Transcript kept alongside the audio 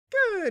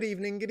Good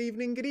evening,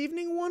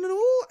 one and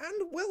all,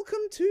 and welcome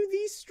to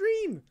the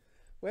stream,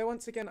 where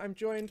once again I'm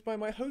joined by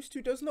my host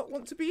who does not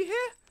want to be here,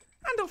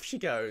 and off she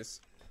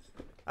goes.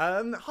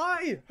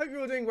 Hi, hope you're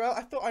all doing well.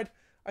 I thought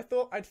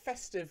I'd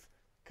festive,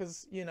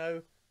 because, you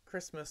know,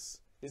 Christmas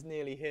is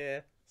nearly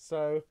here,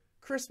 so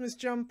Christmas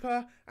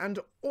jumper, and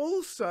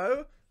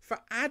also, for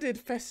added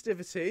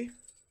festivity,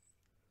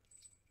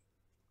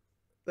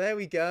 there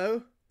we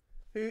go.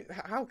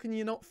 How can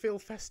you not feel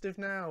festive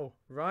now,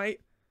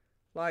 right?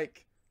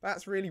 Like,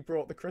 that's really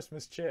brought the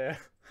Christmas cheer,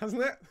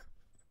 hasn't it?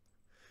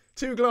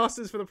 2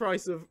 glasses for the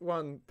price of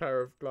 1 pair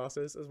of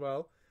glasses as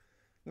well.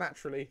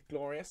 Naturally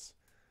glorious.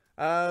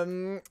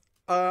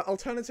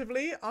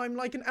 Alternatively, I'm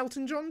like an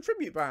Elton John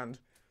tribute band,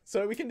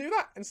 so we can do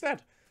that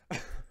instead.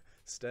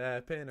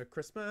 Step in a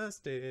Christmas.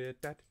 There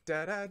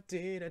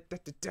we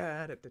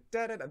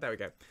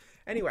go.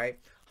 Anyway,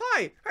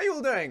 hi, how you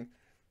all doing?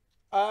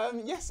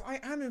 Yes,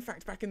 I am in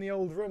fact back in the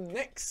old room,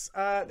 Nix.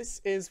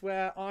 This is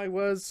where I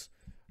was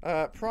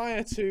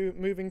prior to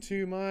moving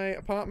to my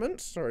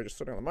apartment. Sorry, just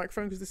sitting on the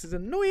microphone because this is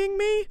annoying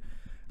me.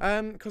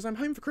 Because I'm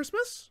home for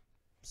Christmas.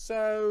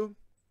 So,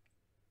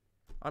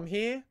 I'm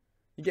here.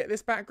 You get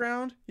this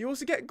background. You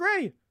also get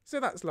grey.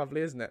 So that's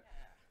lovely, isn't it?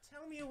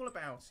 Tell me all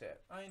about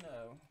it. I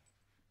know.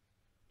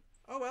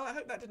 Oh well, I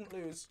hope that didn't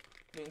lose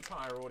the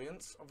entire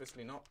audience.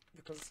 Obviously not,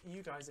 because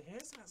you guys are here,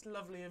 so that's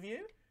lovely of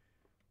you.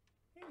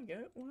 Here we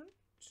go. 1,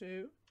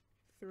 2,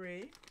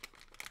 3,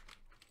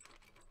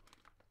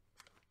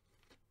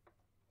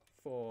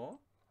 4,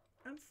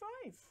 and 5.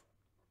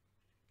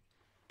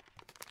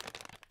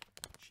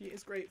 She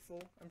is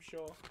grateful, I'm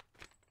sure.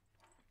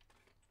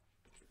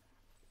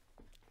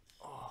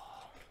 Oh.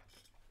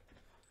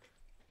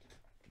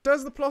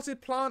 Does the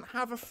potted plant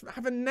have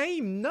a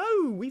name?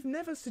 No, we've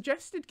never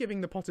suggested giving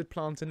the potted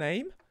plant a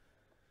name.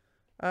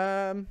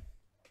 I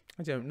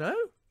don't know.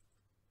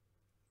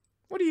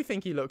 What do you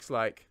think he looks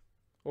like?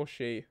 Or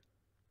she?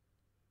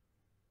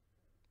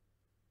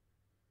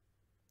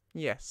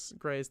 Yes,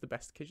 grey is the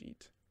best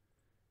Khajiit.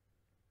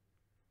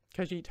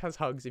 Khajiit has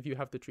hugs if you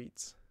have the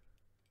treats.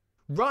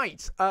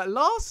 Right,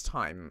 last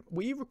time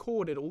we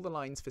recorded all the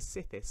lines for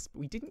Sithis, but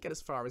we didn't get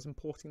as far as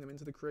importing them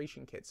into the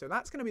creation kit. So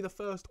that's going to be the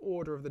first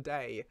order of the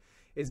day,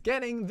 is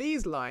getting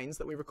these lines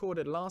that we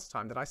recorded last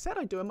time that I said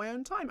I'd do in my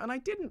own time, and I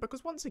didn't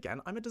because, once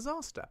again, I'm a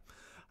disaster.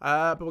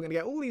 But we're going to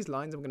get all these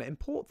lines and we're going to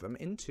import them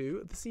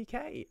into the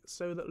CK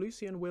so that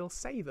Lucien will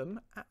say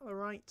them at the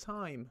right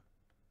time,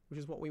 which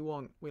is what we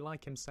want. We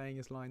like him saying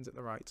his lines at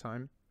the right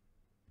time.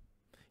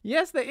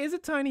 Yes, there is a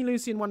tiny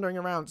Lucien wandering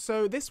around.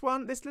 So this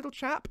little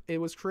chap, it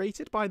was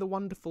created by the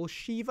wonderful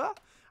Shiva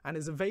and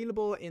is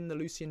available in the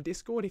Lucien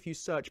Discord if you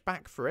search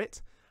back for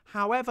it.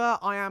 However,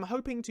 I am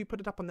hoping to put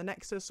it up on the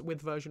Nexus with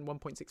version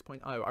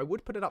 1.6.0. I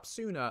would put it up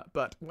sooner,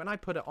 but when I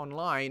put it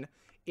online,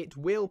 it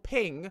will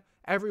ping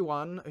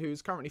everyone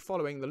who's currently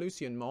following the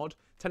Lucien mod,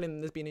 telling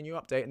them there's been a new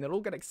update, and they'll all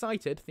get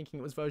excited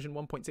thinking it was version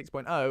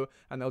 1.6.0,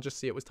 and they'll just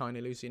see it was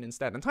Tiny Lucien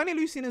instead. And Tiny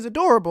Lucien is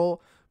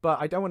adorable, but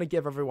I don't want to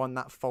give everyone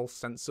that false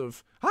sense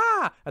of,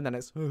 ah, and then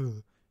it's,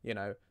 you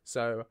know.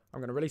 So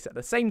I'm going to release it at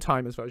the same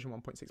time as version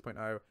 1.6.0,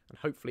 and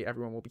hopefully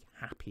everyone will be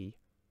happy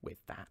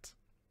with that.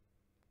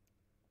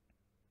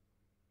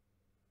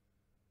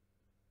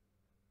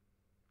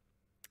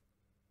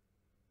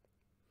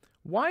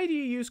 Why do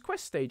you use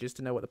quest stages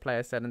to know what the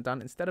player said and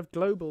done instead of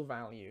global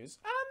values?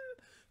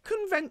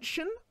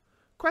 Convention.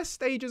 Quest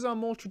stages are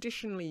more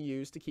traditionally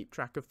used to keep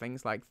track of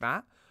things like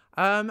that.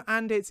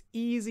 And it's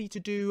easy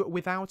to do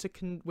without a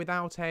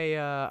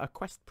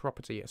quest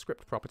property, a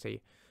script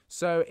property.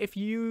 So if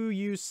you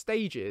use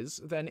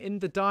stages, then in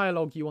the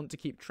dialogue you want to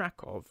keep track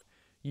of,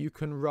 you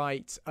can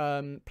write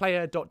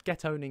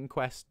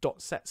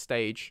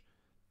player.getowningquest.setStage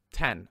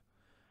 10.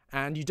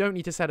 And you don't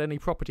need to set any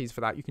properties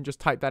for that. You can just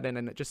type that in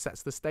and it just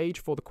sets the stage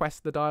for the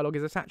quest the dialogue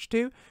is attached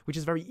to, which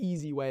is a very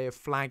easy way of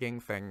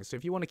flagging things. So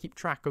if you want to keep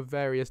track of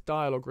various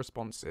dialogue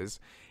responses,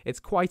 it's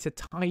quite a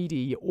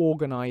tidy,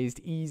 organized,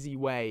 easy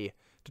way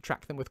to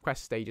track them with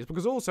quest stages.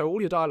 Because also,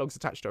 all your dialogue's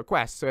attached to a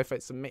quest. So if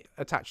it's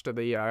attached to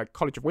the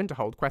College of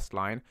Winterhold quest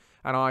line,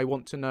 and I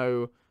want to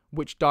know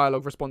which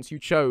dialogue response you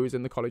chose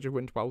in the College of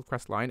Winterhold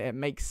quest line, it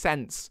makes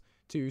sense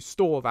to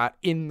store that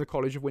in the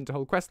College of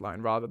Winterhold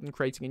questline rather than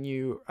creating a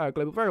new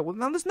global variable.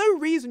 Now, there's no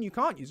reason you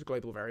can't use a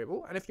global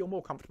variable, and if you're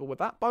more comfortable with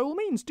that, by all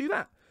means, do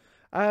that.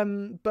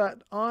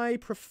 But I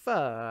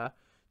prefer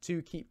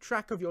to keep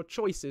track of your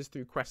choices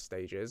through quest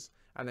stages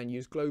and then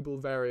use global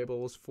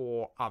variables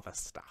for other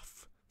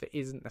stuff that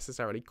isn't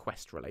necessarily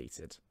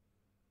quest-related.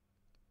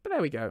 But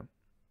there we go.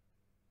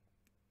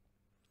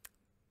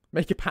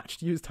 Make a patch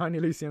to use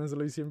Tiny Lucien as a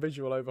Lucien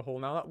visual overhaul.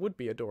 Now, that would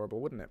be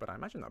adorable, wouldn't it? But I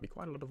imagine that would be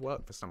quite a lot of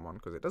work for someone,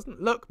 because it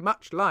doesn't look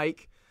much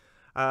like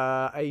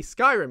a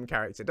Skyrim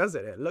character, does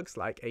it? It looks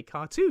like a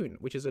cartoon,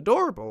 which is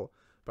adorable.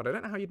 But I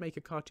don't know how you'd make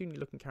a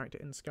cartoony-looking character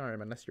in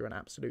Skyrim unless you're an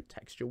absolute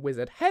texture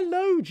wizard.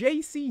 Hello,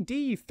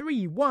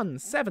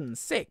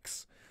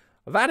 JCD3176.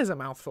 That is a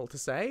mouthful to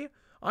say.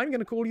 I'm going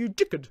to call you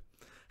Jukad.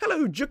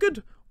 Hello,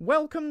 Jukad.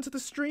 Welcome to the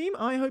stream.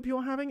 I hope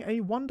you're having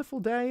a wonderful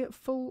day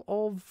full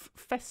of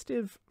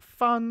festive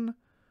fun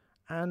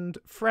and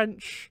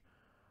French,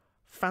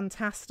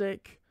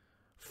 fantastic,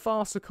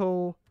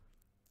 farcical,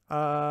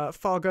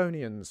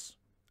 Fargonians.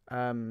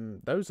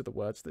 Those are the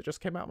words that just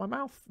came out of my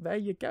mouth. There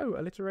you go,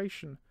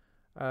 alliteration.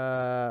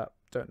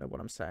 Don't know what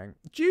I'm saying.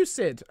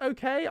 Juicid.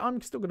 Okay,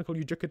 I'm still going to call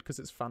you Jukid because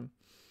it's fun.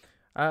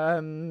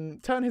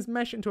 Turn his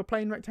mesh into a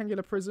plain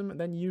rectangular prism and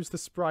then use the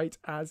sprite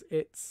as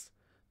its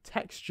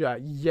texture.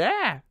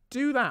 Yeah,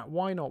 do that.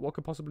 Why not? What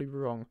could possibly be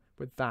wrong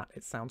with that?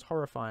 It sounds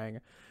horrifying.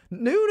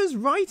 Nuna's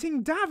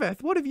writing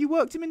Daveth. What have you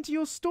worked him into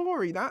your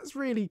story? That's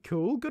really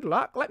cool. Good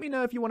luck. Let me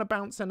know if you want to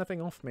bounce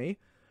anything off me.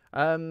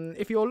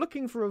 If you're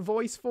looking for a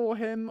voice for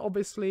him,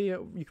 obviously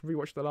you can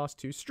rewatch the last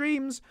 2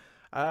 streams.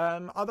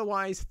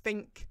 Otherwise,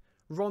 think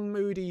Ron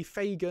Moody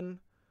Fagin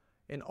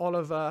in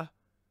Oliver,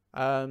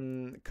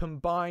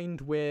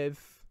 combined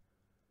with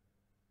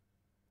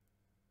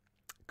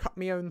Cut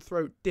Me Own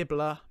Throat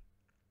Dibbler,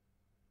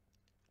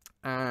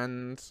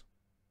 and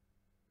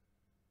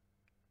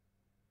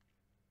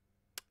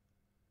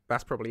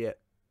that's probably it.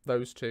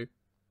 Those 2.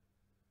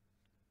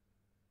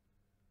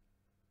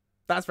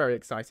 That's very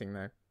exciting,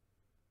 though.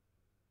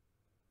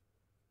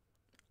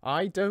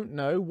 I don't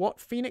know what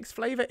Phoenix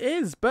Flavor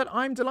is, but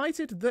I'm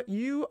delighted that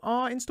you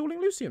are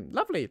installing Lucien.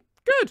 Lovely.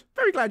 Good.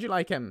 Very glad you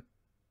like him.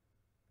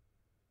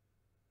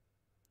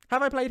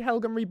 Have I played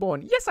Helgen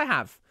Reborn? Yes, I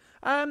have.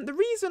 The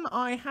reason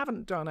I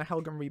haven't done a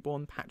Helgen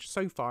Reborn patch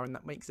so far, and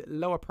that makes it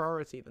lower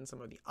priority than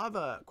some of the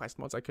other quest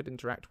mods I could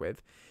interact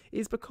with,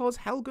 is because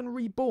Helgen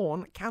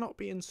Reborn cannot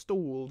be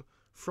installed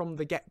from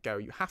the get-go.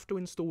 You have to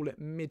install it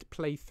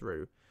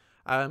mid-playthrough.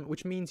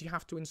 Which means you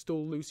have to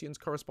install Lucien's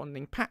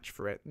corresponding patch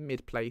for it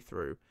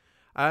mid-playthrough.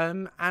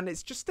 And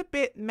it's just a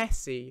bit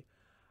messy.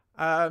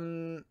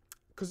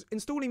 Because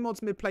installing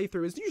mods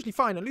mid-playthrough is usually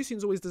fine, and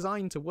Lucien's always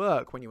designed to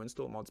work when you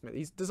install mods mid.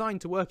 He's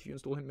designed to work if you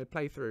install him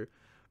mid-playthrough.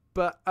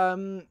 But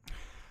I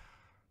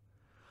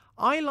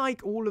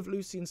like all of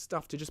Lucien's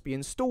stuff to just be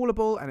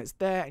installable, and it's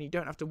there, and you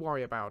don't have to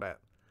worry about it.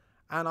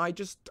 And I'm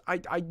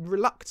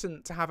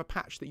reluctant to have a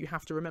patch that you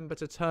have to remember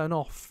to turn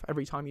off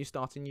every time you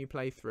start a new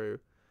playthrough.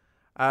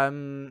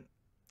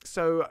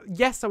 So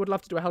yes, I would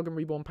love to do a Helgen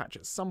Reborn patch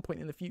at some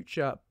point in the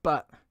future,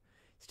 but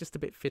it's just a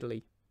bit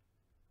fiddly.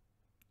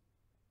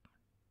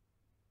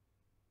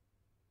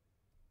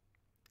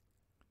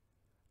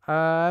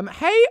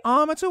 Hey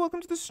Armator,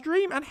 welcome to the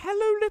stream, and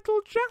hello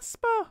little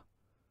Jasper.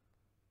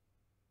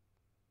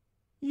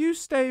 You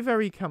stay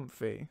very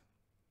comfy.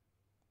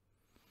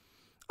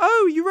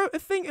 Oh, you wrote a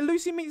thing, a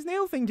Lucy Meets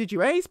Neil thing, did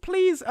you, Ace?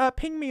 Please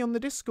ping me on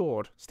the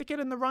Discord. Stick it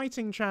in the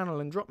writing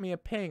channel and drop me a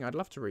ping. I'd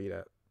love to read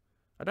it.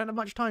 I don't have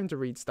much time to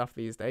read stuff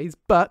these days,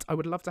 but I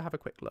would love to have a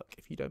quick look,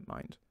 if you don't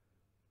mind.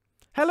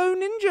 Hello,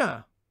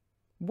 Ninja.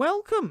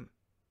 Welcome.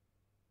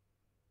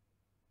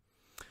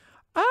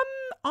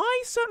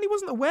 I certainly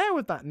wasn't aware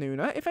of that,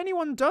 Nuna. If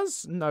anyone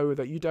does know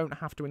that you don't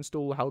have to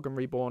install Helgen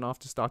Reborn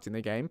after starting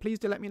the game, please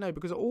do let me know,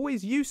 because it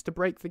always used to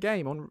break the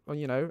game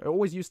it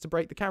always used to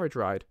break the carriage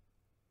ride.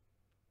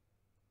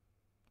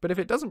 But if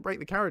it doesn't break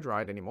the carriage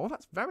ride anymore,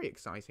 that's very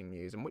exciting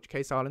news, in which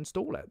case I'll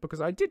install it, because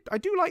I do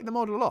like the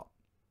mod a lot.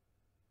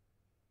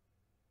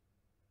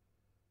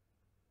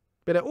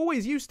 But it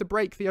always used to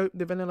break the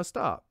vanilla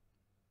start.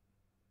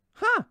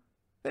 Huh.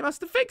 They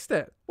must have fixed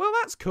it. Well,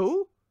 that's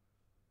cool.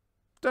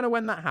 Don't know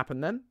when that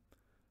happened then.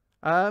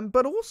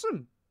 But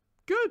awesome.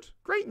 Good.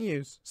 Great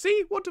news.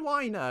 See, what do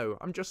I know?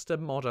 I'm just a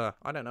modder.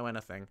 I don't know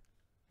anything.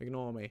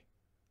 Ignore me.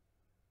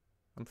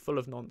 I'm full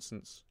of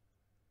nonsense.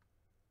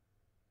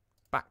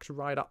 Backed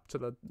right up to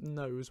the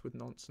nose with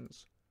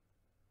nonsense.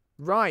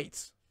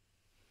 Right.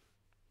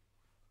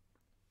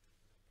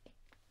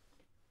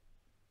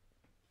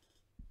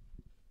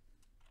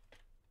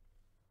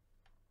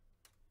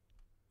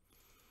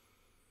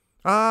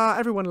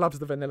 Everyone loves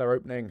the vanilla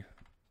opening,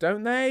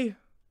 don't they?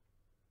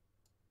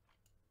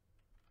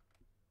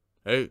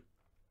 Hey,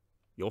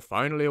 you're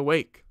finally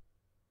awake.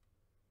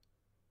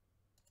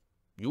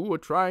 You were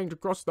trying to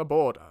cross the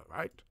border,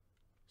 right?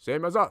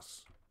 Same as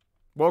us.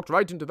 Walked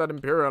right into that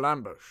Imperial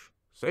ambush.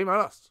 Same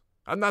as us.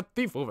 And that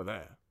thief over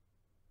there.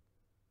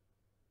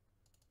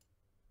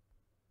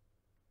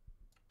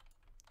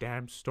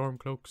 Damn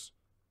Stormcloaks.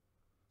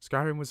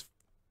 Skyrim was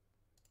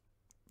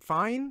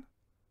fine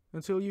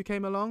until you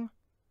came along.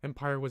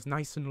 Empire was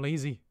nice and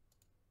lazy.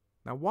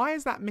 Now, why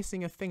is that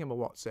missing a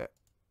thingamawhat's-it?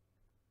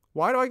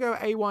 Why do I go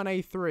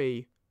A1,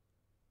 A3?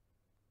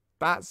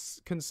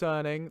 That's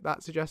concerning.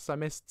 That suggests I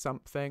missed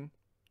something.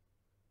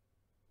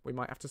 We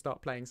might have to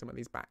start playing some of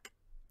these back.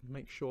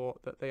 Make sure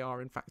that they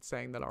are, in fact,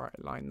 saying the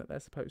right line that they're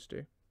supposed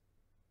to.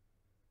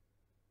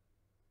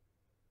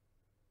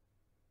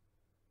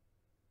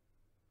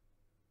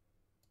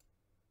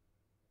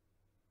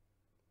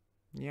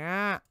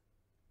 Yeah.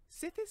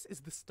 Sithis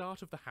is the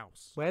start of the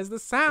house. Where's the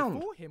sound?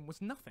 Before him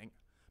was nothing,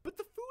 but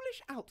the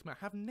foolish Altmer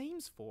have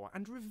names for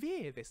and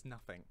revere this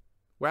nothing.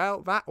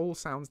 Well, that all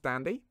sounds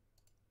dandy.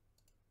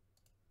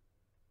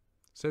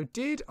 So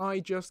did I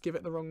just give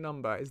it the wrong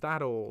number? Is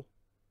that all?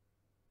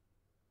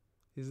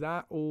 Is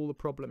that all the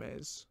problem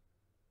is?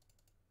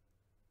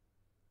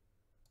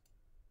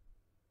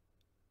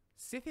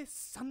 Sithis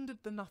sundered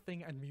the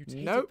nothing and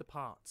mutated Nope. the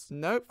parts.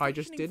 Nope, I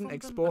just Functioning didn't from them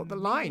export a the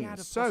myriad lines.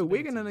 of So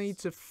we're going to possibilities. need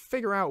to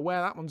figure out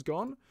where that one's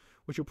gone,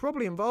 which will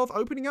probably involve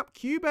opening up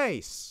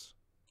Cubase.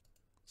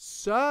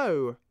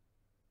 So,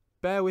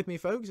 bear with me,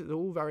 folks. It's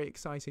all very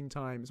exciting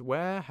times.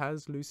 Where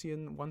has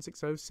Lucien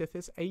 160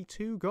 Sithis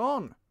A2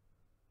 gone?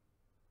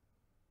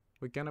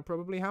 We're going to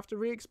probably have to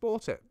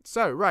re-export it.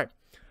 So, right.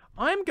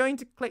 I'm going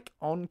to click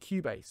on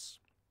Cubase.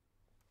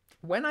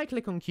 When I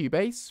click on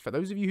Cubase, for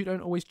those of you who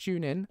don't always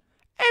tune in,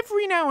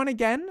 every now and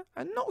again,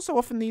 and not so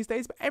often these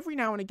days, but every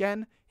now and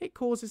again, it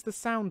causes the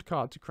sound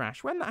card to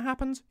crash. When that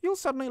happens, you'll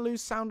suddenly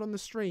lose sound on the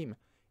stream.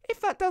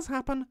 If that does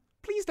happen,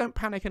 please don't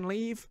panic and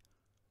leave.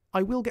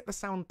 I will get the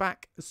sound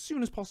back as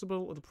soon as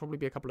possible. It'll probably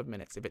be a couple of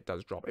minutes if it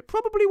does drop. It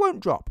probably won't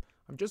drop.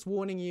 I'm just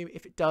warning you,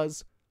 if it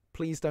does,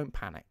 please don't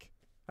panic.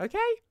 Okay?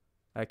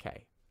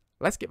 Okay.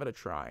 Let's give it a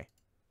try.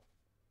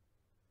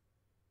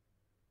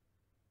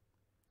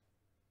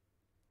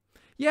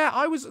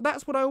 Yeah,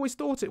 that's what I always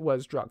thought it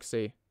was,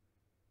 Druxy.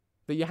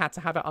 That you had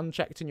to have it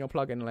unchecked in your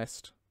plugin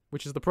list,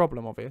 which is the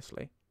problem,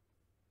 obviously.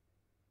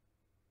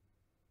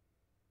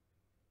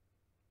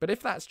 But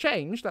if that's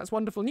changed, that's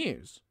wonderful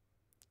news.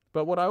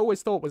 But what I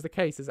always thought was the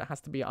case is it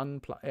has to be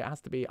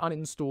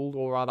uninstalled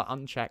or rather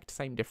unchecked.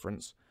 Same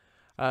difference.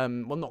 Well,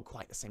 not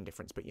quite the same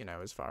difference, but you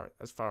know, as far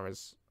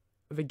as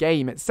the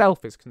game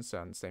itself is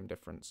concerned, same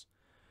difference.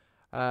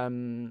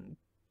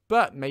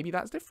 But maybe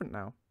that's different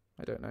now.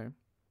 I don't know.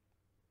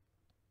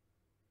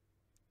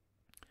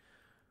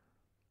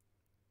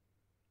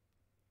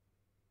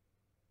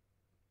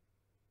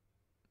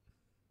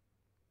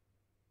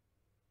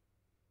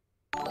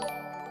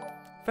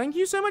 Thank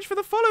you so much for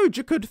the follow,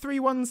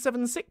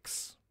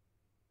 Jakud3176.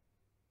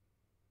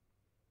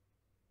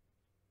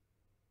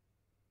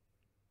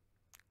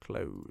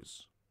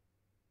 Close.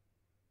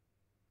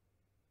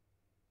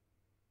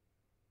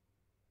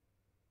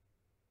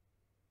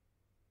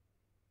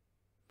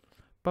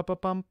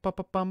 Ba-ba-bum,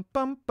 ba-ba-bum,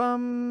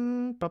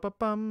 bum-bum,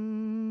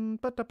 ba-ba-bum,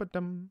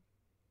 ba-da-ba-dum.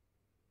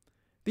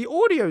 The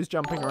audio's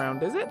jumping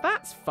around, is it?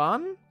 That's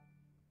fun.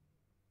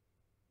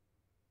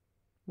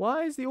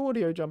 Why is the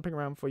audio jumping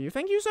around for you?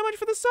 Thank you so much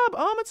for the sub,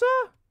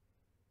 Armator.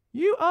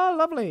 You are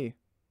lovely.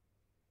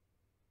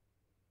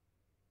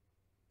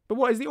 But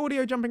what, is the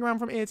audio jumping around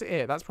from ear to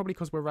ear? That's probably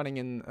because we're running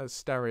in a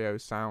stereo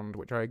sound,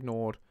 which I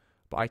ignored.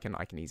 But I can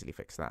easily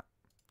fix that.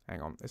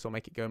 Hang on. This will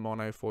make it go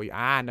mono for you.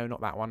 Ah, no,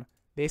 not that one.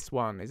 This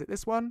one. Is it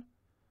this one?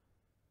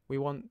 We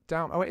want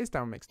down... Oh, it is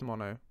down mixed to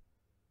mono.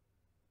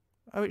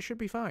 Oh, it should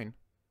be fine.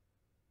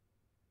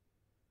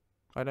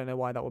 I don't know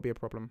why that will be a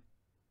problem.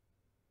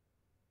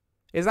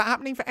 Is that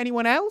happening for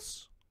anyone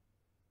else?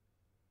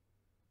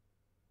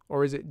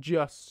 Or is it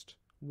just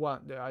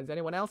one? Is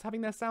anyone else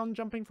having their sound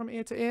jumping from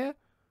ear to ear?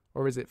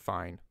 Or is it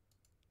fine?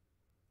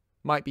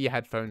 Might be your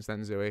headphones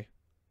then, Zooey.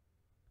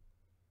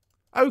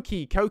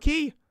 Okie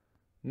dokie.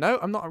 No,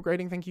 I'm not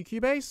upgrading. Thank you,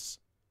 Cubase.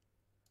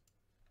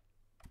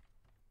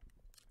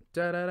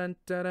 Da-da-dun,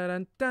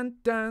 da-da-dun,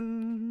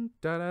 dun-dun,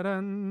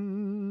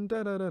 da-da-dun,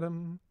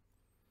 da-da-da-dum.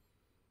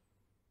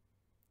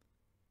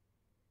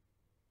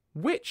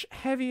 Which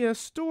heavier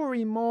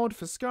story mod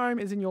for Skyrim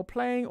is in your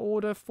playing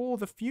order for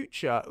the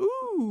future?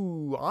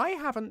 Ooh, I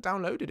haven't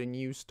downloaded a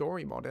new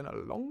story mod in a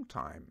long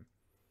time.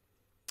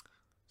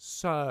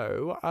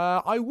 So,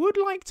 I would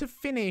like to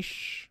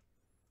finish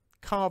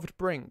Carved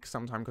Brink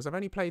sometime, because I've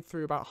only played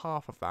through about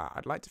half of that.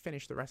 I'd like to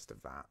finish the rest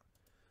of that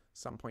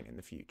some point in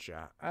the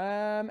future.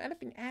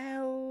 Anything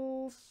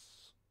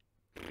else?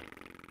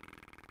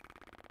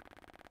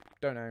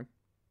 Don't know.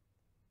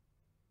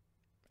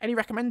 Any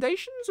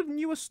recommendations of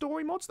newer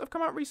story mods that have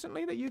come out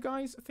recently that you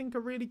guys think are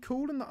really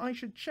cool and that I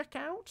should check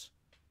out?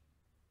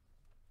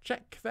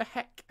 Check the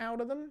heck out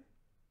of them.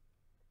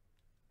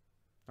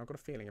 I've got a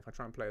feeling if I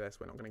try and play this,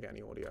 we're not going to get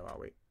any audio, are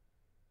we?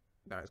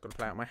 No, it's got to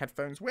play out my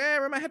headphones.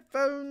 Where are my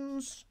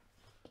headphones?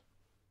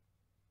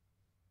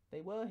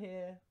 They were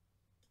here.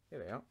 Here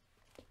they are.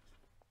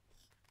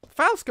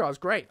 Falscar's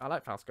great. I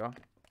like Falscar.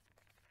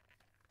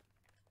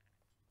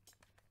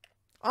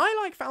 I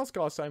like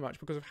Falscar so much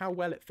because of how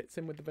well it fits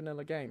in with the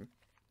vanilla game.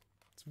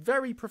 It's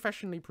very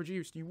professionally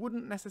produced. You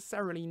wouldn't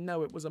necessarily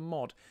know it was a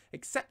mod,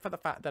 except for the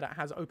fact that it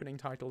has opening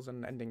titles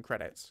and ending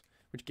credits,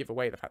 which give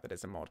away the fact that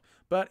it's a mod.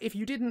 But if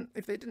they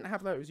didn't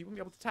have those, you wouldn't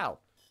be able to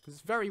tell, because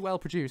it's very well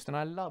produced, and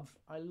I love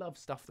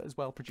stuff that is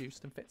well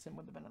produced and fits in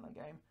with the vanilla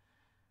game.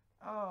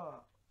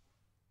 Oh,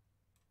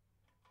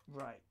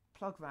 right.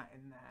 Plug that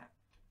in there.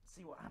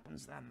 See what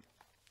happens then.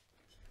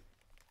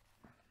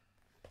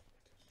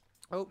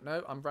 Oh,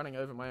 no, I'm running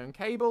over my own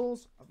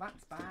cables. Oh,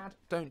 that's bad.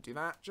 Don't do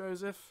that,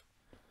 Joseph.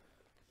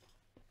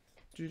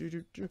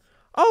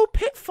 Oh,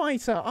 Pit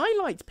Fighter. I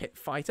liked Pit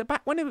Fighter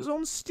back when it was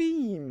on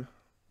Steam.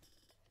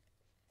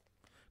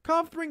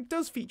 Carved Brink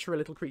does feature a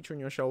little creature on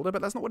your shoulder,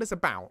 but that's not what it's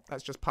about.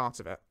 That's just part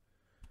of it.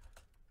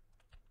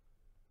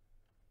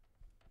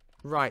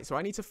 Right, so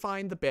I need to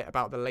find the bit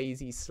about the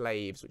lazy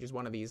slaves, which is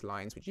one of these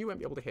lines, which you won't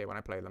be able to hear when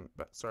I play them,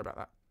 but sorry about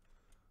that.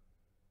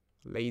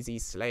 Lazy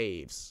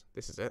slaves.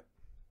 This is it.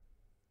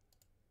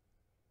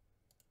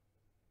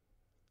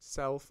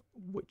 self,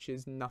 which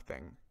is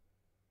nothing.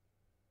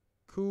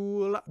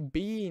 Cool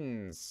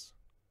beans.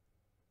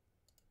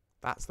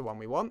 That's the one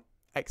we want.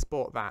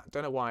 Export that.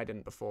 Don't know why I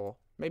didn't before.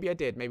 Maybe I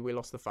did. Maybe we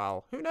lost the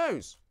file. Who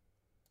knows?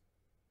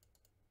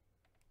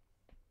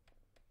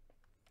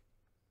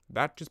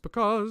 That just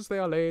because they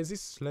are lazy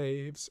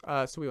slaves.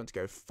 So we want to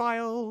go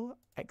File,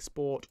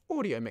 Export,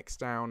 Audio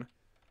Mixdown,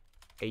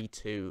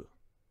 A2.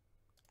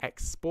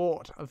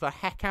 Export the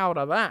heck out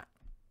of that.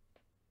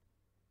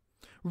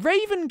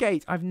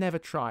 Ravengate I've never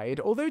tried,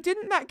 although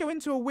didn't that go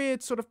into a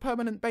weird sort of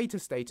permanent beta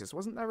status?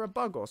 Wasn't there a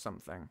bug or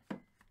something?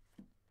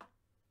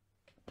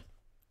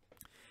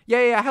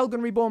 Yeah,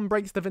 Helgen Reborn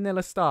breaks the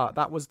vanilla start.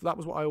 That was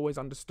what I always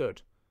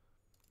understood.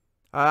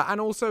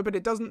 And also, but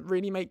it doesn't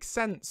really make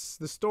sense.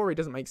 The story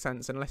doesn't make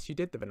sense unless you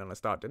did the vanilla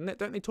start, didn't it?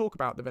 Don't they talk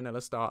about the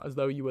vanilla start as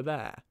though you were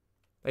there?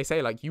 They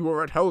say, like, you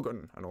were at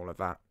Helgen and all of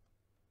that.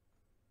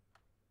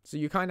 So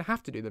you kind of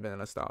have to do the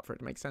vanilla start for it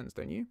to make sense,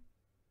 don't you?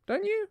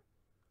 Don't you?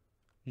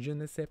 Je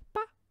ne sais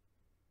pas.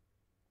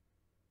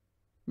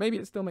 Maybe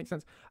it still makes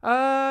sense.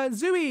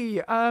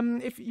 Zooey,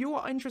 if you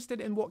are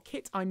interested in what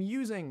kit I'm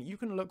using, you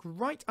can look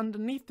right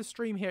underneath the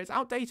stream here. It's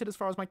outdated as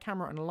far as my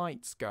camera and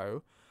lights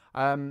go.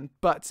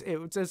 But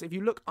it says if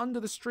you look under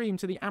the stream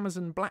to the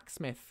Amazon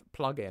Blacksmith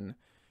plugin,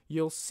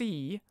 you'll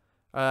see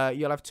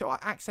you'll have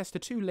access to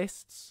two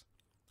lists,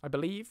 I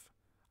believe.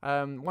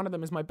 One of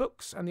them is my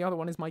books, and the other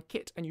one is my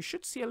kit, and you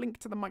should see a link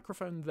to the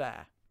microphone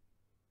there.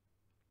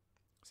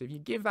 So if you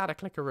give that a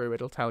clickaroo,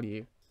 it'll tell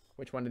you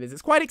which one it is.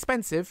 It's quite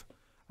expensive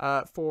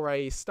for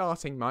a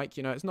starting mic.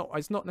 You know, it's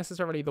not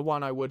necessarily the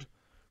one I would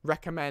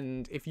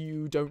recommend if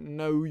you don't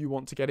know you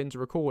want to get into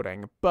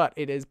recording, but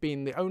it has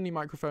been the only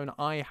microphone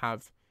I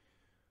have.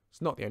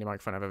 It's not the only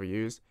microphone I've ever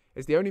used.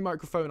 It's the only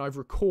microphone I've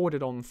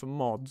recorded on for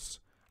mods,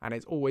 and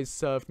it's always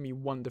served me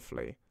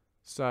wonderfully.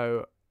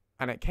 So,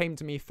 and it came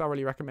to me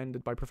thoroughly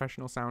recommended by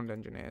professional sound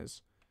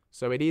engineers.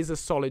 So it is a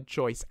solid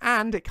choice,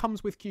 and it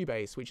comes with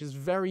Cubase, which is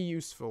very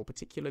useful,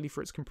 particularly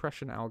for its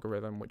compression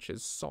algorithm, which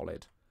is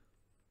solid.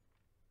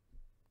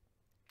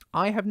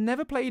 I have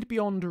never played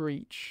Beyond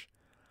Reach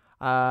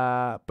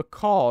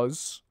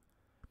because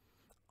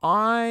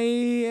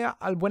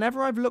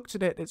whenever I've looked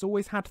at it, it's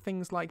always had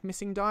things like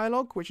missing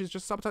dialogue, which is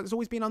just subtitles. It's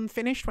always been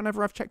unfinished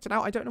whenever I've checked it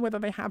out. I don't know whether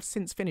they have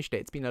since finished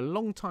it. It's been a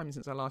long time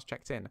since I last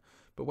checked in.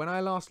 But when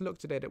I last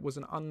looked at it, it was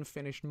an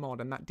unfinished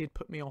mod, and that did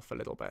put me off a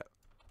little bit.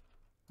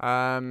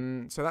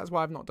 So that's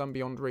why I've not done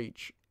Beyond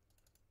Reach.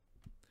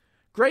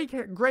 Grey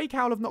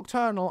Cowl of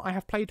Nocturnal, I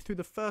have played through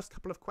the first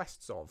couple of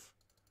quests of,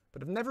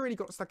 but I've never really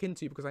got stuck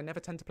into because I never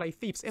tend to play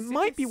Thieves. It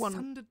might be one.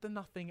 Sundered the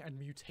nothing and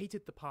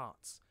mutated the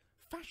parts,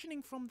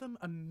 fashioning from them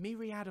a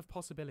myriad of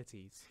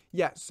possibilities.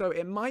 Yeah, so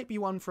it might be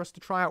one for us to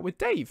try out with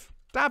Daveth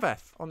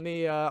on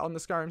the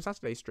Skyrim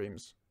Saturday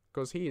streams,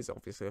 because he is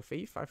obviously a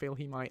thief. I feel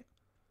he might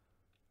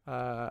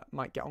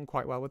get on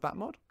quite well with that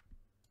mod.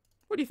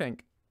 What do you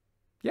think?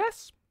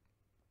 Yes.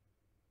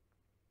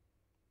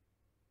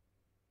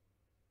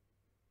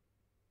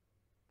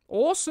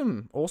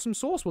 Awesome. Awesome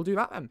sauce. We'll do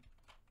that then.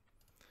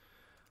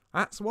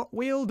 That's what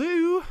we'll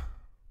do.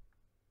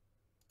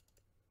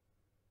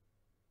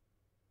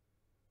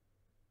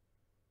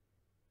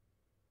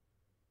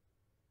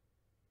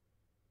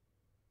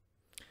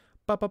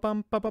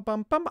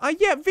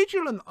 Yeah,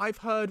 Vigilant I've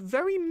heard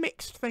very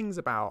mixed things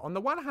about. On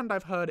the one hand,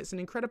 I've heard it's an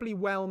incredibly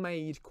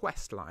well-made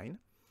quest line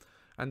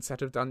and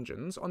set of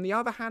dungeons. On the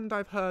other hand,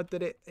 I've heard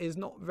that it is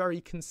not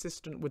very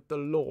consistent with the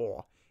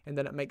lore, and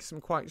then it makes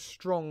some quite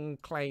strong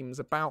claims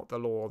about the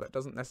lore that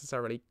doesn't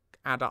necessarily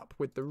add up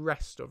with the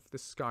rest of the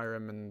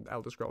Skyrim and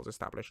Elder Scrolls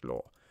established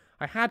lore.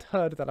 I had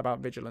heard that about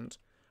Vigilant,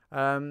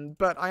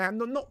 but I am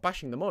not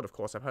bashing the mod, of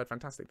course. I've heard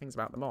fantastic things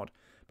about the mod,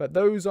 but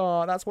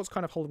that's what's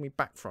kind of holding me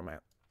back from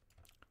it.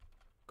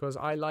 Because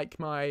I like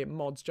my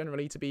mods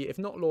generally to be, if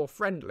not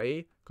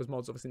lore-friendly, because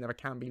mods obviously never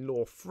can be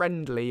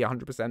lore-friendly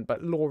 100%,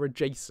 but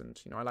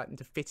lore-adjacent. You know, I like them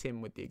to fit in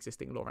with the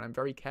existing lore, and I'm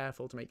very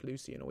careful to make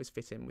Lucien always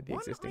fit in with the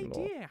existing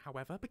lore. One idea,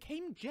 however,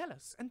 became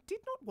jealous and did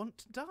not want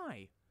to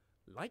die.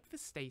 Like the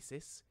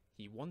stasis,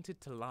 he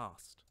wanted to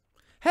last.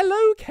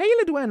 Hello,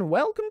 Caeladwen!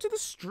 Welcome to the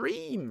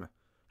stream!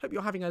 Hope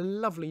you're having a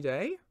lovely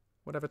day,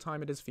 whatever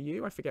time it is for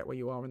you. I forget where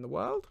you are in the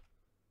world.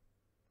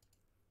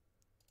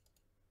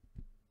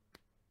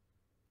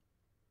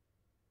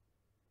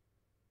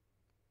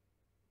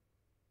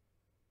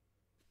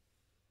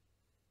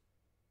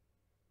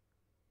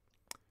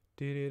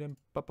 Skyrim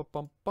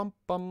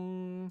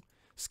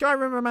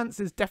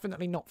Romance is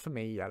definitely not for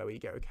me, Yellow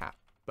Ego Cat,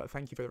 but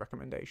thank you for the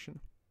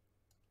recommendation.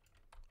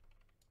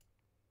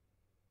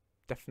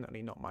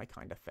 Definitely not my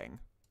kind of thing.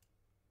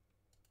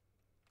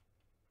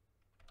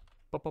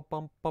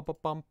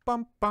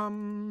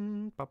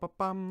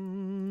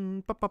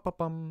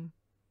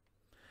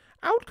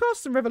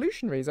 Outcasts and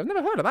Revolutionaries. I've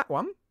never heard of that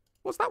one.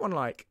 What's that one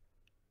like?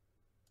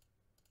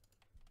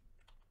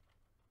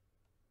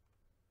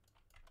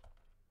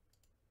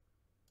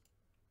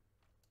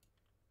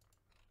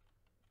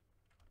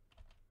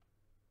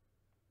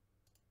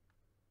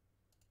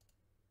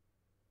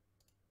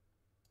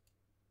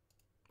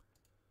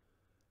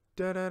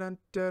 Dun, dun,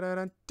 dun,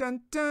 dun,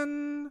 dun,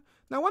 dun.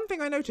 Now, one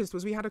thing I noticed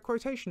was we had a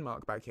quotation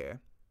mark back here,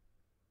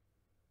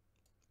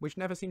 which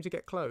never seemed to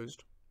get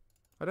closed.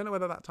 I don't know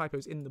whether that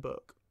typo's in the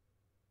book.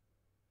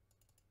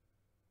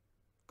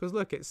 Because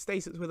look, it's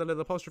stasis with a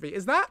little apostrophe.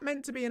 Is that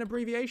meant to be an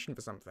abbreviation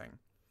for something?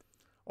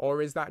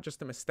 Or is that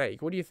just a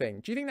mistake? What do you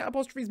think? Do you think that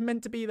apostrophe is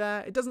meant to be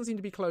there? It doesn't seem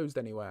to be closed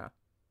anywhere.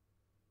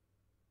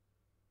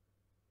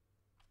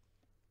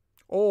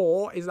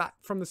 Or is that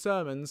from the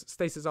sermons,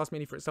 stasis asks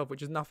meaning for itself,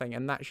 which is nothing,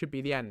 and that should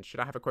be the end? Should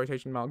I have a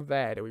quotation mark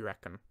there, do we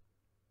reckon?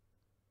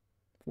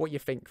 What you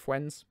think,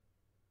 friends?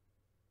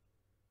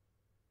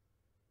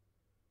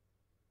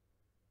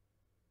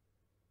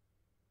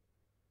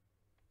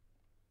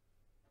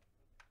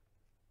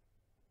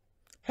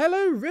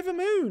 Hello, River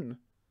Moon.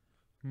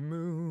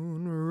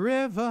 Moon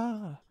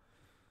River,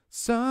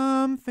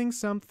 something,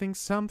 something,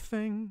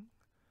 something.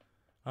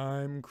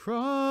 I'm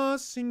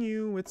crossing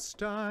you with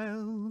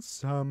style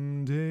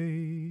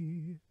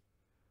someday.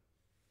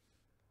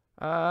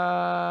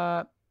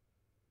 No,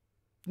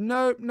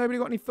 nobody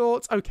got any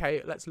thoughts?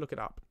 Okay, let's look it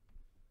up.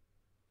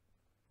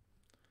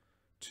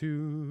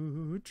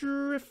 Two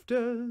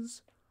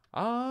drifters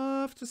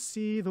off to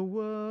see the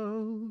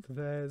world.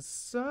 There's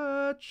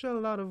such a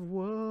lot of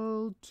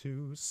world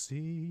to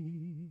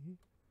see.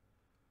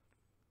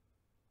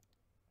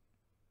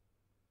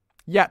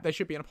 Yeah, there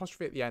should be an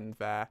apostrophe at the end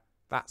there.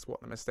 That's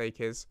what the mistake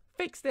is.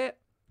 Fixed it.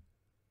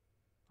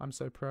 I'm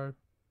so pro.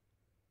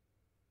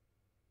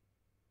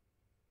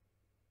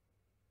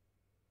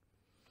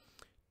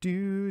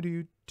 Do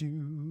do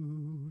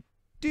do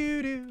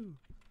do do.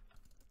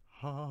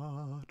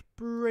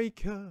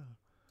 Heartbreaker.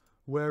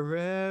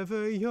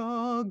 Wherever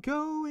you're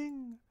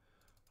going.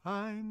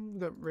 I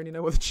don't really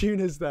know what the tune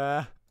is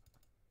there.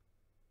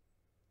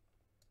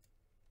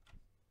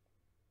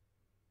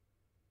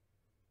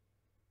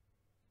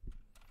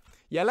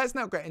 Yeah, let's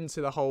not get into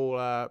the whole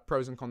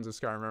pros and cons of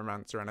Skyrim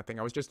Romance or anything.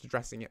 I was just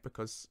addressing it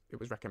because it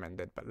was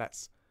recommended, but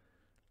let's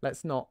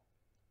not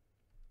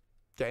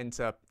get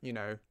into, you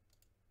know,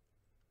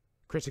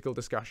 critical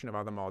discussion of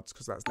other mods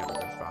because that's never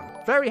been fun.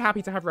 Very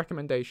happy to have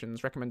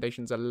recommendations.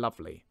 Recommendations are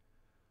lovely.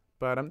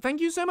 But thank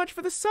you so much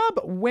for the sub,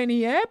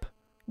 Winnie-Eb.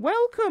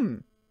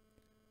 Welcome.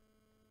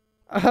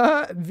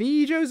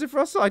 The Joseph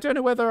Russell. I don't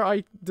know whether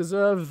I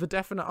deserve the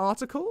definite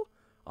article.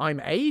 I'm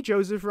a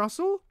Joseph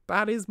Russell.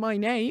 That is my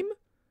name.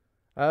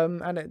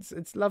 And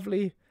it's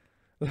lovely,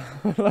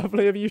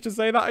 lovely of you to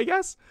say that, I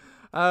guess.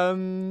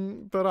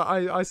 But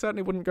I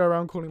certainly wouldn't go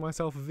around calling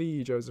myself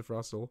the Joseph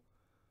Russell.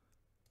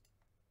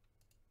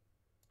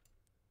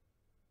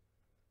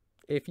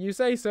 If you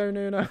say so,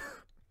 Nuna.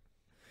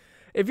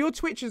 If your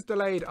Twitch is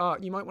delayed,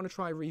 you might want to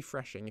try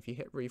refreshing. If you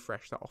hit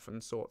refresh, that often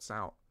sorts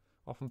out,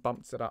 often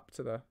bumps it up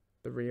to the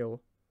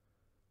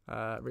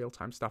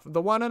real-time stuff.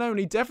 The one and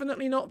only,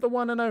 definitely not the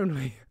one and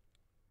only.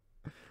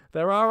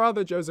 There are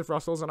other Joseph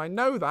Russells, and I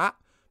know that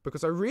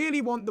because I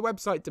really want the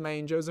website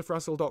domain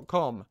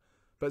josephrussell.com,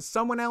 but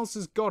someone else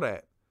has got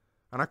it,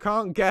 and I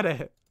can't get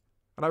it.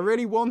 And I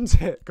really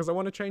want it because I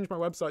want to change my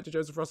website to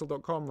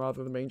josephrussell.com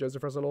rather than being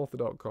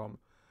josephrussellauthor.com.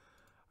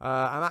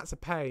 And that's a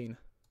pain.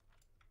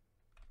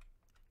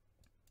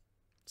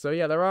 So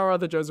yeah, there are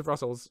other Joseph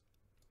Russells.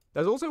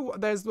 There's also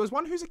there's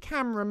one who's a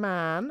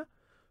cameraman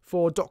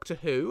for Doctor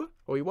Who,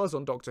 or he was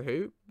on Doctor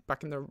Who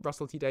back in the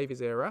Russell T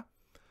Davies era.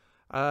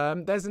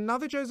 There's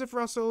another Joseph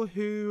Russell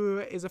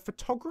who is a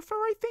photographer,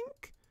 I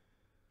think.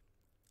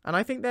 And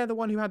I think they're the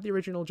one who had the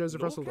original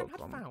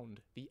josephrussell.com. had found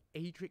the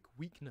Adric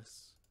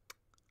weakness.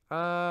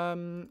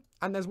 And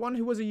there's one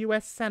who was a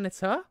US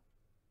senator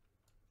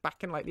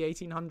back in like the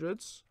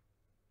 1800s.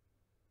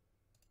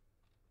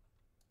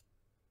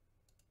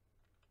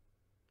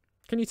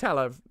 Can you tell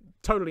I've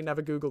totally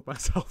never Googled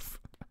myself?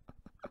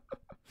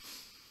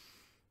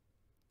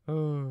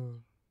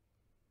 Oh.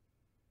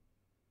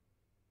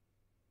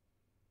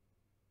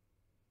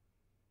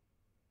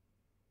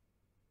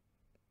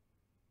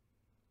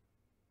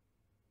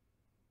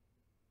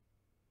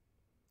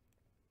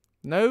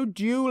 No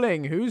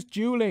dueling. Who's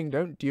dueling?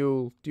 Don't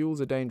duel.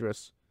 Duels are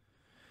dangerous.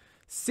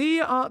 See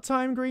you, Art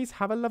Time Grease.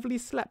 Have a lovely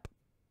slep.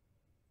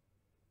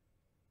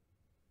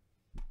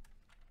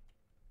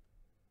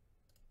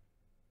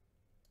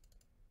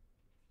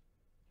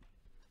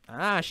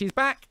 Ah, she's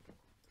back.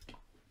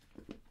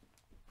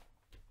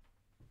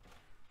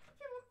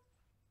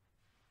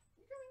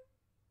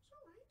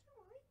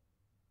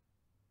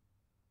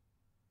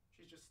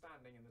 She's just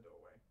standing in the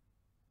doorway.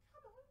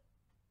 Come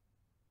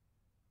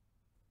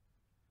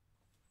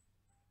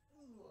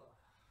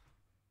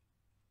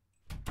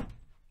on.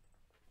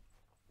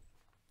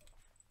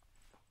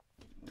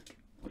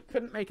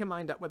 Couldn't make her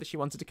mind up whether she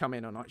wanted to come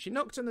in or not. She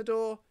knocked on the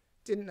door,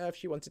 didn't know if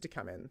she wanted to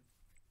come in.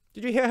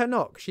 Did you hear her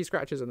knock? She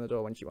scratches on the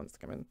door when she wants to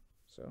come in.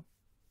 So,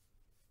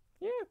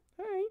 yeah,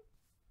 hey.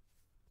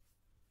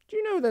 Do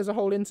you know there's a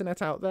whole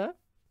internet out there?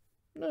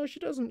 No,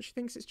 she doesn't. She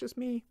thinks it's just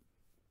me.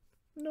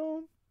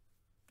 No,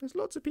 there's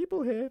lots of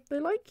people here. They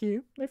like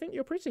you. They think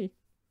you're pretty.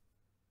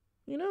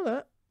 You know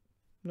that?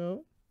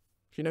 No.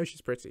 She knows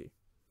she's pretty.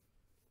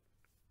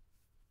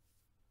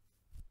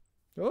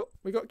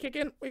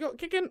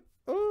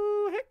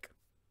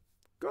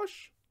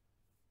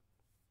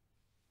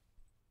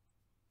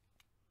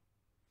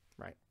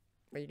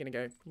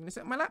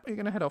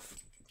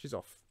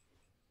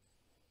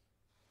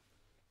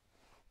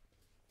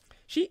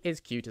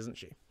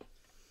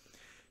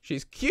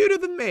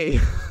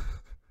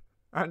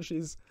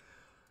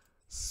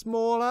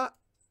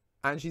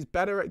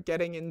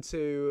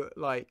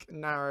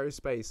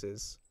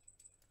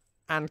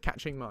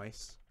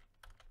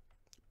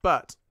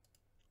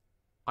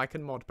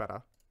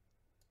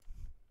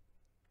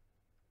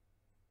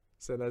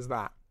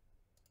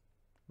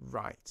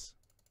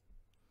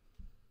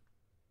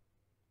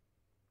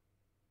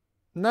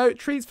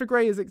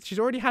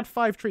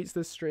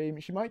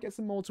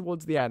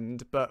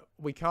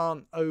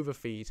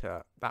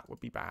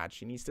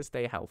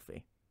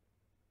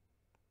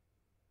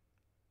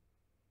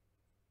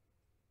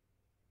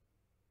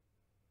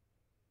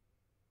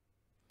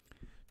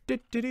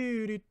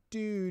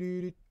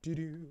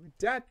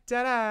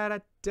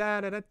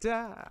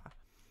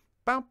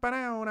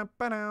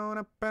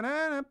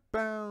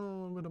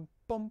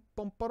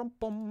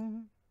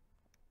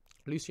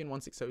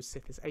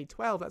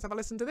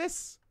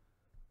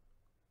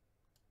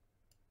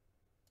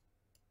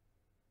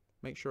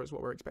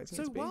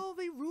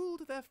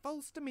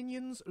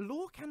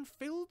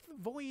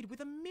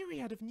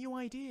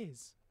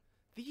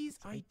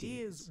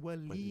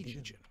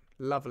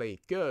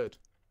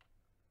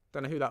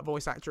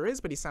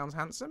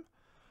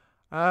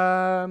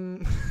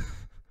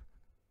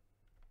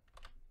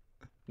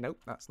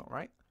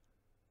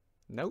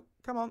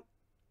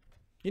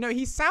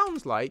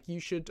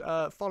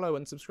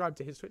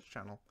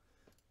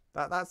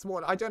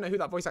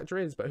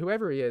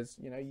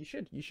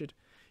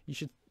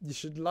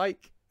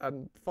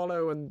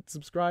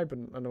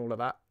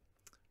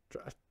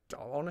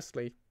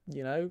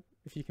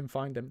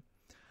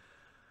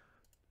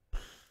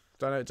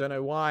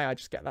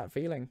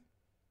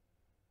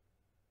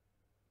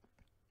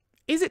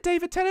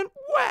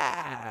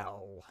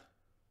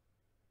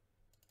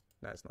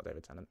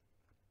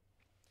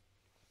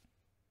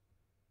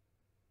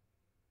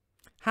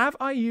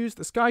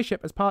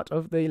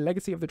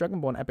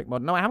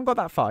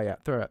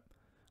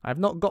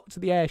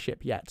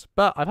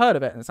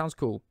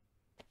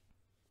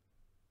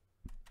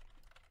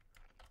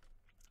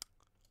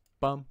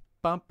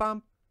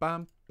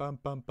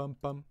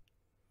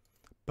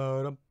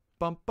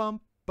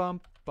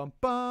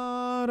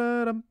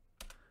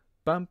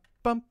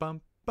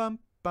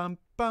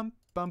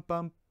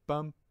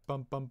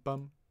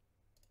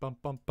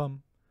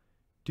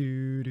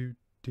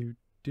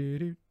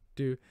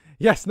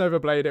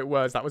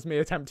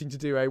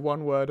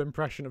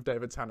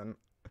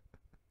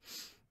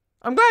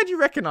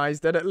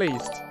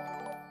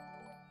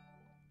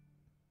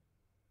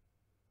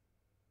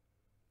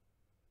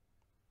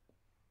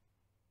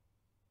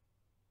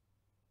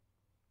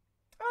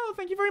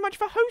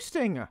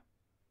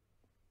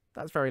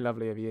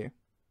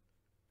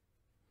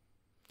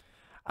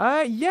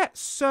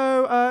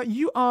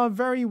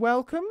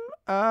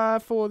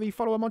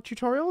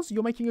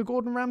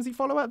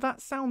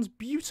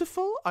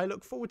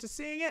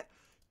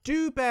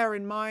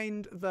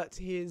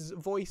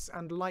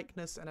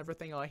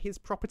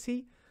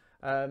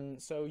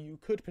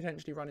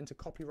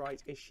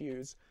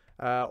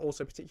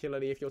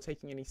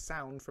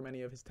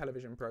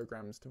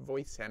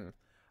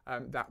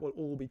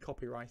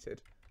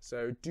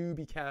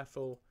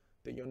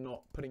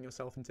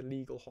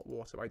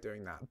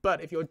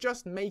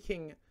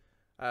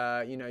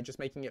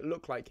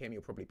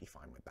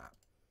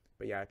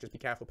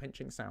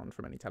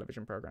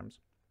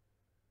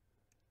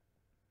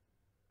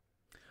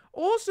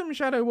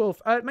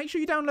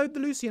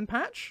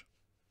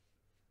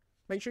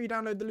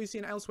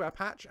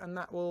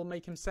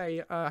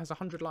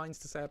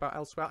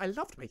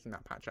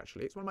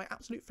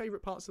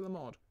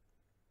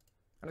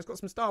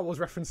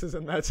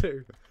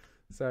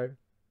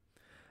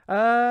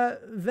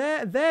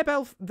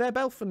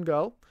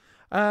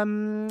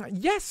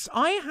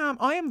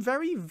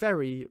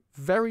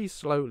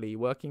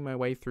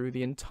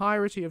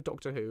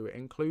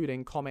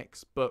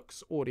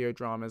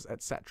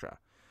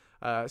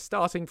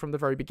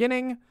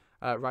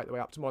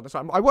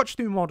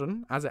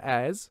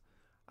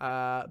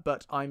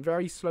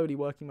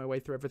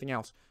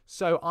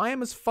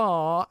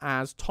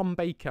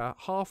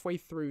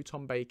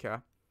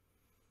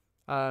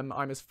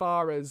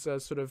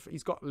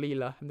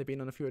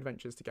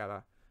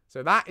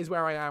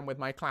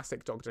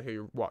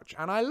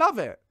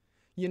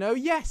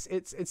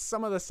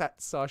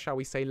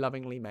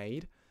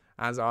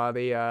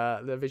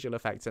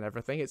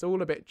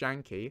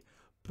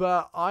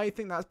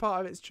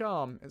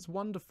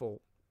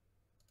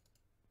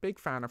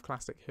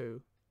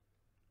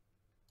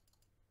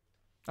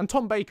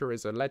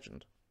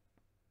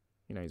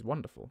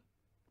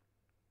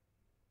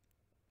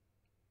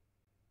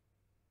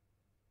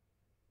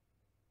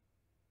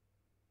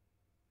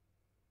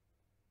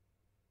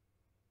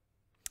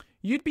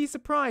 You'd be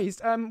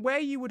surprised. Where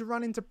you would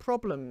run into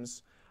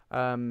problems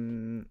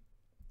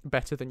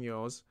better than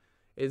yours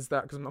is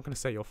that, because I'm not going to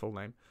say your full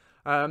name,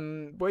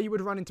 where you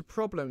would run into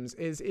problems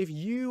is if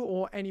you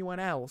or anyone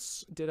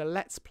else did a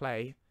Let's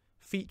Play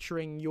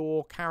featuring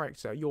your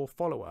character, your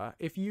follower,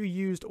 if you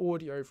used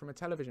audio from a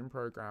television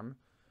program,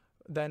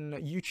 then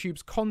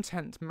YouTube's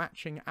content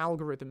matching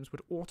algorithms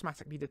would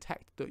automatically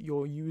detect that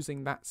you're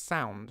using that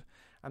sound.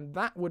 And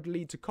that would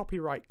lead to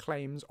copyright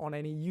claims on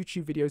any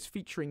YouTube videos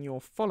featuring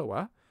your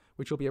follower,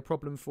 which will be a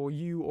problem for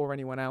you or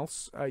anyone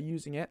else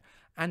using it.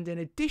 And in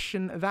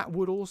addition, that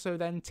would also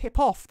then tip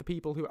off the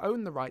people who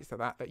own the rights to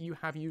that you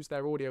have used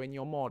their audio in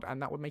your mod,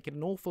 and that would make it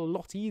an awful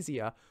lot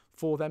easier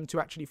for them to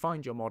actually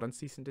find your mod and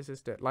cease and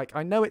desist it. Like,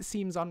 I know it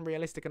seems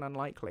unrealistic and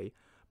unlikely,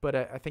 but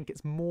I think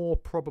it's more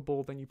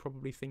probable than you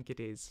probably think it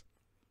is.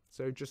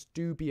 So just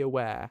do be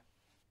aware.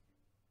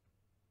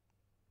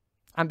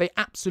 And they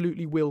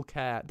absolutely will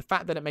care. The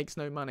fact that it makes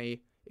no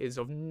money is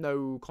of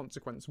no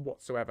consequence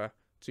whatsoever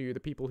to the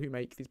people who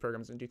make these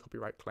programs and do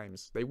copyright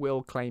claims. They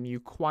will claim you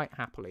quite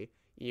happily,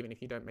 even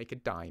if you don't make a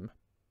dime.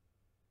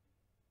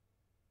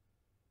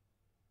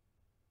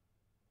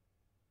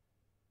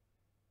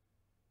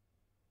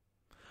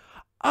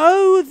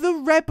 Oh, the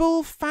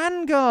Rebel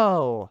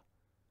Fangirl!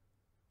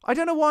 I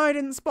don't know why I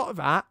didn't spot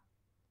that.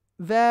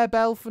 Their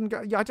Belf and...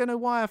 Yeah, I don't know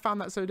why I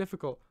found that so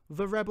difficult.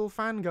 The Rebel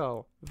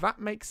Fangirl. That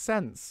makes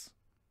sense.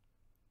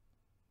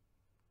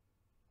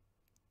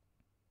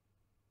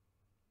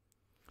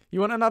 You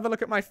want another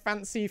look at my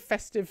fancy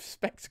festive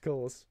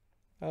spectacles?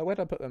 Where'd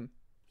I put them?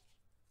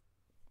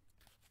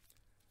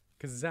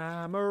 'Cause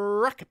I'm a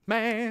rocket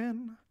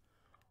man,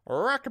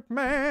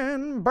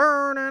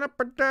 burning up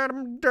a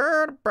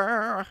dirt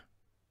bar.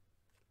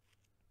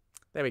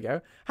 There we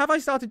go. Have I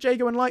started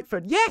Jago and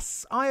Lightfoot?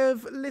 Yes,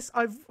 I've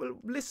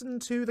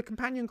listened to the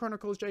Companion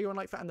Chronicles, Jago and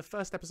Lightfoot, and the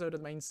first episode of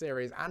the main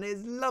series, and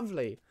it's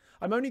lovely.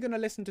 I'm only going to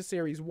listen to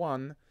series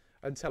 1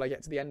 until I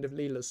get to the end of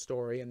Leela's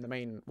story in the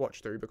main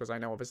watch through, because I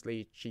know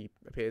obviously she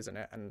appears in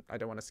it, and I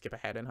don't want to skip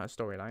ahead in her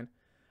storyline.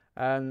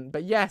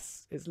 But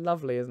yes, it's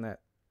lovely, isn't it?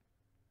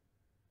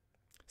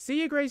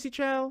 See you, Gracie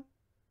Chell.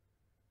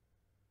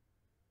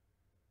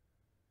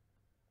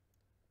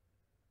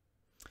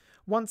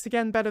 Once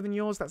again, better than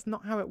yours. That's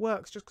not how it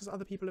works. Just because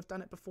other people have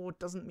done it before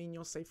doesn't mean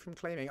you're safe from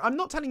claiming. I'm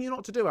not telling you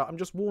not to do it. I'm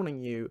just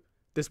warning you.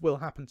 This will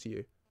happen to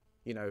you.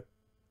 You know.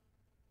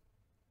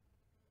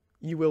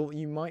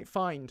 You might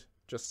find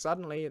just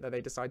suddenly that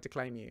they decide to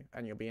claim you,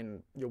 and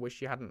you'll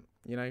wish you hadn't.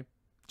 You know.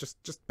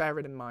 Just bear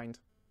it in mind.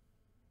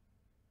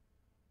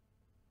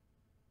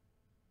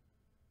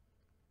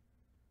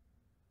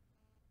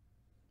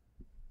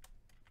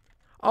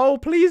 Oh,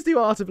 please do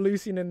Art of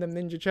Lucien and them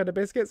Ninja Cheddar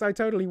Biscuits. I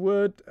totally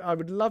would. I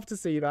would love to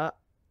see that.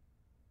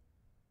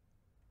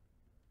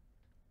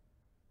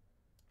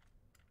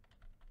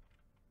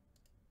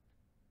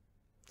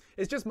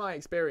 It's just my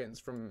experience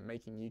from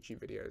making YouTube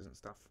videos and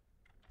stuff.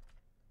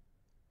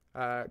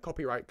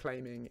 Copyright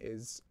claiming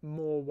is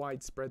more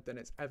widespread than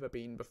it's ever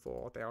been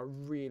before. They are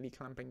really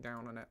clamping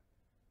down on it.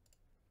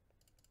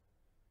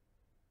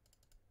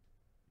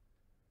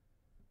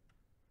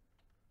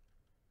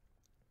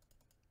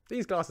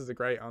 These glasses are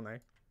great, aren't they?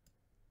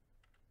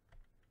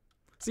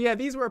 So yeah,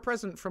 these were a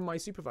present from my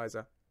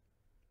supervisor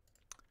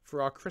for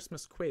our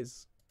Christmas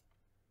quiz,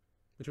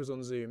 which was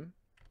on Zoom.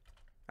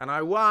 And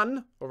I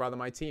won, or rather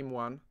my team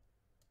won,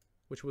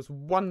 which was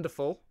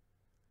wonderful.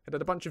 It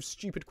had a bunch of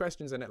stupid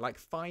questions in it, like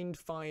find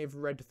 5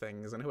 red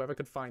things, and whoever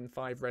could find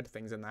 5 red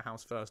things in their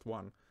house first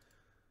won.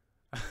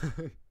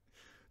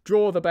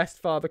 Draw the best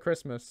Father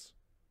Christmas.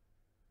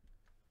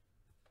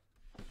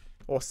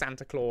 Or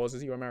Santa Claus,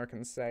 as you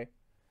Americans say.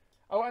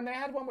 Oh, and they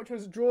had one which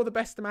was draw the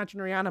best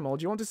imaginary animal.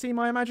 Do you want to see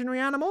my imaginary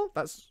animal?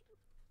 That's,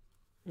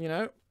 you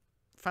know,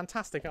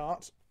 fantastic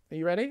art. Are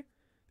you ready?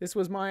 This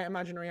was my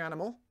imaginary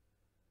animal.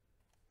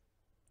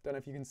 Don't know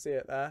if you can see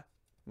it there.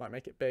 Might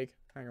make it big.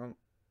 Hang on.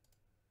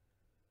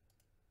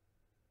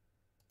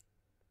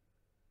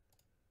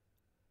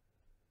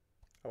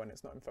 Oh, and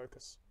it's not in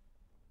focus.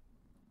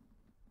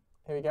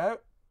 Here we go.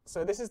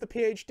 So this is the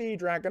PhD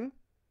dragon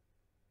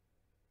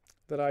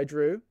that I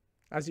drew.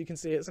 As you can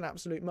see, it's an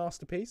absolute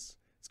masterpiece.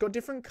 It's got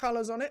different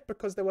colours on it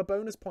because there were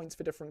bonus points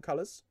for different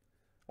colours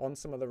on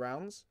some of the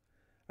rounds.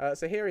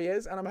 So here he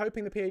is, and I'm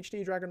hoping the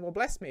PhD dragon will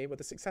bless me with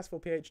a successful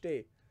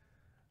PhD.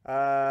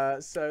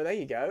 So there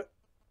you go.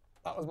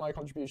 That was my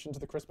contribution to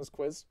the Christmas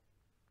quiz.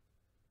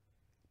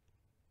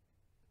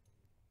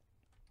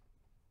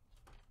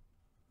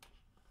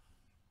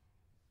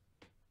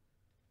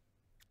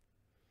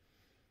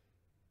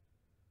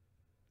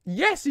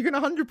 Yes, you can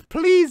 100...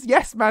 Please,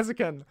 yes,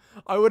 Mazakan.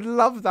 I would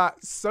love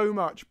that so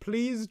much.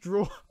 Please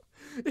draw...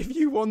 If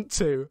you want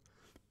to,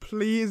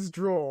 please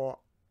draw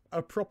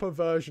a proper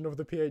version of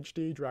the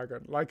PhD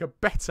dragon, like a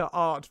better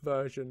art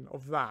version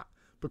of that,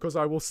 because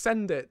I will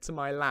send it to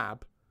my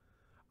lab.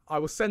 I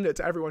will send it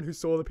to everyone who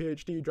saw the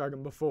PhD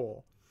dragon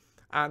before,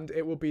 and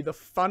it will be the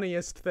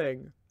funniest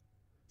thing.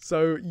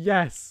 So,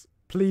 yes,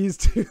 please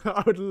do that.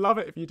 I would love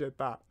it if you did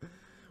that.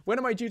 When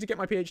am I due to get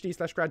my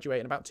PhD/graduate?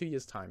 In about 2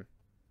 years' time.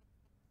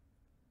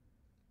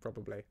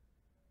 probably.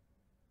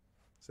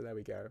 So there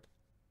we go.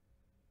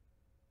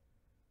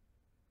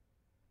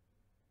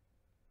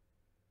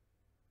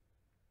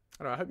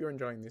 I don't know, I hope you're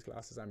enjoying these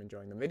glasses. I'm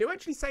enjoying them. They do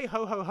actually say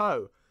ho, ho,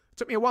 ho. It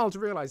took me a while to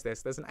realise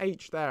this. There's an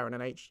H there and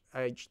an H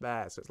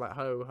there. So it's like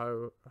ho,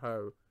 ho,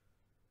 ho.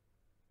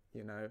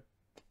 You know.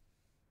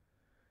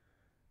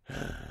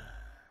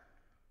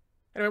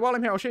 Anyway, while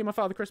I'm here, I'll show you my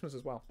Father Christmas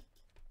as well.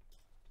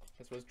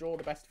 This was Draw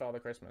the Best Father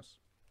Christmas.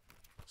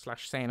 /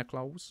 Santa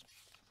Claus.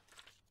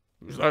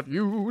 Is that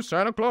you,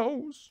 Santa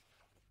Claus?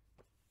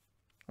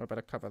 I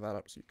better cover that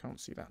up so you can't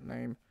see that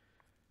name.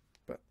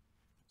 But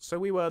so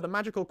we were the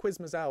magical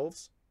Quizmas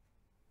elves.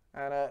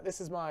 And this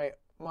is my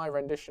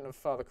rendition of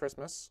Father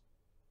Christmas.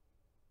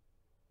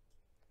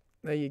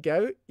 There you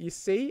go. You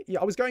see?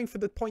 Yeah, I was going for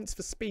the points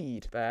for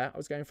speed there. I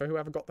was going for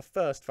whoever got the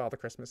first Father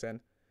Christmas in.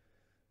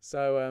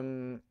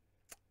 So,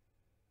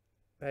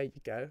 there you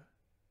go.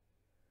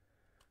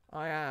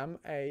 I am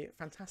a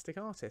fantastic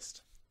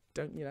artist.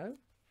 Don't you know?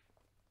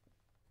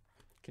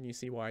 Can you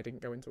see why I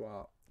didn't go into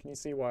art? Can you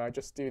see why I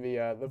just do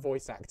the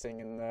voice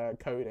acting and the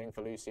coding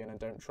for Lucien and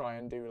don't try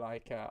and do,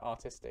 like,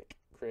 artistic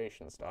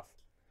creation stuff?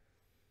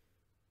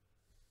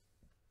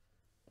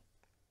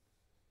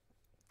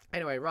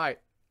 Anyway, right.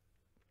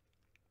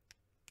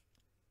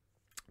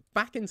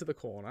 Back into the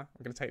corner.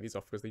 I'm going to take these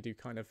off because they do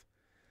kind of...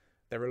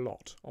 They're a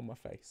lot on my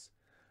face.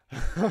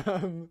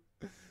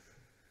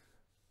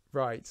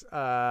 Right.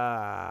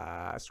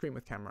 Screen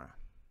with camera.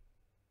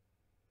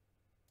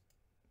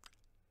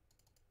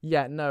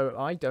 Yeah, no,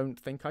 I don't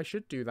think I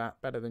should do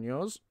that better than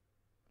yours.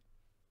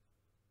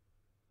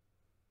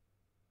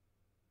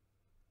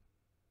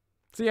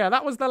 So yeah,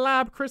 that was the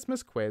lab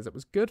Christmas quiz. It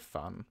was good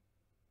fun.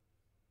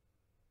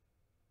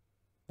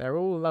 They're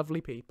all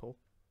lovely people.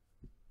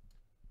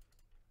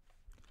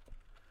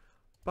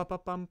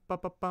 Ba-ba-bum,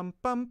 ba-ba-bum,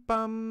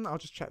 bum-bum. I'll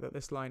just check that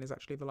this line is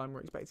actually the line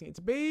we're expecting it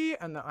to be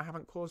and that I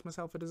haven't caused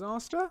myself a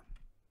disaster.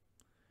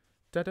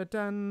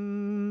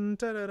 Da-da-dun,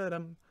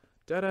 da-da-da-dum,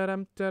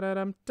 da-da-dum,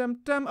 da-da-dum,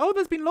 dum-dum. Oh,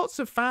 there's been lots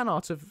of fan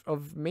art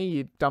of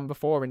me done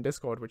before in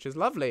Discord, which is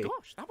lovely.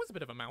 Gosh, that was a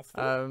bit of a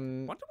mouthful.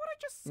 Wonder what I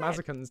just said.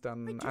 Mazakan's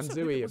done and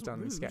Zooey have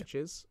done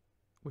sketches,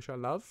 which I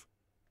love.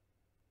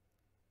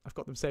 I've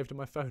got them saved on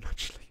my phone,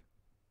 actually.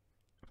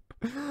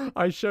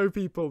 I show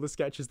people the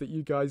sketches that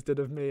you guys did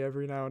of me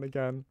every now and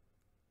again.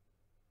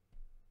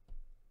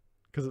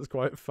 Because it's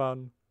quite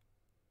fun.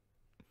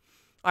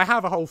 I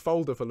have a whole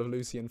folder full of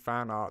Lucien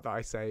fan art that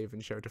I save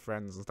and show to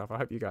friends and stuff. I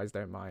hope you guys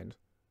don't mind.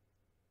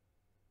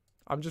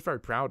 I'm just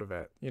very proud of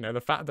it. You know, the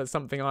fact that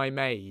something I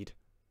made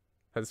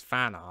has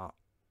fan art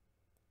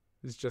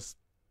is just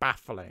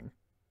baffling.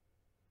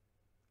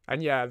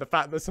 And yeah, the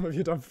fact that some of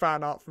you done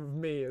fan art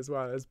from me as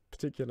well is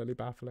particularly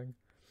baffling.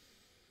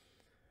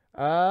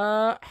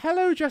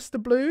 Hello, Just the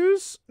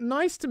Blues.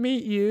 Nice to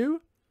meet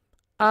you.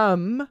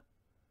 Buy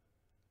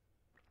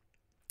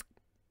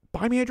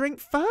me a drink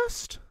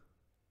first?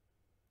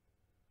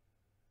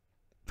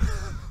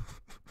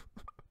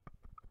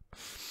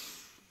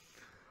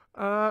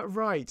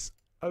 Right.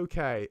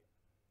 Okay.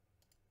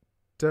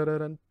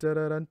 Da-da-dun,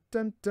 da-da-dun,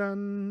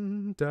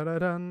 dun-dun,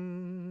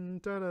 da-da-dun,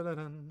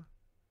 da-da-dun.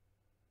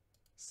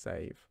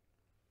 Save.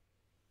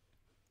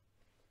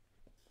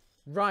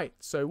 Right,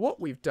 so what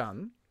we've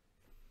done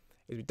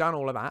is we've done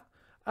all of that.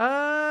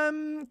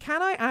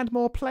 Can I add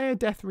more player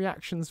death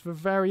reactions for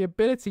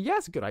variability? Yeah,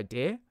 it's a good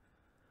idea.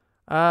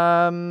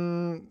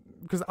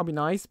 Because that'll be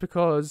nice.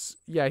 Because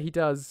yeah, he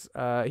does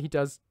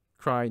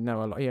cry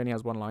no a lot. He only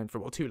has one line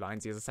for 2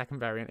 lines. He has a second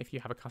variant if you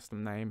have a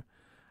custom name.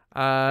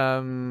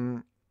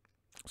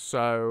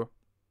 So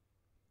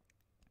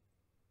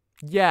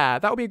yeah,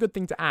 that would be a good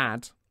thing to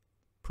add,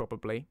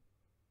 probably.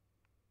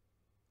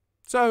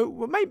 So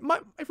well, maybe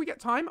if we get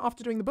time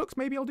after doing the books,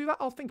 maybe I'll do that.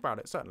 I'll think about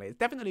it, certainly. It's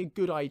definitely a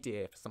good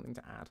idea for something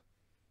to add.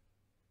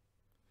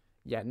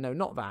 Yeah, no,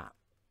 not that.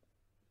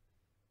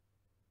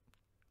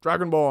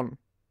 Dragonborn!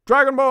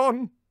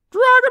 Dragonborn!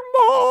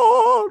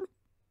 Dragonborn!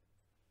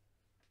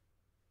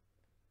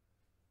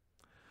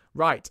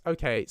 Right,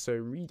 okay, so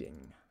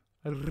reading.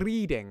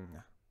 Reading.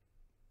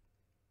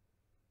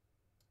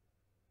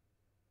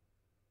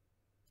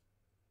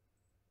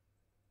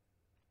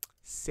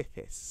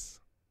 Sithis.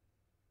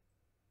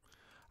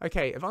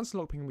 Okay, Advanced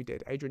Lockpicking we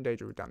did. Adrian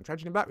Danger we've done.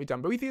 Tragedy and Bat we've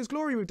done. Boethiah's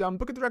Glory we've done.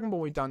 Book of the Dragonborn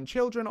we've done.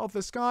 Children of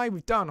the Sky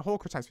we've done.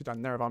 Horcrux we've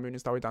done. Nerevar, Moon and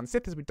Star we've done.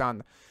 Sithis we've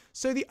done.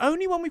 So the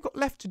only one we've got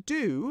left to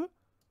do,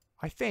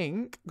 I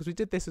think, because we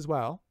did this as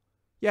well,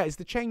 yeah, is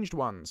the Changed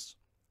Ones.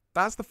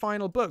 That's the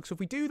final book. So if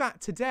we do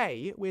that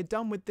today, we're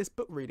done with this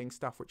book reading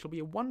stuff, which will be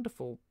a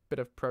wonderful bit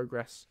of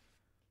progress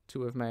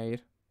to have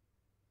made.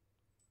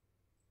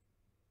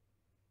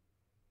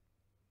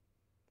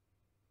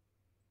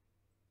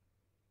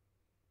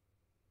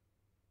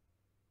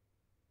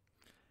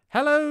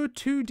 Hello,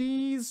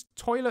 2D's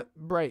Toilet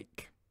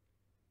Break.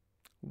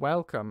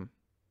 Welcome.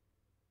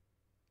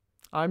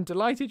 I'm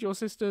delighted your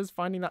sister's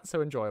finding that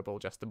so enjoyable,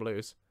 Just the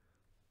Blues.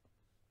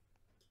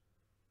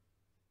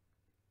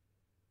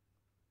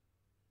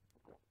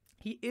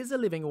 He is a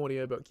living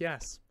audiobook,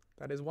 yes.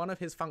 That is one of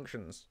his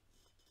functions.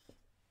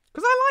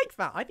 Because I like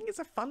that. I think it's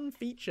a fun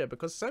feature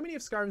because so many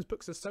of Skyrim's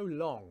books are so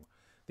long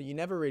that you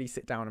never really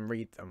sit down and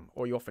read them,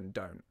 or you often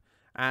don't.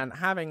 And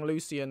having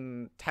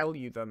Lucien tell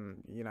you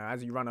them, you know,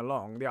 as you run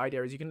along, the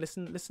idea is you can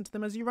listen to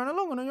them as you run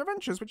along on your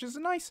adventures, which is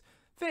a nice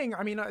thing.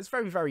 I mean, it's a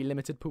very, very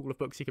limited pool of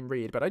books you can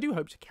read, but I do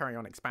hope to carry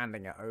on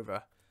expanding it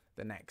over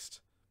the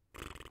next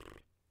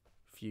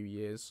few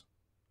years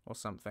or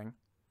something.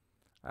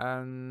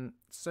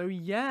 So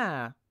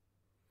yeah.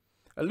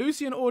 A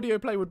Lucien audio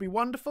play would be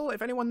wonderful.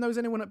 If anyone knows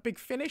anyone at Big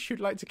Finish who'd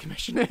like to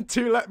commission it,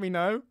 do let me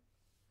know.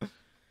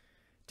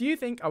 Do you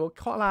think I will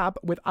collab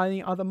with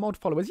any other mod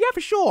followers? Yeah,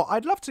 for sure.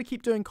 I'd love to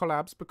keep doing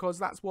collabs because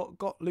that's what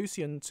got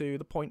Lucien to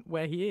the point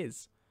where he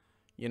is.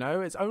 You know,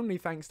 it's only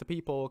thanks to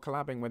people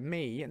collabing with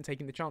me and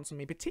taking the chance on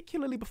me,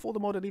 particularly before the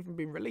mod had even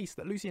been released,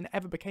 that Lucien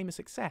ever became a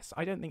success.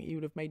 I don't think he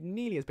would have made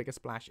nearly as big a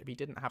splash if he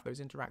didn't have those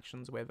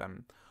interactions with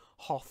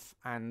Hoth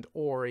and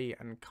Ori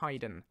and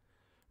Kaiden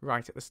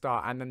right at the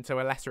start, and then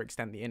to a lesser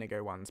extent the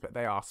Inigo ones, but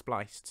they are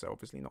spliced, so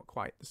obviously not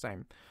quite the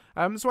same.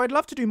 So I'd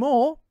love to do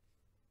more.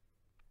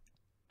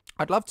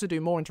 I'd love to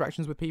do more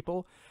interactions with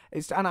people,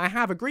 and I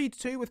have agreed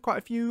to with quite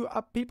a few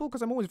people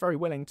because I'm always very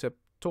willing to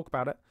talk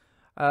about it,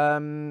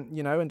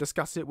 you know, and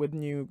discuss it with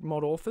new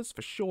mod authors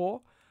for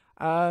sure.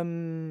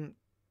 You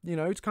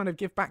know, to kind of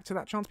give back to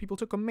that chance people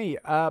took on me.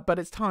 But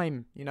it's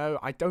time, you know,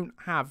 I don't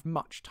have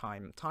much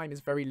time. Time is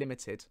very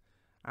limited.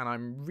 And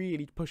I'm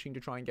really pushing to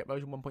try and get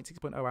version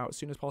 1.6.0 out as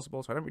soon as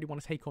possible, so I don't really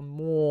want to take on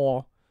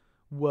more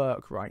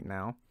work right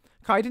now.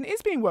 Kaiden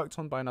is being worked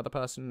on by another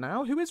person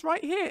now, who is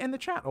right here in the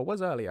chat, or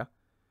was earlier.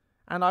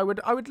 And I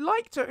would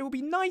like to, it would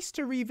be nice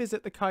to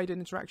revisit the Kaiden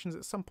interactions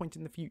at some point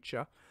in the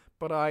future,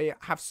 but I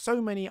have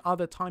so many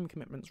other time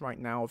commitments right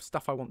now of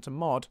stuff I want to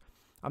mod.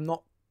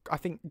 I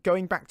think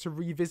going back to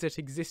revisit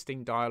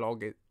existing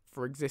dialogue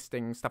for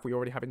existing stuff we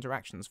already have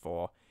interactions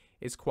for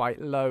is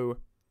quite low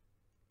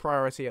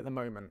priority at the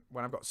moment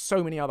when I've got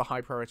so many other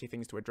high priority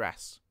things to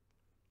address.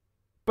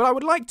 But I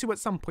would like to at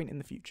some point in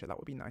the future. That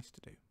would be nice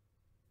to do.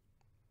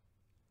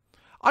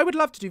 I would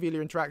love to do Velia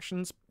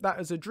interactions.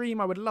 That is a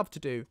dream I would love to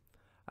do.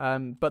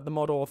 But the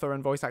mod author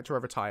and voice actor are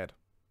retired.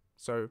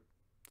 So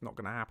it's not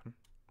going to happen.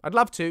 I'd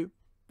love to.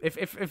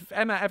 If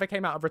Emma ever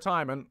came out of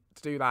retirement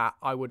to do that,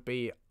 I would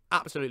be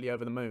absolutely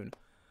over the moon.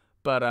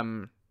 But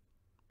I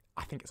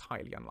think it's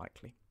highly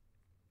unlikely.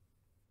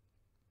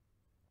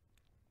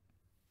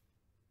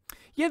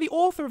 Yeah, the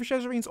author of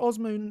Shezarine's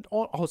Osmond,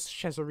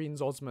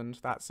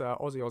 that's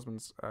Ozzy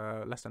Osmond's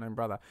lesser-known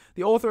brother.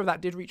 The author of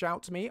that did reach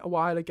out to me a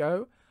while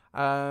ago,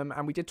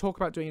 and we did talk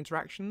about doing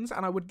interactions,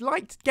 and I would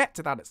like to get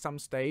to that at some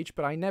stage,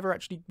 but we never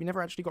actually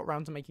got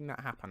around to making that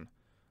happen.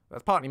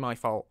 That's partly my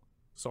fault.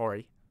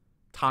 Sorry.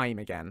 Time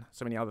again.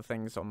 So many other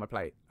things on my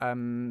plate.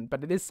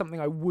 But it is something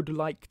I would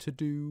like to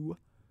do,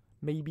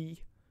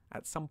 maybe,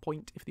 at some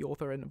point, if the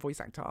author and voice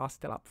actor are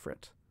still up for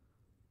it.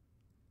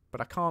 But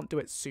I can't do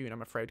it soon,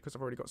 I'm afraid, because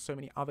I've already got so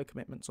many other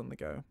commitments on the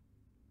go.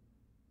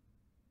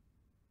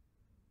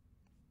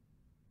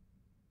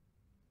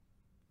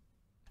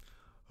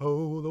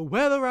 Oh, the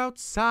weather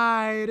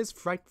outside is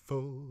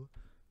frightful,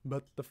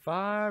 but the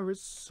fire is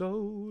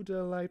so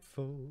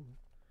delightful.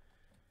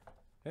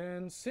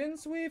 And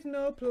since we've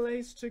no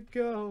place to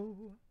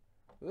go,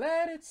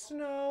 let it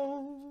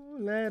snow,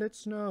 let it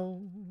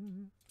snow.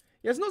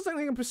 Yeah, it's not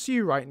something I can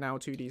pursue right now,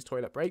 2D's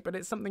Toilet Break, but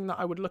it's something that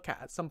I would look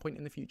at some point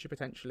in the future,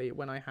 potentially,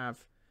 when I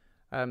have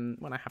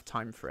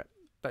time for it.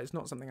 But it's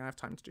not something I have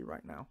time to do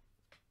right now.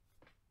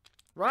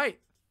 Right,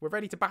 we're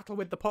ready to battle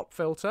with the pop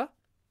filter.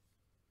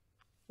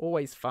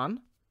 Always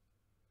fun.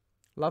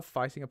 Love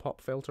fighting a pop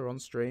filter on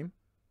stream.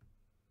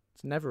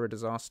 It's never a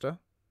disaster.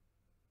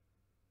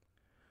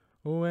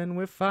 When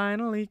we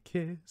finally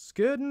kiss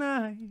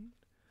goodnight,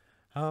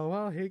 how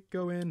I'll hate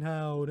going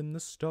out in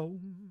the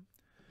storm.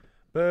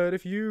 But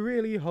if you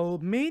really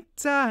hold me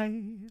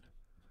tight,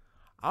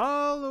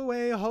 all the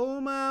way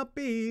home I'll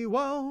be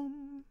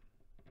warm.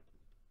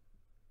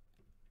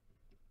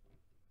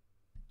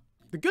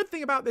 The good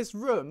thing about this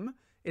room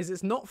is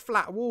it's not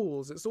flat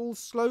walls, it's all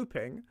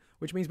sloping,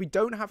 which means we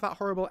don't have that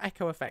horrible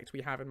echo effect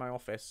we have in my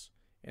office,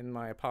 in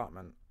my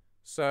apartment.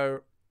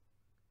 So,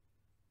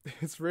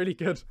 it's really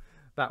good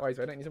that way,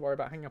 so I don't need to worry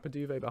about hanging up a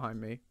duvet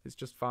behind me. It's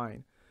just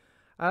fine.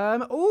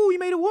 Oh, you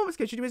made a warm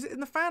sketch. Is it in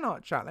the fan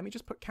art chat? Let me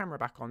just put camera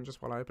back on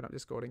just while I open up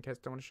Discord in case I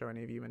don't want to show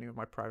any of you any of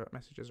my private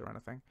messages or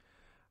anything.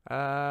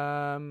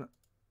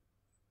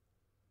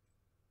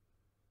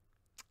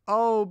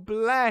 Oh,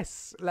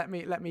 bless. Let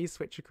me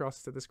switch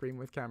across to the screen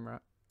with camera.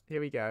 Here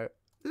we go.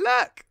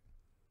 Look!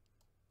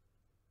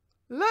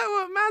 Look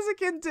what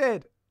Mazakin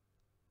did!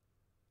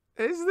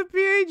 It's the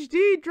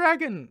PhD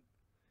dragon.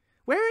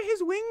 Where are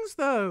his wings,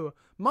 though?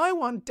 My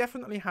one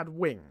definitely had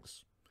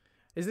wings.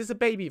 Is this a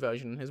baby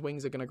version? His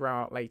wings are going to grow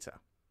out later.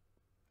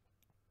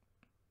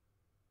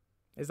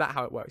 Is that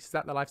how it works? Is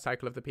that the life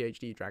cycle of the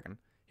PhD dragon?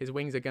 His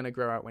wings are going to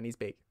grow out when he's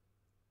big.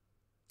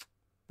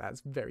 That's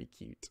very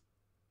cute.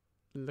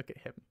 Look at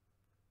him.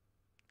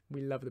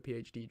 We love the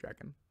PhD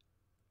dragon.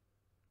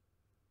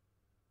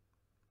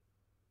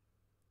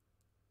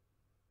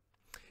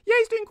 Yeah,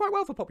 he's doing quite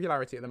well for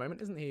popularity at the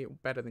moment, isn't he?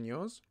 Better than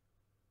yours.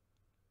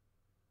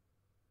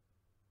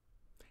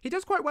 He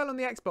does quite well on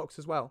the Xbox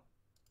as well.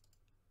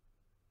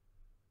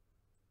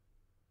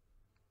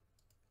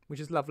 Which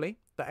is lovely.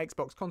 The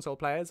Xbox console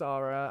players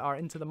are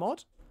into the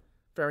mod.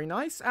 Very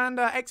nice. And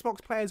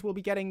Xbox players will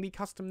be getting the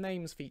custom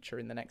names feature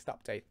in the next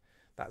update.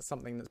 That's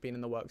something that's been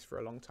in the works for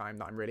a long time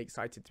that I'm really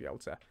excited to be able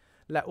to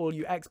let all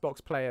you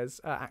Xbox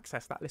players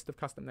access that list of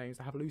custom names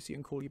to have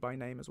Lucien call you by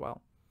name as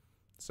well.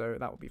 So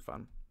that will be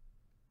fun.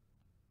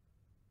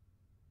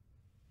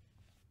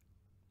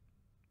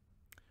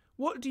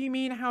 What do you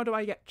mean, how do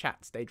I get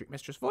chats, Daedric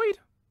Mistress Void?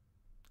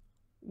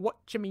 What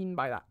do you mean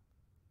by that?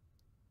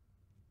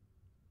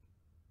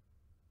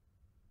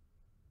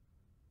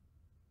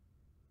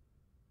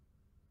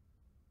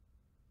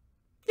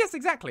 Yes,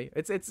 exactly.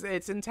 It's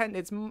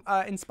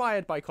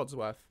inspired by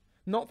Codsworth.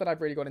 Not that I've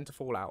really got into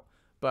Fallout,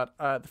 but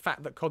the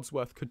fact that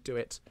Codsworth could do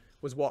it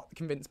was what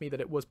convinced me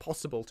that it was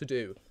possible to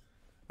do.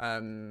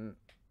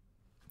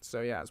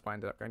 So yeah, that's why I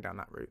ended up going down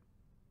that route.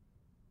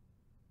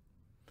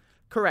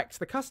 Correct.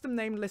 The custom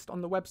name list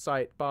on the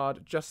website,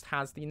 Bard, just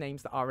has the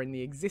names that are in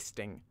the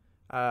existing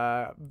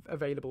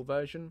available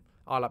version.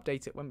 I'll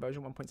update it when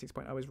version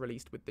 1.6.0 is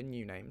released with the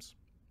new names.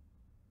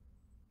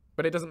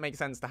 But it doesn't make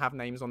sense to have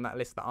names on that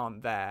list that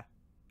aren't there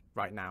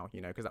right now, you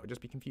know, because that would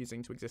just be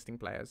confusing to existing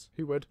players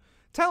who would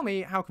tell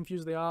me how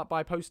confused they are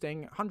by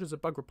posting hundreds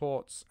of bug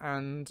reports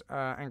and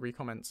angry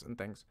comments and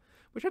things,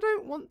 which I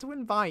don't want to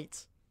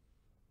invite.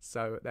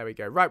 So there we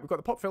go. Right, we've got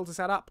the pop filter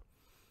set up.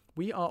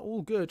 We are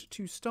all good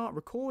to start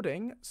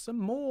recording some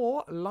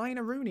more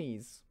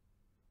Liner-Roonies.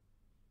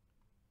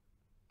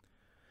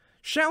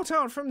 Shout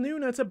out from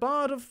Nuna to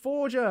Bard of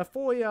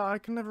Forja. I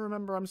can never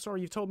remember. I'm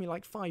sorry, you've told me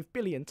like 5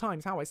 billion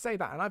times how I say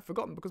that, and I've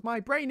forgotten because my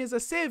brain is a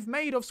sieve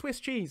made of Swiss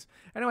cheese.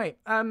 Anyway,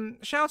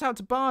 shout out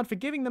to Bard for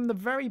giving them the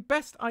very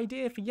best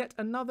idea for yet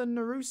another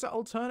Narusa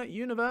alternate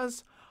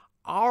universe.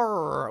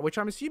 R, which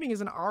I'm assuming is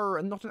an R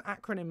and not an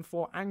acronym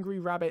for Angry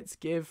Rabbits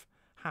Give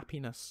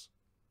Happiness.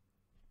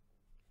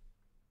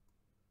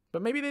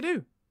 But maybe they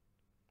do.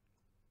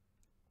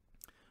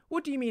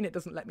 What do you mean it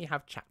doesn't let me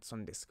have chats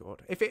on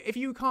Discord? If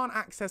you can't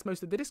access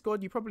most of the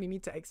Discord, you probably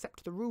need to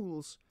accept the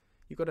rules.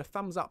 You've got to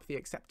thumbs up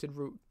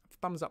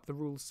the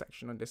rules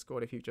section on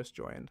Discord if you've just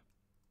joined.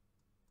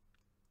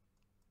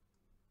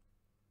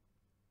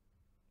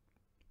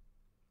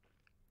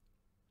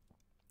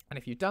 And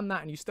if you've done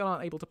that and you still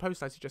aren't able to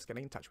post, I suggest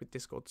getting in touch with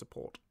Discord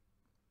support.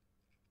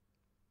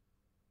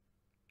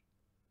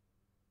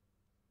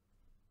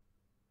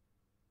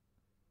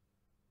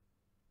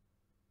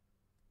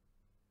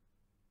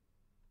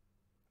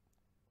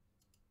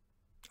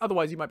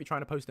 Otherwise, you might be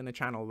trying to post in a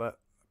channel that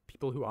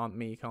people who aren't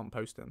me can't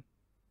post in.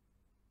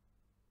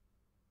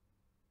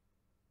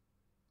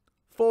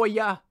 For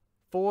ya.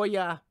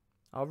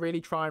 I'll really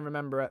try and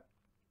remember it.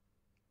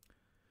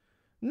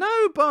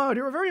 No, Bud,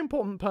 you're a very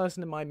important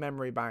person in my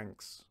memory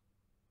banks.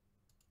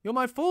 You're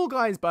my Fall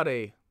Guys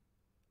buddy.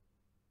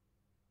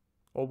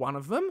 Or one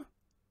of them.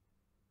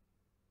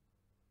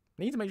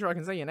 Need to make sure I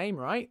can say your name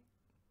right.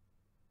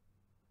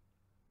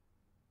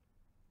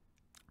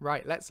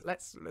 Right, let's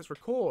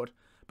record.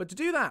 But to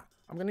do that,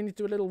 I'm going to need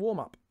to do a little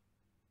warm-up.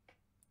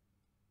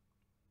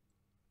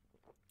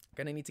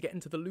 Going to need to get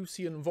into the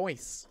Lucien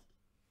voice.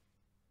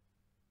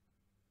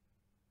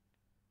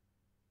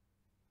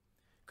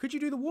 Could you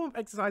do the warm-up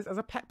exercise as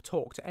a pep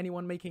talk to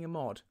anyone making a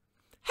mod?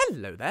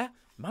 Hello there,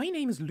 my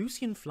name is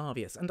Lucien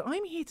Flavius, and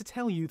I'm here to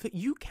tell you that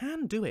you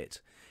can do it.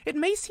 It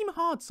may seem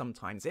hard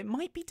sometimes, it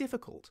might be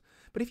difficult,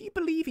 but if you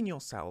believe in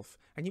yourself,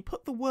 and you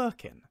put the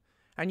work in,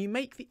 and you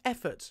make the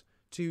effort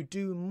to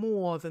do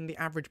more than the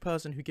average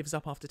person who gives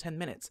up after 10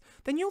 minutes,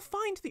 then you'll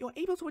find that you're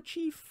able to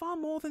achieve far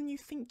more than you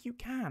think you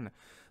can.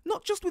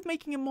 Not just with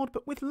making a mod,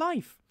 but with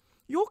life.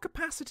 Your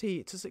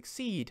capacity to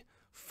succeed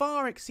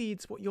far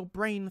exceeds what your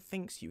brain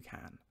thinks you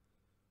can.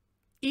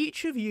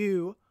 Each of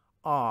you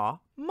are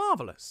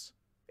marvellous.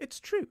 It's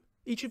true.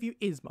 Each of you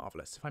is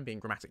marvellous, if I'm being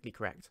grammatically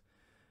correct.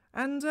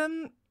 And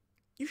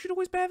you should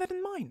always bear that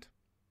in mind.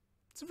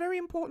 It's a very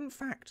important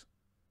fact.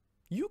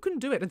 You can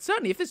do it, and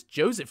certainly if this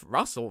Joseph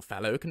Russell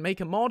fellow can make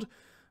a mod,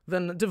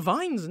 then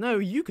divines know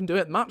you can do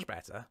it much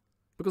better.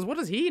 Because what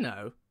does he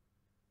know?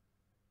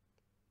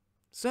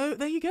 So,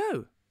 there you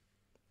go.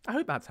 I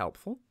hope that's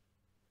helpful.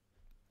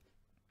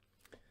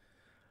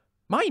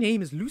 My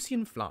name is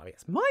Lucien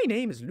Flavius.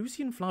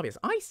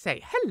 I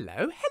say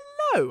hello.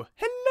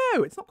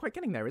 It's not quite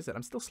getting there, is it?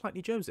 I'm still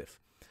slightly Joseph.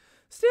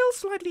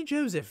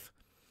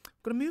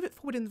 Got to move it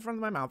forward in front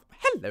of my mouth.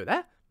 Hello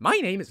there. My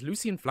name is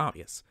Lucien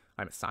Flavius.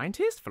 I'm a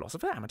scientist,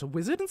 philosopher, amateur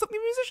wizard, and something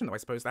musician, though I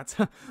suppose that's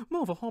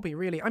more of a hobby,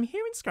 really. I'm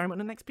here in Skyrim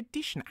on an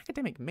expedition,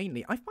 academic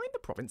mainly. I find the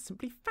province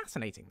simply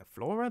fascinating. The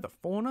flora, the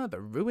fauna,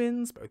 the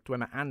ruins, both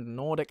Dwemer and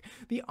Nordic,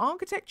 the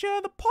architecture,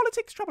 the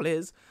politics. Trouble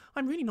is,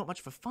 I'm really not much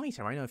of a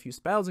fighter. I know a few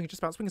spells and can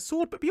just about swing a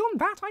sword, but beyond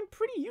that, I'm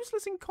pretty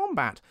useless in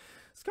combat.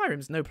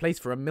 Skyrim's no place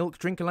for a milk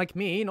drinker like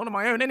me, not on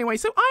my own anyway,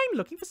 so I'm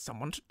looking for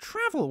someone to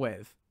travel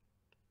with.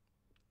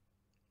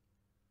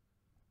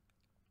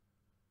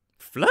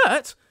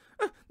 Flirt?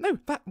 No,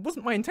 that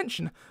wasn't my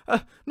intention.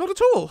 Not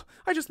at all.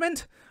 I just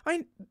meant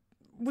I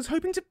was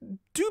hoping to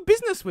do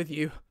business with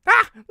you.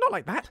 Ah, not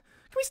like that.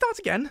 Can we start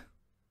again?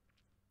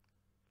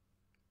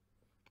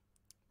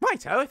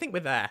 Righto, I think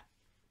we're there.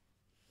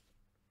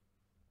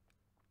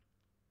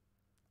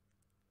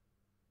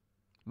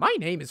 My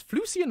name is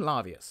Lucien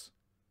Flavius.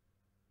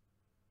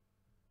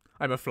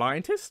 I'm a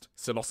flyentist,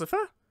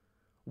 philosopher,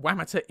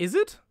 wamator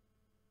izzard,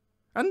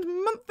 and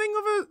monthing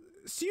of a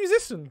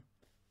musician.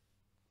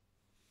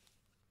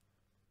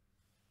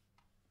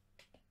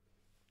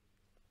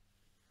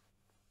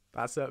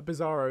 That's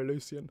Bizarro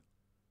Lucien.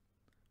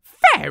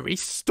 Fairy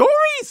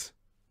stories?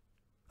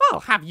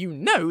 I'll have you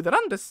know that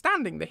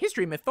understanding the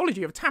history and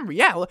mythology of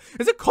Tamriel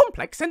is a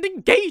complex and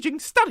engaging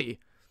study,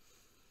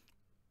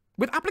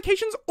 with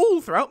applications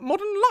all throughout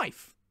modern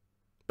life.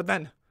 But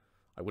then,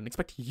 I wouldn't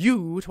expect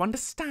you to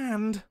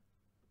understand.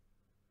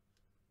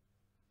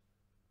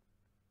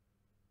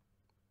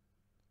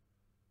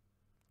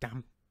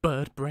 Damn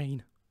bird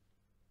brain.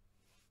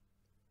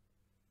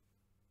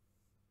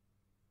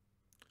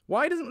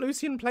 Why doesn't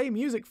Lucien play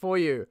music for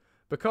you?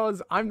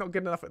 Because I'm not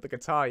good enough at the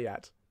guitar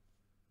yet.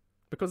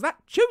 Because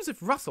that Joseph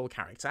Russell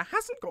character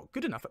hasn't got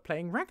good enough at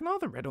playing Ragnar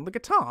the Red on the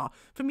guitar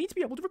for me to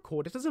be able to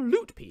record it as a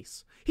lute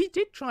piece. He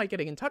did try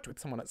getting in touch with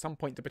someone at some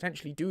point to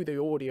potentially do the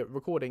audio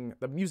recording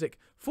the music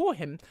for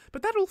him,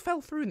 but that all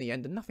fell through in the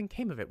end and nothing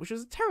came of it, which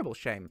was a terrible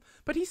shame.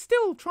 But he's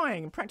still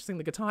trying and practicing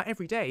the guitar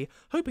every day,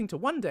 hoping to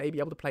one day be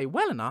able to play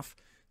well enough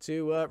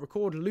to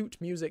record lute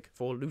music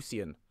for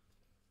Lucien.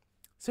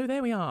 So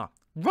there we are.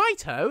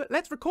 Righto,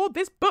 let's record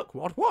this book.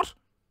 What?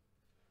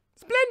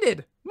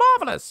 Splendid!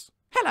 Marvellous!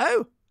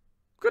 Hello!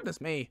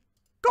 Goodness me.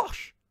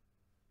 Gosh!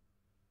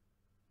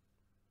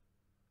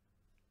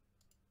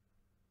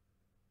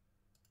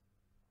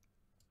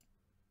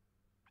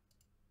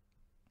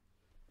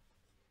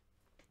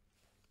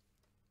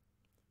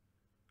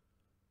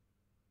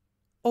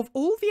 Of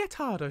all the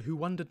Etada who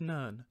wandered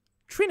Nirn,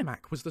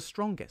 Trinimac was the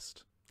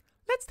strongest.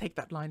 Let's take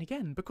that line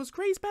again, because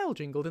Gray's bell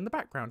jingled in the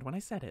background when I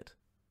said it.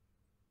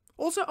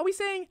 Also, are we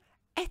saying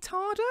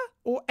Etada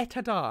or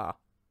Etada?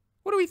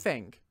 What do we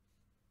think?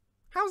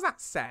 How's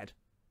that said?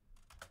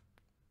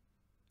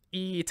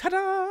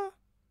 Etada.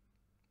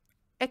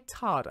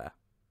 Etada.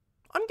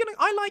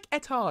 I like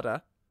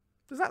Etada.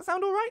 Does that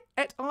sound alright?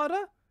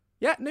 Etada?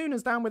 Yeah,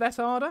 Nuna's down with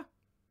Etada.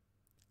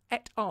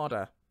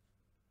 Etada.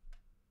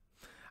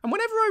 And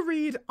whenever I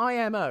read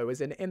IMO, as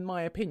in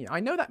my opinion,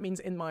 I know that means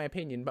in my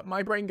opinion, but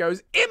my brain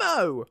goes,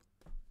 IMO!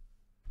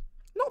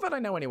 Not that I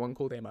know anyone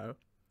called IMO,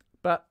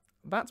 but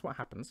that's what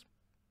happens.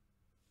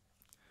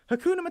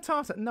 Hakuna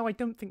Matata. No, I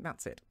don't think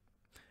that's it.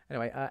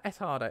 Anyway,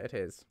 Etada it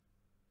is.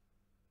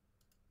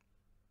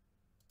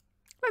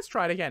 Let's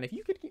try it again. If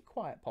you could keep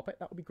quiet, Poppet,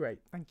 that would be great.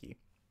 Thank you.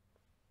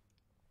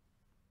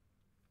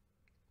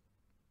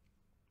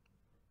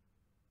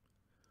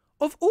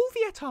 Of all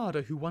the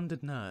Etada who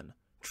wandered Nirn,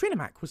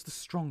 Trinimac was the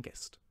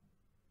strongest.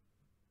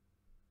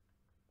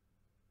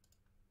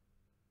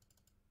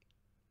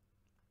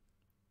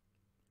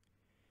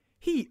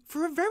 He,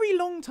 for a very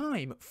long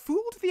time,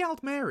 fooled the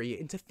Aldmeri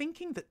into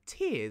thinking that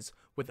tears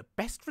were the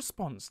best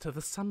response to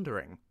the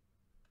sundering.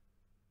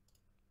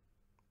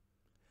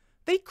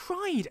 They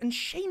cried and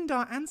shamed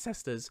our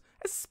ancestors,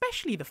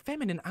 especially the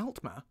feminine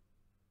Altmer.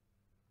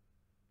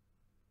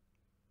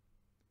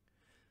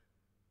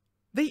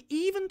 They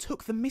even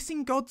took the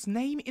missing god's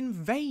name in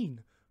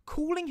vain,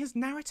 calling his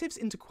narratives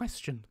into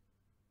question.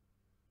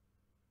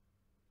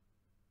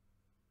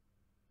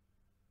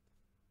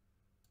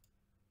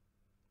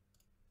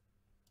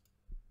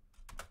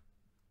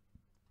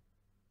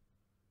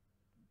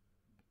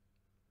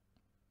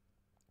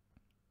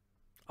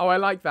 Oh, I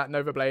like that,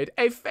 Novablade.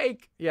 A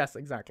fake! Yes,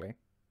 exactly.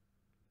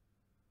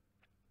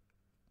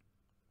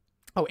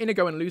 Oh,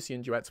 Inigo and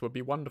Lucien duets would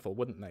be wonderful,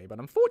 wouldn't they? But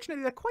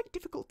unfortunately, they're quite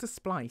difficult to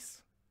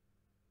splice.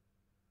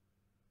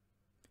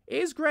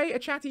 Is Grey a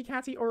chatty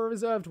catty or a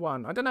reserved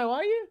one? I don't know,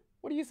 are you?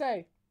 What do you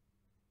say?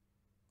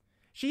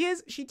 She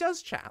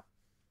does chat.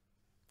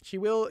 She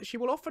will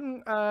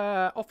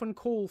often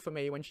call for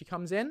me when she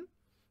comes in.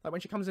 Like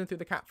when she comes in through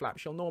the cat flap,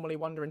 she'll normally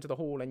wander into the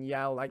hall and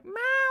yell like,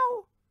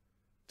 meow!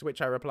 To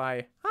which I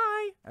reply,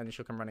 hi! And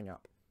she'll come running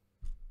up.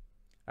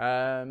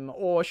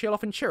 Or she'll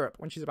often chirrup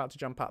when she's about to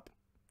jump up.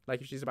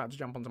 Like if she's about to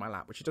jump onto my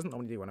lap, which she doesn't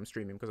normally do when I'm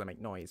streaming because I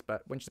make noise.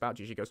 But when she's about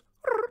to, she goes,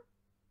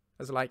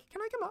 as like,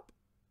 can I come up?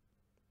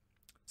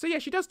 So yeah,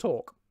 she does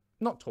talk.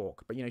 Not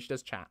talk, but you know, she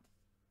does chat.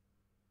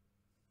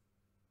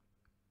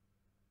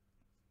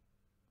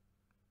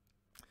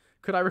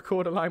 Could I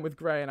record a line with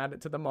Grey and add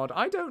it to the mod?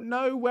 I don't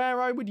know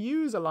where I would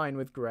use a line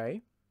with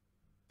Grey.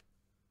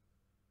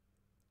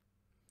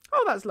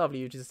 Oh, that's lovely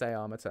you to say,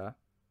 Armator.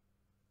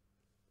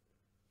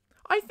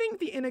 I think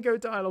the Inigo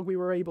dialogue we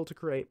were able to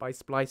create by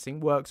splicing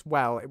works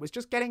well. It was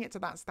just getting it to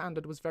that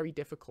standard was very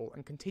difficult,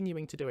 and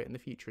continuing to do it in the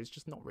future is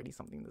just not really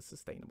something that's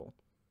sustainable.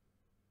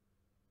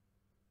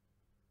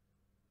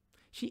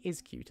 She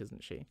is cute,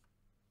 isn't she?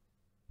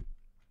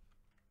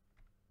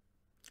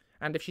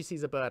 And if she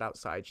sees a bird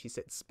outside, she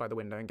sits by the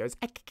window and goes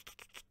like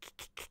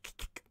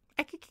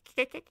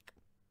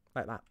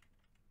that.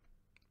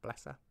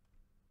 Bless her.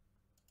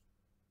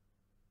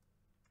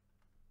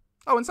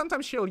 Oh, and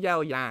sometimes she'll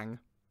yell yang.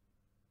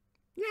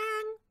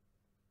 Yang!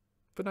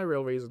 For no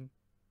real reason.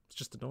 It's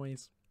just a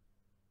noise.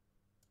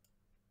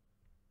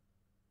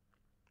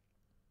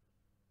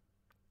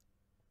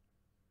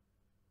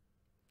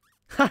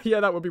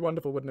 Yeah, that would be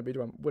wonderful, wouldn't it be?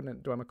 Wouldn't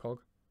it, Dwemer?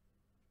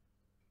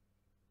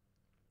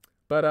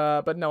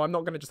 But no, I'm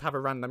not going to just have a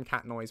random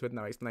cat noise with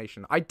no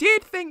explanation. I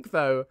did think,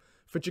 though,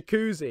 for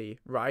Jacuzzi,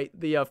 right,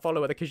 the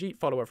Khajiit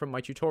follower from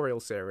my tutorial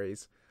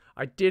series,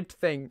 I did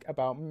think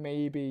about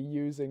maybe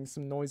using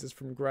some noises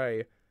from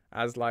Grey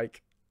as,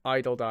 like,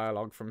 idle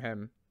dialogue from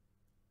him.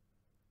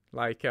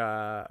 Like,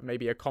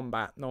 maybe a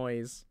combat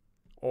noise,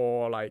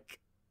 or, like,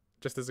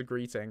 just as a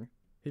greeting.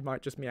 He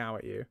might just meow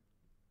at you.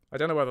 I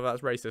don't know whether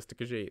that's racist to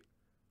Khajiit,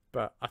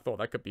 but I thought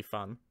that could be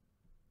fun.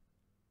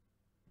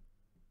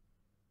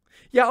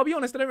 Yeah, I'll be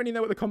honest, I don't really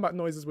know what the combat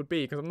noises would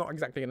be, because I'm not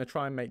exactly going to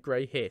try and make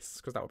Grey hiss,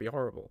 because that would be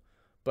horrible.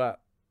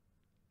 But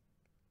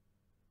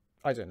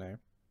I don't know.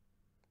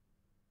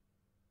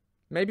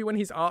 Maybe when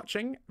he's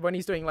arching, when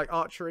he's doing, like,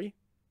 archery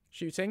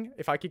shooting,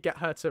 if I could get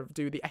her to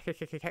do the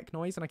ek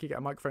noise, and I could get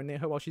a microphone near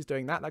her while she's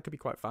doing that, that could be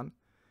quite fun.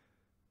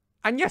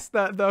 And yes,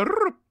 the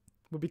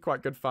would be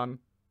quite good fun.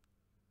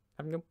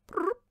 Having a...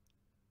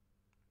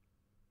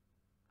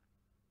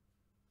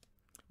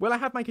 Will I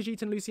have my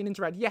Khajiit and Lucien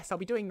interact? Yes, I'll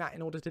be doing that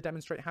in order to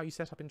demonstrate how you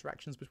set up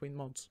interactions between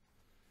mods.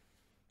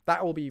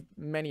 That will be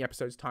many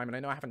episodes' time, and I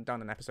know I haven't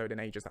done an episode in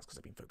ages. That's because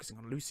I've been focusing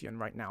on Lucien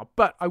right now.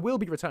 But I will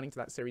be returning to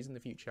that series in the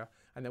future,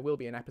 and there will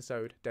be an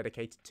episode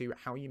dedicated to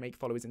how you make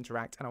followers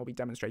interact, and I'll be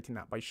demonstrating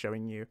that by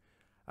showing you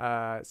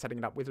setting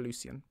it up with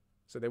Lucien.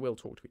 So they will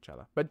talk to each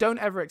other. But don't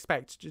ever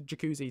expect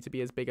Jacuzzi to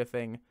be as big a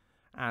thing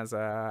as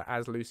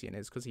Lucien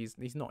is, because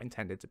he's not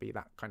intended to be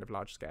that kind of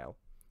large scale.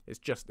 It's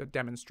just a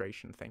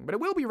demonstration thing. But it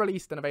will be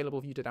released and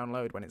available for you to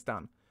download when it's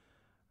done.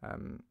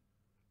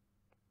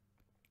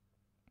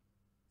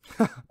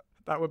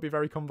 That would be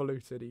very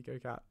convoluted,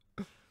 EcoCat.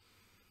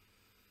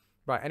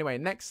 Right, anyway,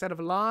 next set of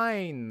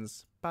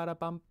lines.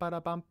 Ba-da-bum,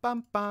 ba-da-bum,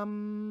 bum,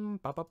 bum,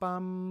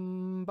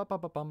 ba-ba-bum,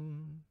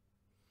 ba-ba-ba-bum.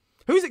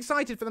 Who's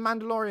excited for the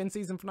Mandalorian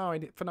season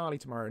finale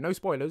tomorrow? No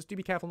spoilers. Do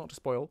be careful not to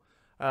spoil.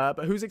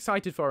 But who's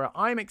excited for it?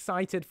 I'm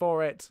excited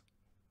for it.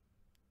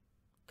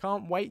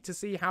 Can't wait to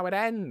see how it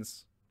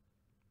ends.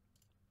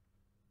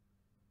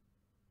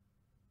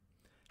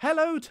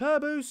 Hello,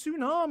 Turbo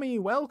Tsunami.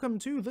 Welcome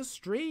to the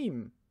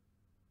stream.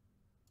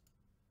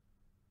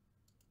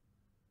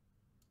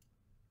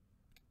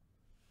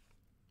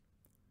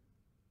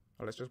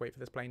 Oh, let's just wait for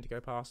this plane to go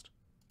past.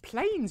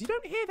 Planes? You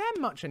don't hear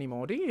them much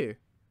anymore, do you?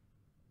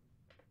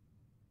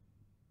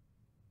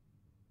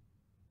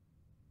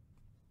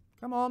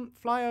 Come on,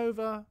 fly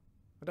over.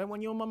 I don't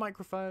want you on my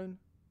microphone.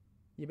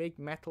 You big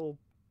metal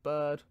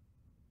bird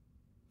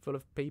full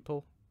of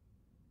people.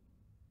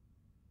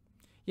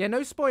 Yeah,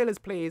 no spoilers,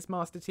 please,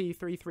 Master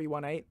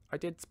T3318. I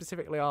did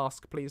specifically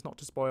ask, please, not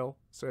to spoil,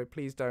 so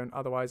please don't.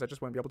 Otherwise, I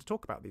just won't be able to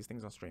talk about these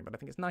things on stream. But I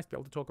think it's nice to be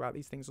able to talk about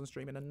these things on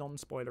stream in a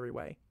non-spoilery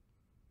way.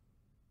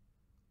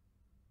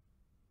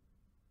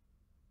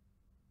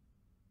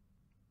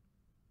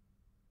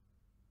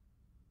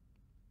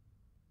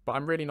 But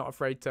I'm really not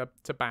afraid to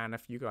ban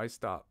if you guys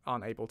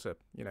aren't able to,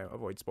 you know,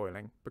 avoid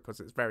spoiling, because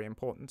it's very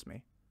important to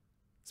me.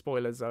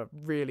 Spoilers are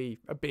really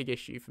a big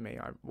issue for me.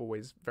 I'm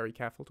always very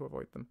careful to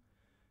avoid them,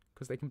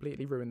 because they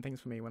completely ruin things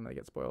for me when they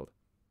get spoiled.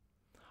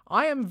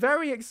 I am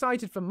very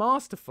excited for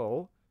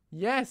Masterful.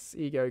 Yes,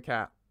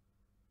 EgoCat.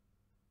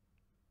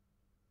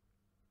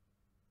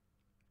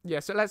 Yeah,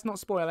 so let's not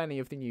spoil any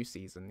of the new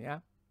season, yeah?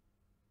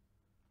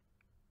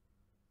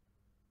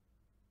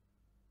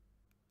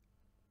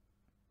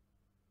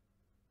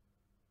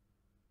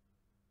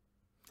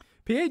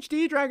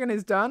 PhD Dragon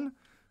is done.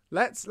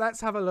 Let's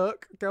have a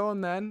look. Go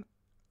on then.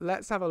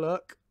 Let's have a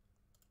look.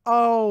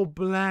 Oh,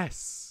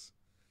 bless.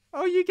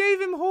 Oh, you gave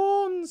him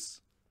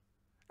horns.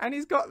 And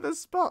he's got the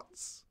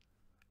spots.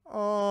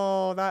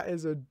 Oh, that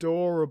is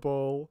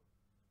adorable.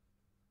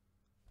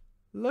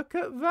 Look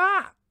at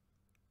that.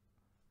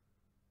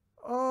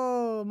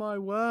 Oh, my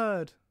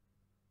word.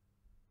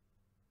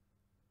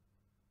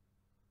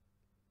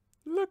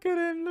 Look at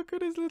him. Look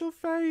at his little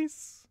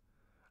face.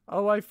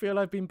 Oh, I feel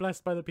I've been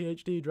blessed by the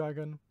PhD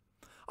Dragon.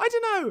 I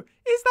don't know.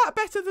 Is that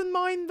better than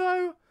mine,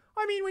 though?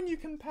 I mean, when you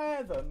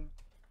compare them,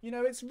 you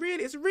know, it's a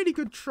really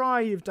good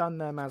try you've done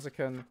there,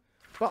 Mazakan.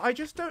 But I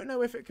just don't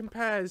know if it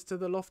compares to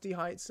the lofty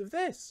heights of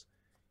this.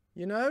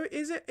 You know,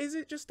 is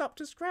it just up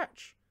to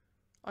scratch?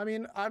 I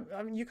mean,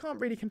 you can't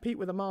really compete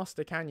with a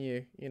master, can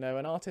you? You know,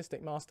 an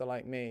artistic master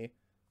like me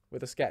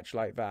with a sketch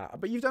like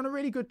that. But you've done a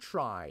really good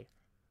try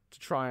to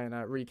try and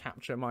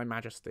recapture my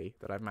majesty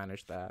that I've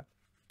managed there.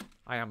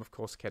 I am, of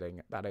course,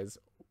 kidding. That is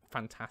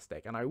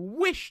fantastic. And I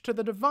wish to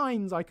the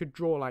divines I could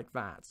draw like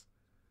that.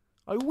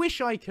 I wish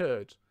I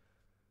could.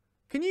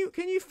 Can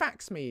you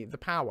fax me the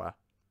power?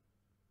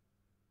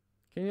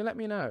 Can you let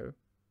me know?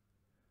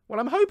 Well,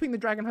 I'm hoping the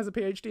dragon has a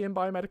PhD in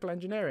biomedical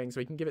engineering so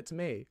he can give it to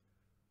me.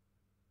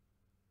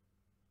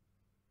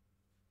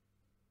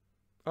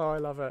 Oh, I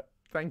love it.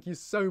 Thank you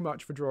so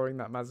much for drawing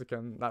that,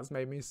 Mazakin. That's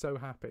made me so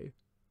happy.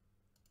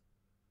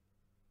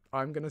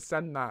 I'm going to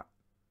send that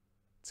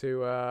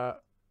to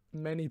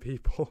many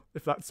people,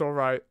 if that's all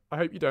right. I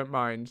hope you don't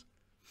mind,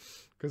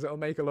 because it'll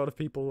make a lot of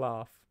people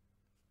laugh.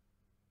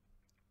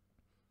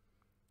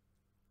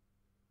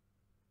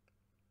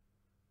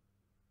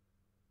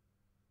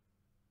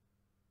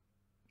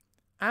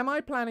 Am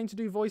I planning to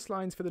do voice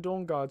lines for the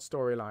Dawn Guard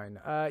storyline?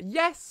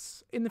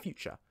 Yes, in the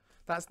future.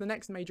 That's the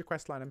next major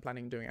quest line I'm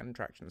planning doing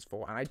interactions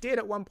for. And I did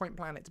at one point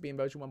plan it to be in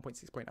version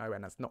 1.6.0,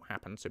 and that's not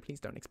happened, so please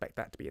don't expect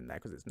that to be in there,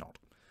 because it's not.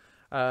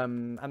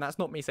 And that's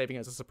not me saving it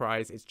as a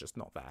surprise, it's just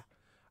not there.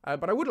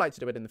 But I would like to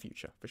do it in the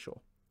future, for sure.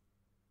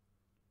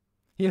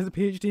 He has a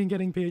PhD in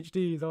getting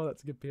PhDs. Oh,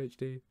 that's a good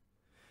PhD.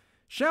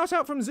 Shout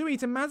out from Zooey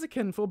to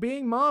Mazakin for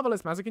being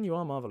marvellous. Mazakin, you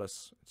are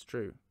marvellous. It's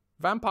true.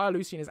 Vampire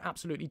Lucien is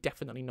absolutely,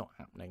 definitely not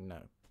happening,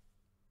 no.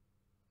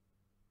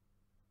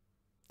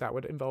 That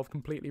would involve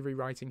completely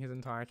rewriting his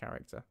entire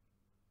character.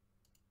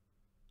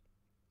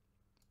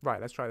 Right,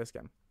 let's try this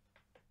again.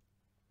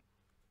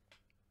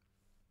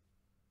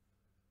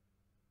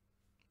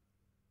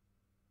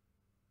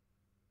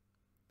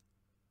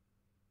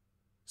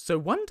 So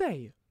one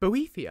day,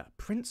 Boethia,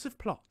 Prince of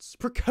Plots,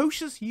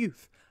 precocious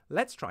youth.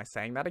 Let's try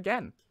saying that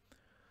again.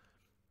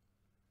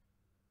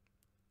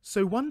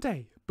 So one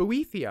day,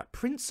 Boethia,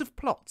 Prince of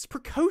Plots,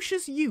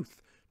 precocious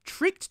youth,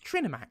 tricked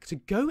Trinimac to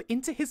go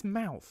into his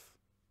mouth.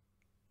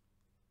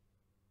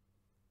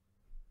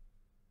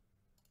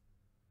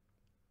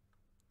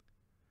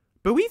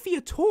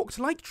 Boethia talked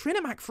like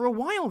Trinimac for a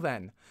while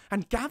then,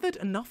 and gathered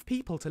enough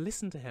people to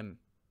listen to him.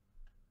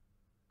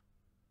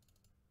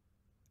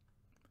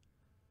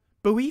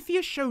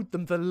 Boethia showed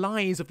them the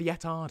lies of the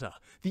Etarda,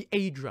 the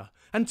Aedra,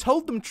 and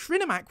told them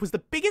Trinimac was the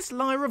biggest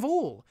liar of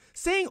all,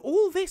 saying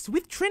all this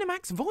with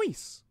Trinimac's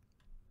voice.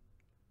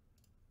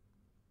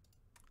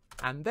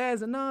 And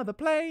there's another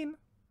plane.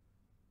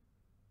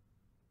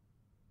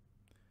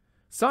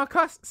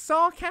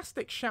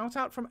 Sarcastic shout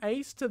out from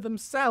Ace to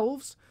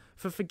themselves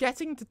for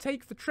forgetting to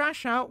take the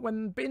trash out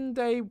when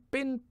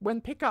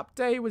when pickup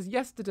day was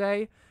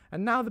yesterday,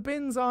 and now the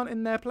bins aren't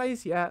in their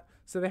place yet,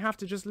 so they have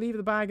to just leave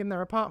the bag in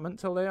their apartment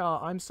till they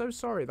are. I'm so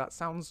sorry. That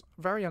sounds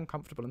very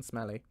uncomfortable and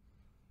smelly.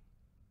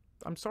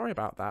 I'm sorry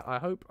about that. I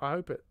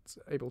hope it's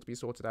able to be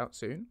sorted out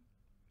soon.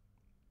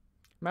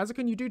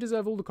 Mazakin, you do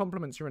deserve all the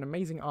compliments. You're an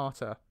amazing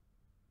arter.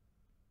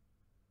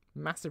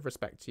 Massive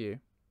respect to you.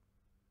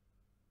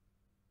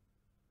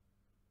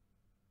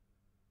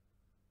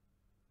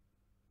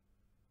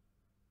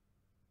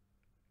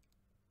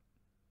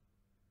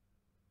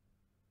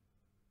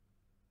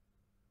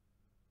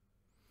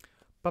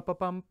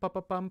 Ba-ba-bum,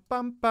 ba-ba-bum,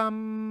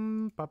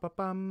 bum-bum,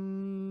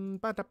 ba-ba-bum,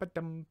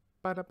 ba-da-ba-dum,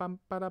 ba-da-bum,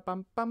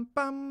 ba-da-bum,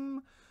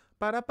 bum-bum,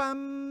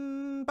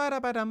 ba-da-bum,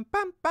 ba-da-ba-dum,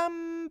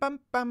 bum-bum,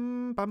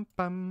 bum-bum,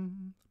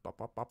 bum-bum,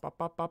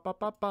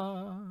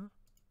 ba-ba-ba-ba-ba-ba-ba-ba.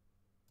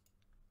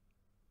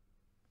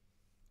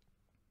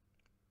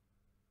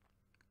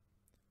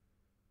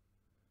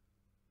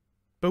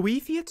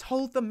 Boethia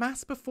told the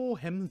mass before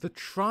him the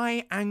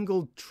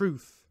triangled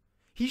truth.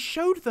 He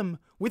showed them,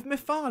 with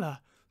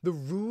Mephala, the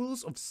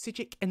rules of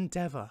Psijic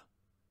endeavour.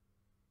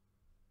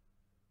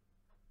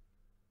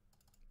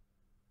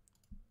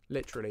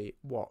 Literally,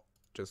 what?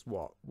 Just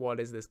what?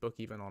 What is this book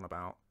even on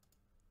about?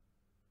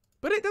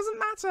 But it doesn't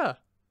matter!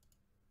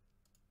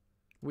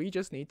 We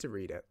just need to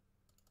read it.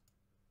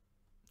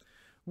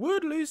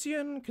 Would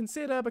Lucien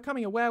consider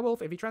becoming a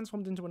werewolf if he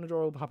transformed into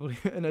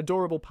an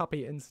adorable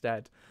puppy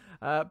instead?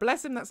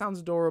 Bless him, that sounds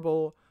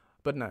adorable,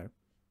 but no.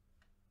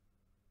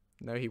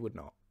 No, he would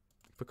not.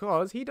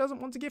 Because he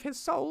doesn't want to give his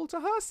soul to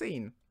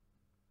Hercene.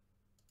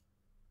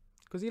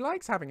 Because he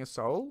likes having a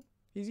soul.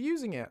 He's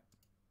using it.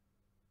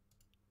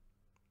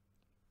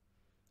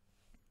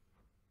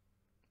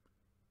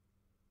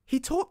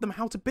 He taught them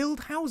how to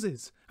build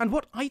houses and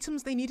what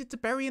items they needed to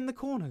bury in the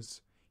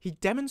corners. He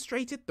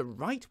demonstrated the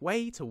right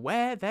way to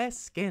wear their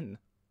skin.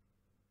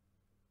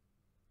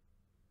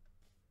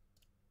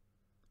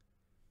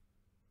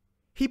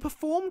 He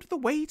performed the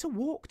way to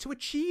walk to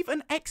achieve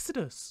an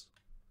exodus.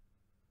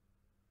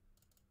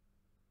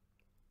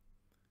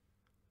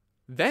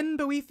 Then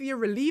Boethia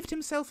relieved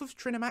himself of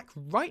Trinimac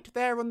right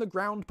there on the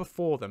ground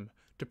before them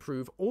to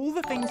prove all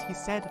the things he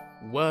said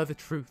were the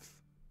truth.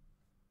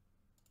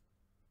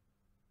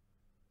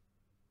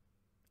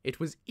 It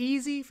was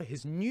easy for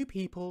his new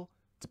people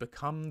to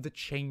become the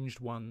changed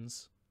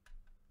ones.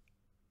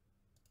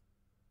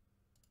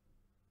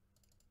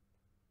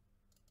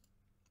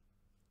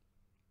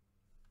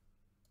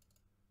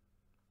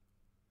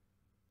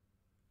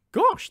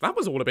 Gosh, that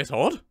was all a bit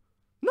odd.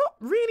 Not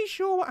really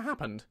sure what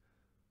happened.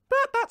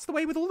 But that's the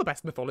way with all the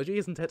best mythology,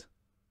 isn't it?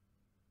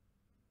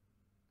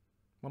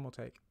 One more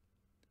take.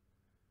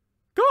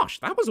 Gosh,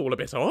 that was all a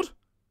bit odd.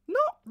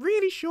 Not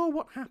really sure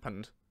what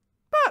happened.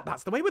 But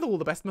that's the way with all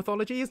the best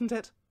mythology, isn't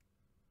it?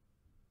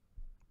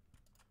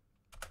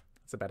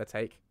 That's a better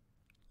take.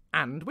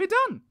 And we're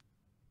done.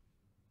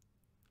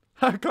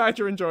 I'm glad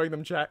you're enjoying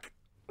them, Jack.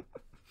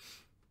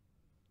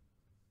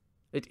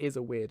 It is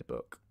a weird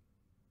book.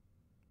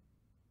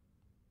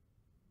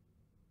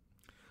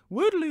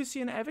 Would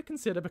Lucien ever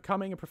consider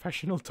becoming a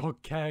professional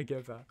dog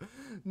caregiver?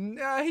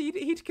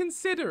 He'd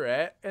consider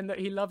it in that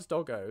he loves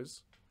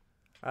doggos.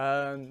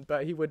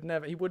 But he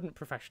wouldn't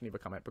professionally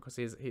become it because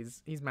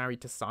he's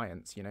married to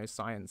science. You know,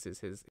 science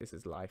is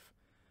his life.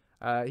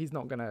 He's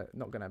not gonna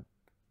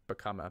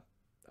become a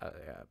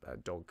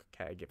dog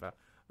caregiver.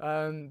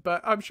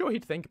 But I'm sure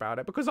he'd think about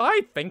it because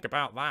I think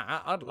about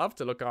that. I'd love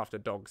to look after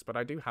dogs, but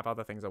I do have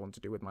other things I want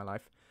to do with my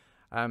life.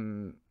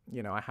 You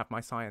know, I have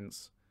my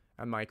science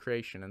and my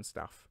creation and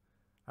stuff.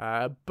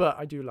 But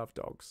I do love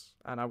dogs,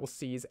 and I will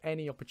seize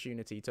any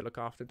opportunity to look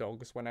after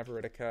dogs whenever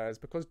it occurs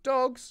because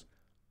dogs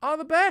are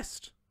the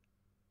best.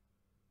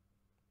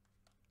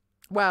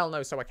 Well,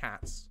 no, so are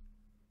cats.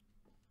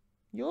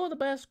 You're the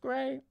best,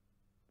 Grey.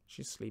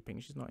 She's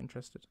sleeping. She's not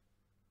interested.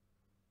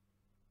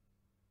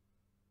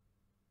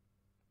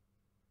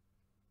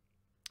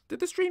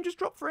 Did the stream just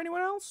drop for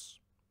anyone else?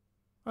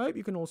 I hope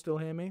you can all still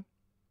hear me.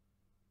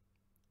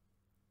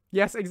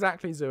 Yes,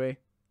 exactly, Zoe.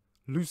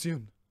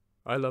 Lucien,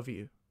 I love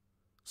you.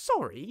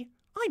 Sorry,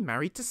 I'm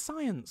married to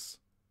science.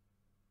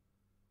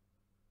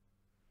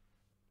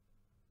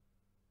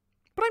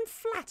 But I'm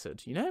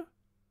flattered, you know?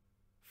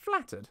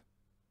 Flattered.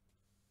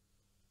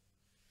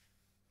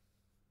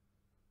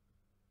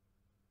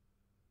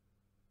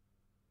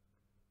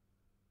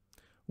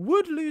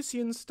 Would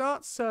Lucien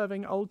start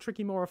serving old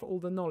Tricky Mora for all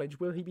the knowledge?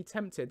 Will he be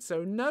tempted?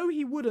 So no,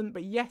 he wouldn't,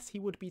 but yes, he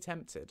would be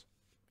tempted.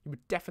 He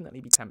would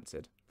definitely be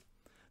tempted.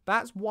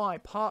 That's why,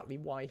 partly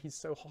why he's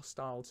so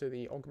hostile to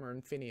the Ogma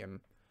Infinium,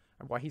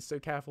 and why he's so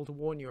careful to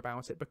warn you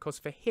about it, because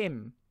for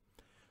him,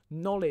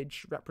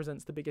 knowledge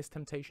represents the biggest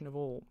temptation of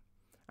all.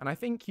 And I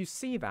think you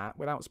see that,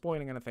 without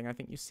spoiling anything, I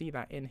think you see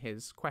that in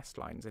his quest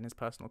lines, in his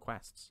personal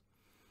quests.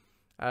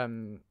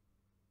 You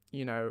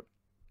know,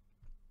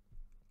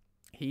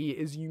 he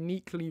is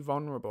uniquely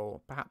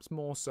vulnerable, perhaps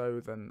more so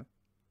than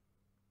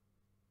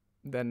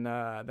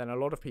a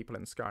lot of people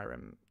in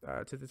Skyrim,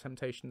 to the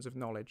temptations of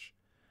knowledge.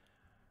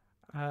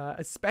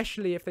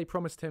 Especially if they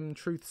promised him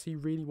truths he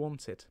really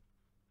wanted.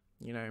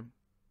 You know,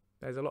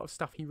 there's a lot of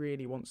stuff he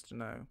really wants to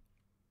know.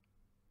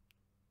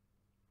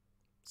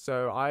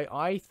 So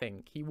I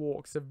think he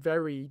walks a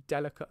very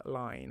delicate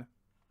line,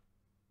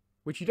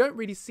 which you don't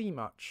really see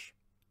much.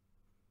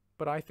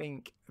 But I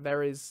think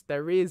there is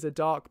a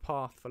dark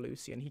path for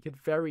Lucien. He could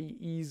very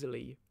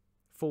easily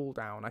fall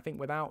down. I think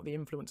without the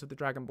influence of the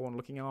Dragonborn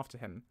looking after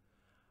him,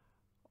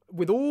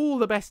 with all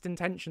the best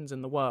intentions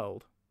in the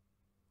world,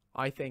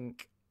 I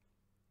think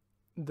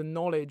the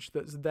knowledge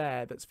that's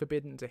there, that's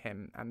forbidden to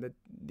him, and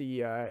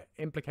the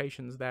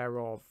implications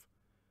thereof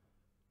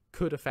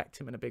could affect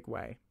him in a big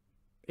way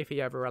if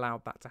he ever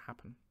allowed that to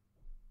happen.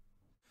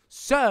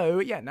 So,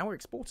 yeah, now we're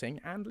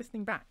exporting and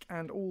listening back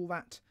and all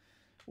that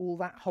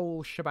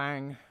whole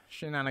shebang,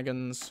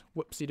 shenanigans,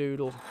 whoopsie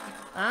doodle.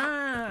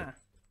 Ah!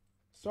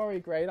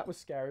 Sorry, Grey, that was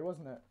scary,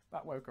 wasn't it?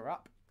 That woke her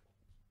up.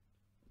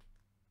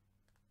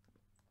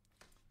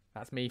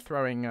 That's me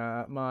throwing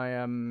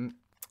my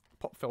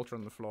pop filter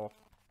on the floor.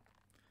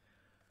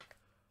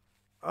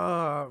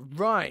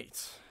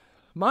 Right.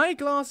 My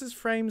glasses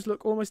frames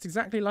look almost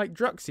exactly like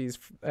Druxy's,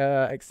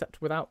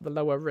 except without the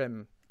lower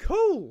rim.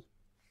 Cool!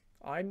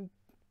 I'm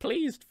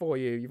pleased for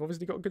you. You've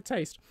obviously got good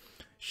taste.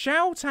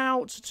 Shout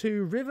out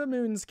to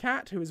Rivermoon's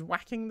cat who is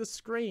whacking the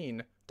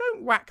screen.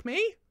 Don't whack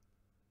me.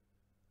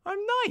 I'm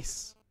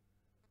nice.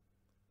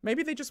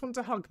 Maybe they just want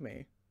to hug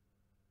me.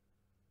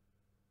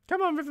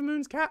 Come on,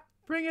 Rivermoon's cat.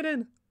 Bring it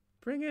in.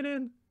 Bring it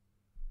in.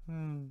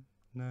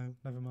 No,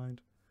 never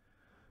mind.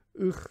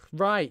 Ugh,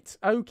 right.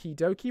 Okie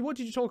dokie. What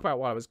did you talk about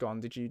while I was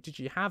gone? Did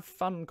you have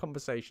fun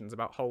conversations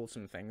about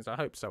wholesome things? I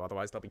hope so,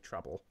 otherwise there'll be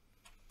trouble.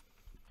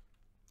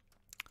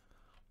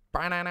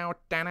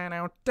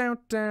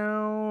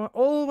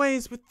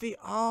 Always with the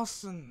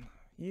arson.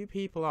 You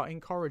people are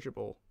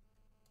incorrigible.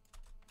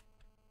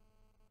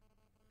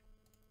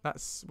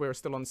 We're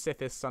still on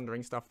Sithis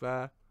sundering stuff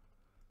there.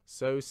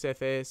 So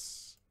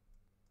Sithis.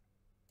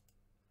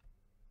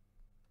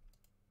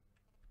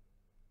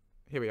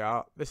 Here we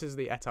are. This is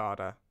the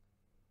Etarda.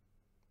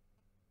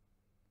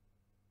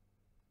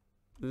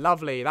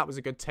 Lovely. That was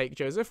a good take,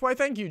 Joseph. Why,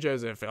 thank you,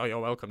 Joseph. Oh, you're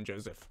welcome,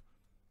 Joseph.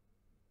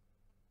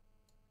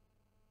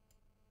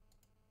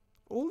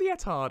 All the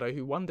Etarda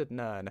who wandered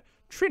Nirn.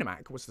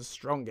 Trinimac was the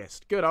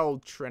strongest. Good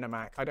old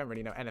Trinimac. I don't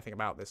really know anything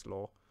about this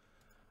lore.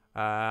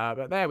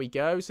 But there we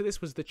go. So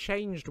this was the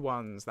Changed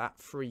Ones, that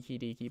freaky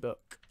deaky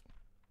book.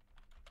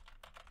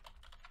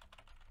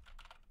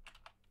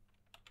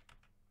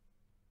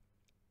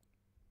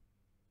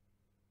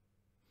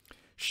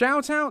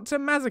 Shout out to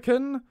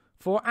Mazakan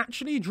for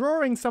actually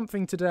drawing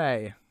something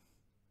today.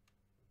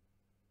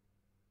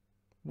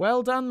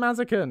 Well done,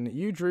 Mazakan.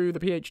 You drew the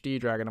PhD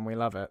dragon and we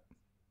love it.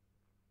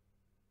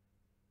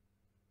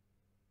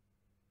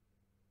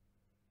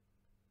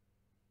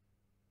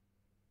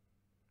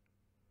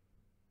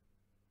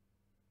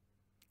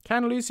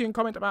 Can Lucien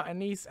comment about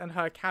Anise and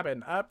her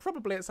cabin?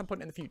 Probably at some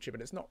point in the future,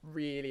 but it's not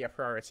really a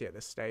priority at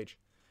this stage.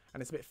 And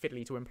it's a bit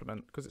fiddly to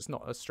implement because it's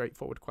not a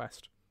straightforward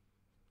quest.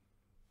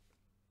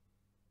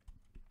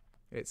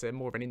 It's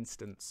more of an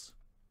instance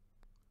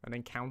An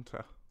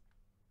encounter.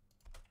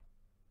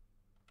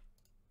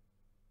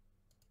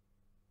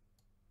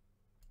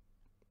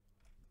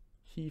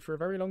 He, for a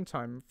very long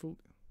time,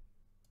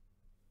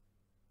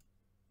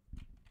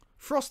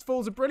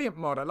 Frostfall's a brilliant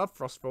mod. I love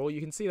Frostfall.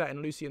 You can see that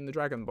in Lucien the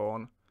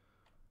Dragonborn.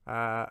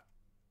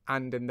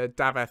 And in the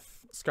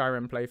Daveth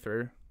Skyrim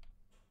playthrough.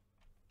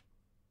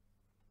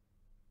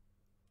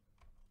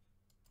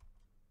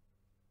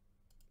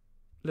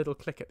 Little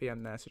click at the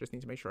end there, so just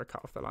need to make sure I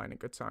cut off the line in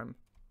good time.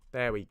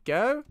 There we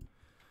go.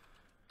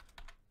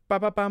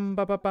 Ba-ba-bum,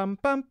 ba-ba-bum,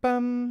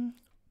 bum-bum.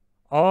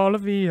 All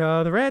of the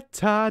other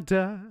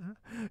retarder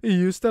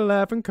used to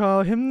laugh and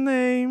call him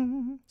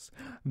names.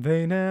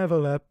 They never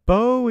let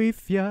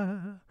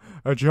Boethia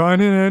join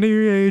in any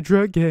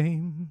Aedra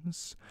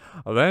games.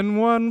 Then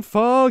one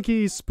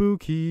foggy,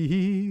 spooky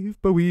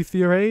eve,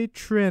 Boethia ate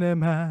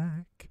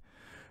Trinimac.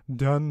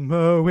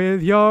 Dunmer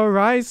with your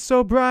eyes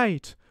so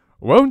bright,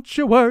 won't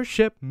you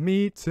worship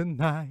me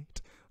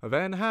tonight?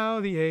 Then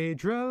how the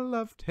Aedra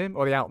loved him,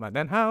 or the Altmer,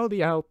 then how the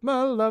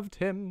Altmer loved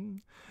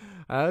him,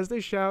 as they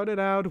shouted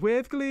out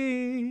with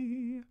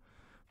glee.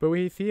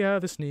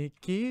 Boethia, the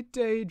sneaky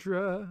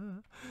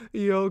Daedra,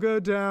 you'll go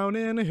down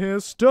in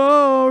history.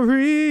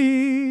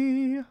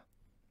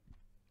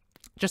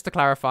 Just to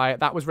clarify,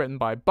 that was written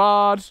by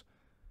Bard.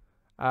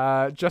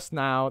 Just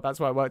now, that's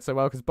why it worked so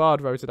well, because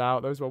Bard wrote it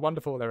out. Those were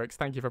wonderful lyrics.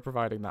 Thank you for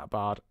providing that,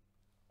 Bard.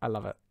 I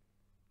love it.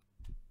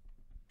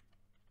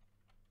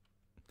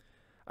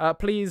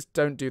 Please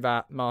don't do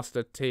that,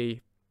 Master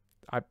T.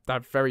 I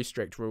have very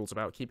strict rules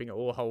about keeping it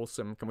all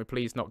wholesome. Can we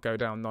please not go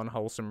down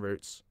non-wholesome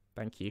routes?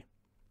 Thank you.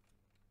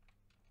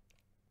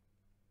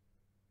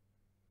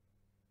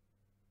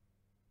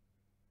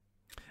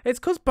 It's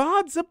because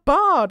Bard's a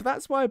bard.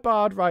 That's why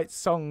Bard writes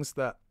songs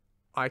that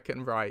I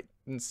can write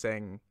and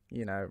sing.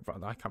 You know,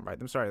 I can't write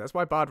them, sorry. That's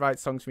why Bard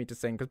writes songs for me to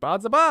sing, because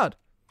Bard's a bard.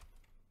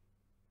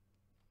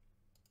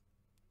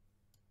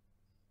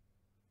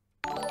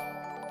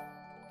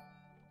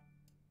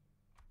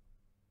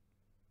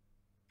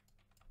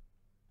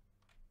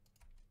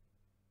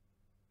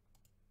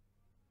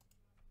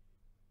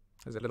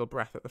 There's a little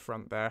breath at the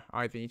front there.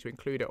 Either you need to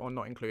include it or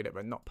not include it,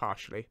 but not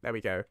partially. There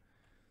we go.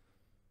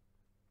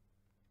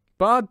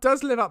 Bard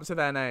does live up to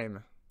their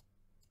name.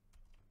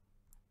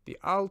 The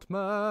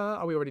Altmer.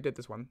 Oh, we already did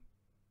this one,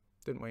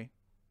 didn't we?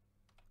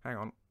 Hang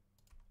on.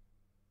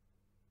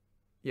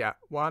 Yeah,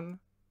 1,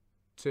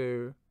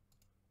 2.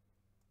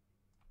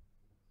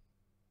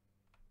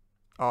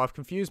 Oh, I've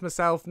confused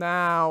myself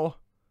now.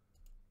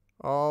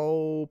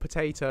 Oh,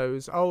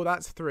 potatoes. Oh,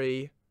 that's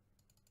 3.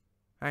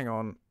 Hang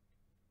on.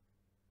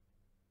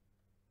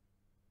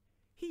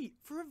 He,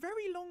 for a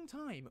very long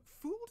time,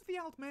 fooled the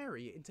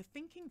Altmeri into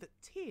thinking that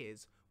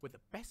tears were the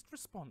best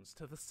response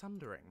to the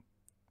sundering.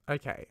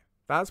 Okay,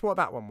 that's what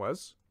that one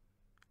was.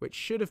 Which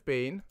should have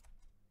been...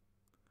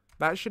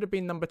 That should have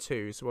been number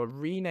 2, so we'll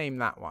rename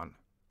that one.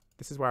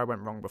 This is where I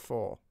went wrong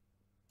before.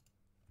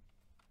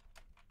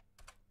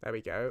 There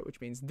we go, which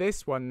means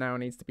this one now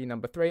needs to be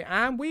number 3.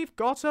 And we've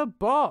got a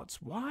bot!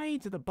 Why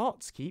do the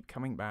bots keep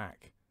coming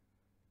back?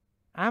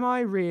 Am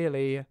I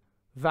really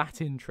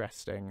that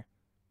interesting?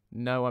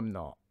 No, I'm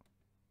not.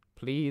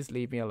 Please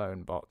leave me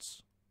alone,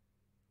 bots.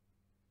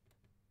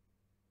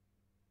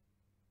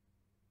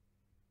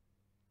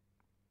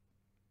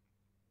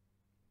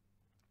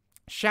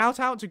 Shout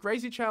out to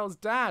Gracie Chell's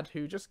dad,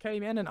 who just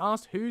came in and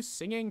asked who's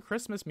singing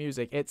Christmas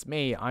music. It's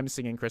me. I'm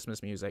singing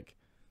Christmas music.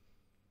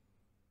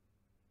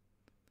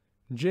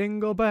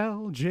 Jingle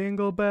bell,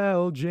 jingle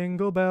bell,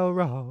 jingle bell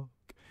rock.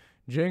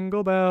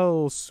 Jingle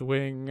bell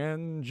swing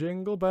and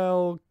jingle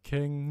bell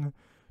king.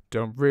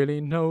 Don't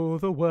really know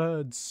the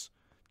words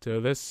to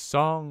this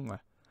song,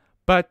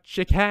 but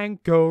you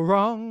can't go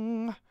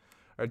wrong.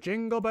 A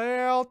jingle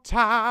bell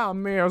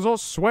time is a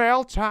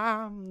swell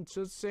time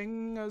to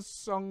sing a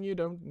song you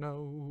don't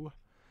know.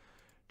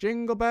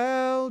 Jingle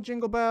bell,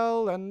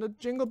 and a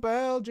jingle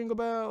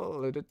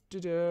bell,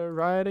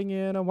 riding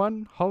in a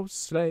one-horse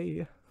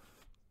sleigh.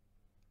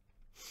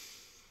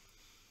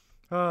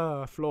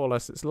 Ah,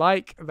 flawless. It's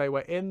like they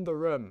were in the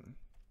room.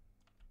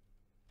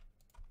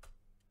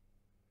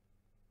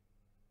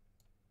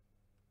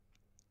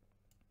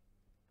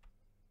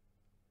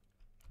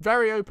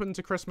 Very open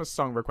to Christmas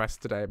song requests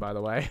today, by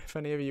the way. If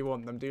any of you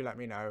want them, do let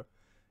me know.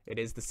 It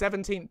is the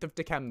 17th of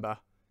December.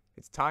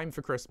 It's time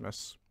for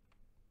Christmas.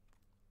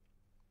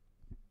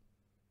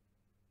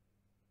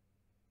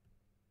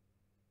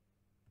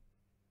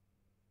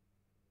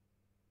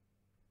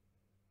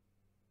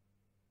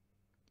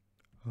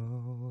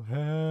 I'll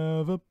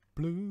have a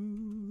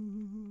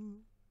blue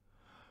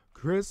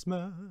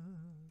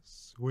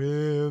Christmas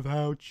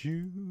without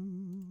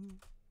you.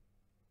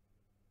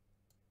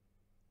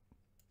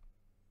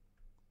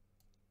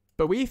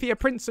 Boethia,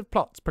 Prince of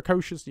Plots,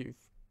 precocious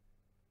youth.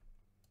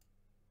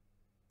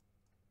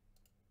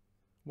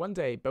 One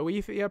day,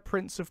 Boethia,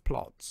 Prince of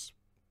Plots.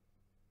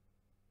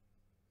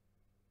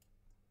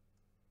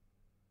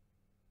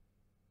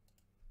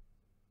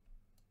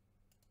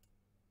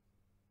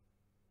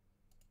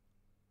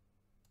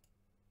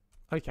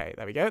 Okay,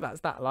 there we go.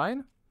 That's that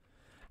line.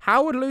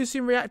 How would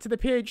Lucien react to the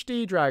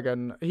PhD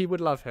dragon? He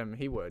would love him.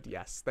 He would,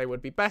 yes. They would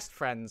be best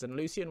friends, and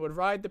Lucien would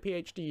ride the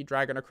PhD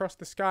dragon across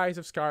the skies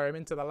of Skyrim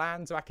into the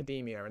lands of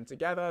academia, and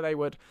together they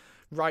would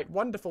write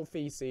wonderful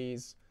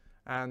theses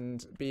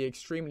and be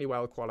extremely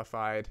well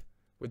qualified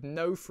with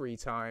no free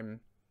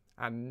time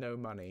and no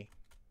money.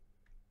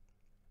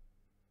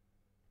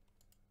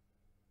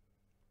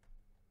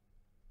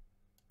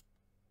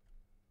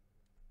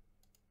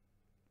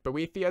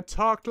 Boethia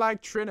talked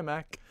like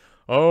Trinamac.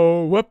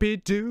 Oh,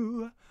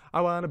 whoopee-doo. I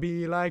wanna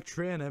be like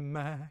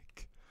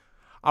Trinamac.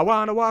 I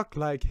wanna walk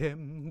like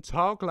him,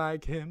 talk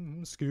like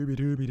him,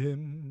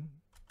 Scooby-Dooby-Dim.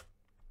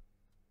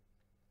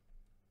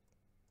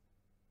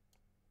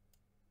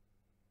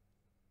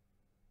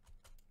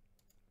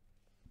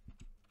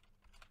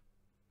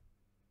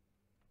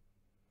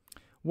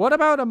 What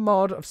about a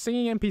mod of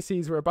singing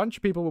NPCs where a bunch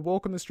of people would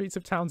walk on the streets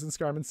of towns in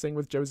Skyrim and sing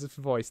with Joseph's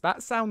voice?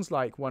 That sounds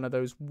like one of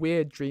those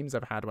weird dreams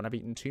I've had when I've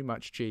eaten too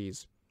much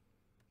cheese.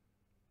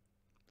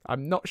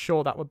 I'm not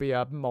sure that would be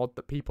a mod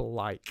that people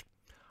like.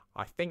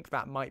 I think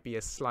that might be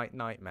a slight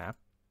nightmare.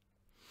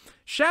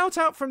 Shout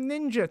out from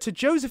Ninja to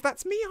Joseph,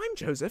 that's me, I'm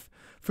Joseph,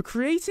 for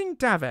creating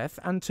Daveth,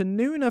 and to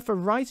Nuna for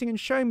writing and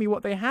showing me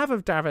what they have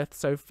of Daveth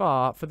so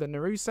far for the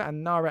Narusa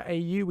and Nara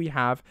AU we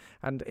have,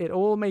 and it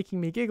all making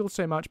me giggle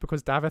so much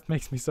because Daveth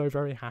makes me so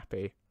very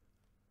happy.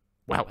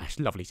 Well, that's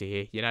lovely to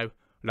hear, you know.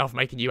 Love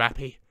making you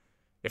happy.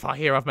 If I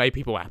hear I've made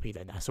people happy,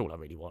 then that's all I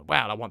really want.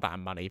 Well, I want that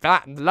and money.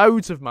 That and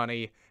loads of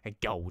money and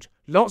gold.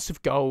 Lots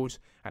of gold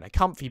and a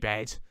comfy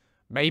bed.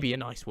 Maybe a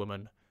nice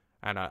woman.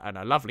 And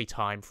a lovely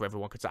time for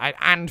everyone.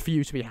 And for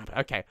you to be happy.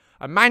 Okay.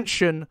 A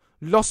mansion,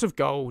 lots of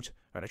gold,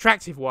 an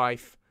attractive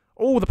wife,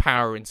 all the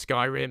power in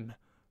Skyrim,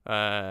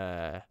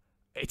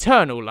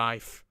 eternal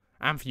life,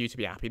 and for you to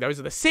be happy. Those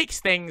are the 6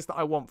 things that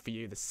I want for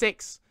you. The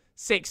six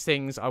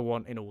things I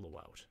want in all the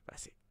world.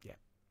 That's it. Yeah.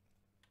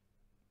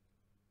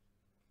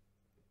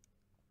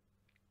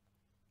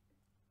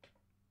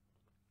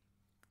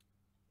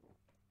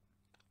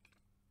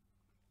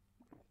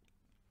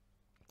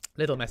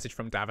 Little message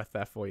from Daveth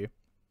there for you.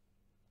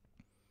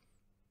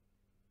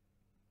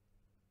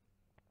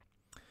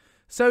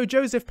 So,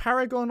 Joseph,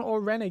 Paragon or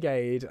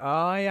Renegade?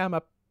 I am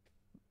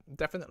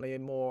definitely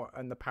more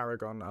in the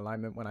Paragon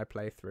alignment when I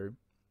play through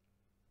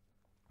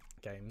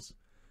games.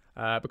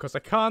 Because I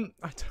can't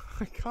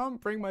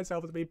bring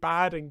myself to be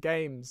bad in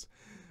games.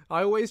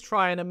 I always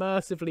try and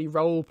immersively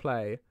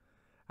roleplay.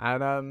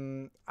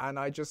 And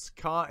I just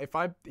can't. If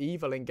I'm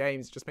evil in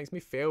games, it just makes me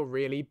feel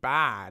really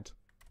bad.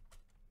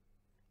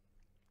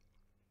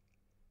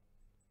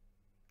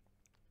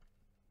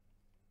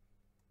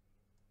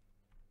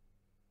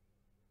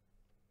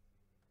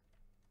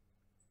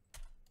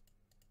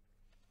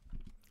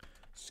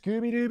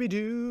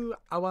 Scooby-Dooby-Doo,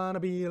 I wanna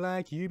be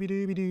like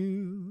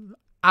you-be-dooby-doo.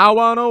 I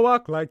wanna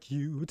walk like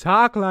you,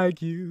 talk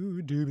like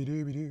you,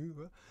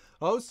 dooby-dooby-doo.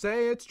 Oh,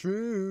 say it's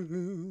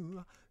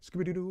true.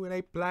 Scooby-Doo, an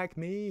ape like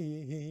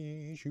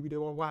me.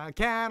 Shooby-Doo, why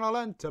can't I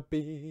learn to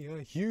be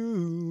a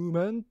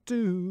human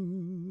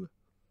too?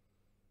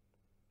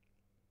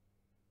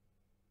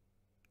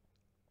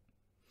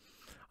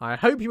 I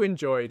hope you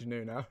enjoyed,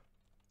 Nuna.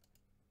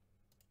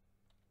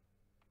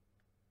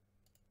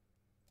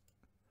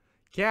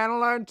 Can I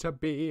learn to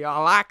be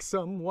like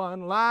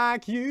someone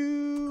like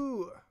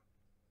you?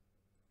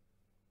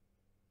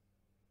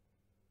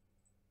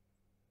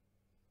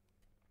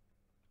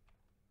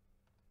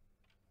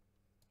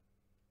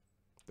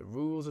 The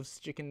rules of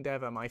Sijic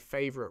Endeavor, my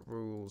favourite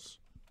rules.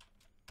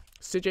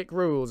 Sijic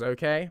rules,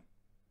 okay?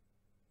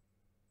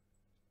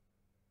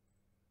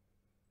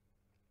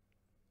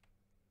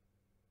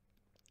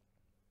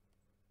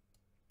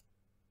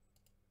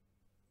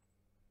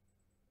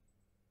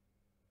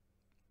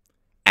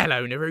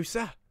 Hello,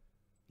 Narusa.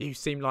 You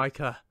seem like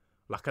a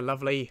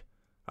lovely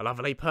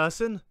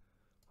person.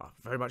 I'm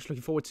very much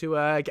looking forward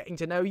to getting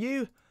to know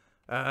you.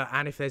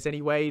 And if there's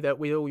any way that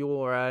with all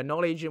your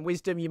knowledge and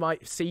wisdom, you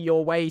might see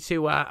your way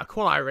to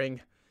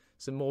acquiring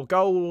some more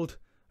gold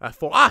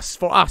for us,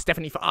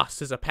 definitely for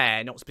us as a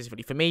pair, not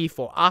specifically for me,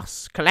 for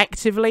us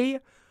collectively,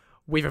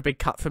 with a big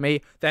cut for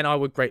me, then I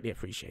would greatly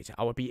appreciate it.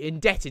 I would be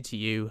indebted to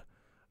you.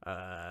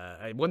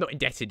 Well, not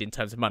indebted in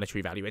terms of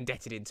monetary value,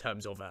 indebted in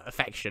terms of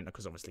affection,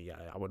 because obviously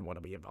I wouldn't want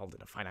to be involved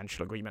in a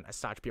financial agreement as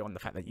such beyond the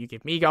fact that you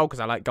give me gold, because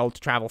I like gold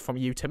to travel from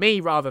you to me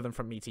rather than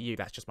from me to you.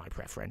 That's just my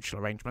preferential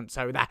arrangement.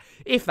 So that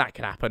if that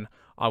could happen,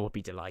 I would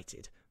be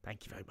delighted.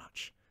 Thank you very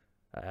much.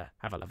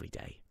 Have a lovely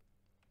day.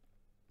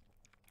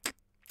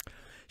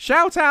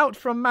 Shout out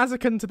from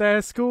Mazakan to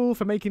their school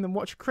for making them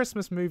watch a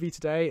Christmas movie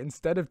today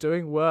instead of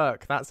doing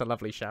work. That's a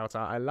lovely shout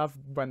out. I love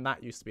when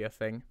that used to be a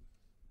thing.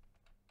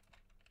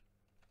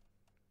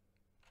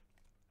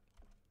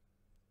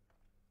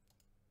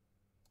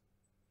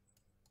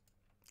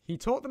 He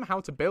taught them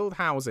how to build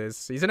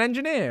houses. He's an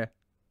engineer.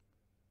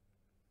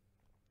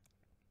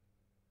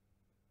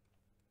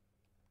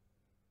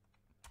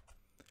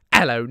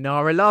 Hello,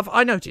 Nara Love.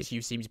 I noticed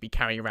you seem to be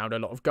carrying around a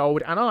lot of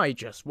gold, and I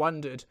just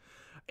wondered,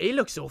 It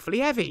looks awfully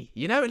heavy,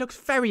 you know, it looks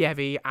very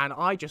heavy, and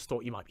I just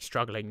thought you might be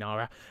struggling,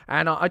 Nara.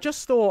 And I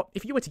just thought,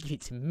 if you were to give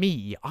it to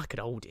me, I could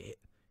hold it.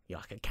 Yeah,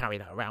 I could carry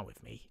that around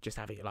with me. Just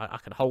have it, like, I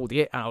can hold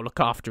it, and I'll look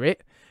after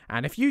it.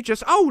 And if you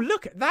just, oh,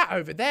 look at that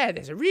over there.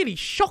 There's a really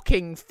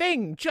shocking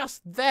thing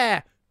just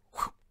there.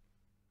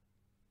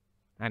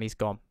 And he's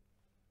gone.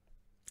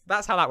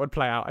 That's how that would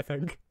play out, I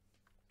think.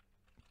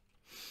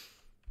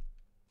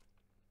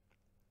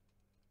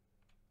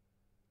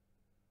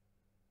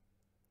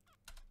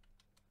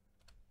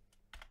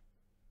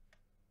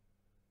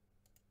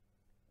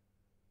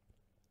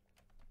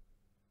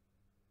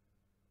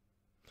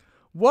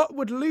 What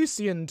would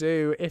Lucien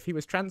do if he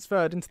was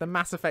transferred into the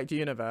Mass Effect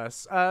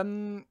universe?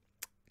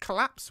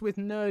 Collapse with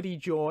nerdy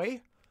joy,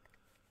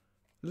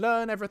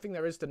 learn everything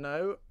there is to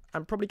know,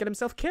 and probably get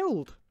himself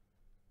killed.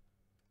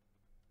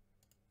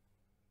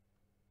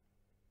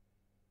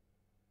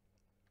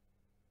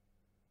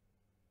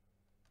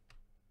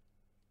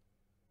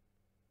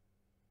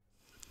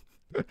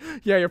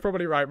 Yeah, you're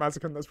probably right,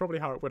 Mazikun. That's probably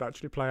how it would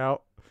actually play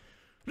out.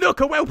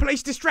 Look, a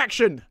well-placed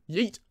distraction!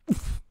 Yeet.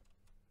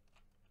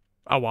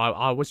 Oh,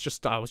 I was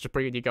just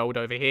bringing your gold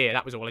over here.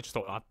 That was all. I just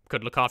thought I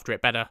could look after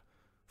it better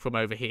from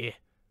over here.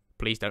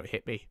 Please don't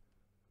hit me.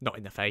 Not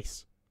in the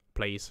face.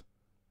 Please.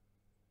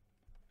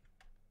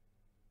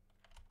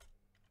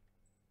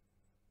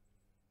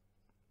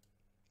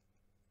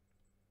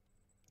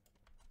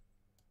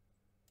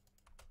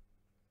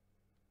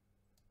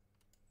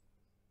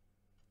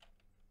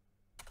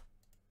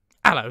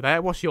 Hello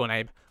there. What's your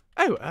name?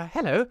 Oh,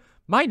 hello.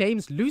 My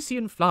name's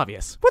Lucien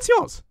Flavius. What's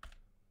yours?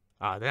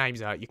 The name's,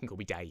 you can call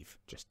me Dave.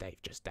 Just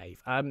Dave, just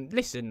Dave.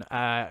 Listen,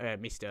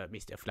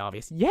 Mr.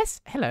 Flavius.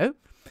 Yes, hello.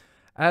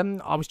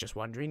 I was just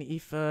wondering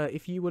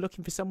if you were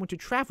looking for someone to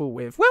travel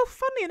with. Well,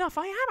 funnily enough,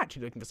 I am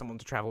actually looking for someone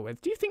to travel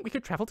with. Do you think we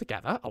could travel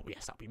together? Oh,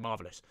 yes, that'd be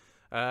marvellous.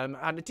 And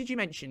did you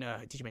mention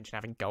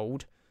having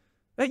gold?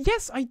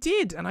 Yes, I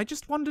did, and I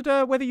just wondered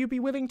whether you'd be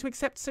willing to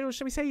accept, shall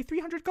we say,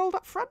 300 gold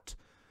up front?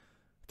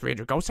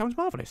 300 gold sounds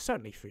marvellous.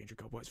 Certainly 300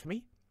 gold works for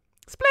me.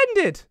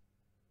 Splendid!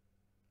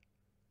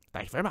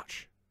 Thank you very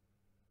much.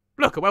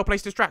 Look, a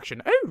well-placed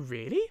distraction. Oh,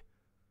 really?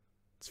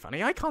 It's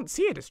funny, I can't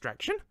see a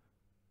distraction.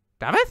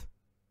 Davith?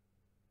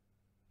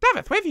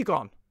 Davith, where have you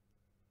gone?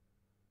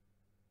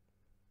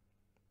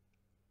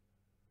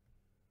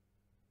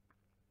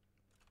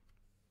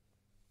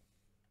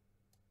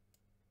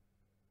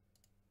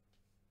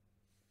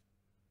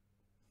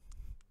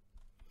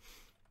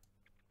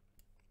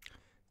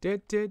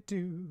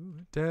 Da-da-do,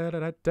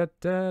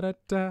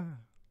 da-da-da-da-da-da.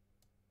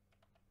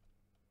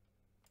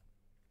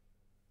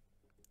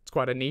 It's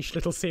quite a niche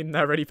little scene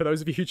there, ready for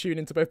those of you who tune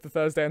into both the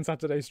Thursday and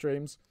Saturday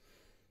streams.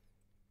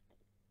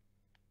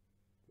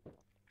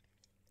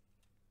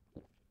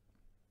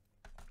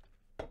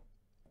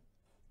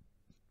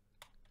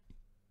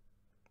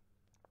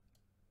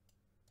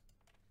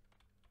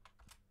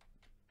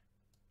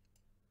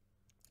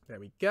 There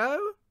we go.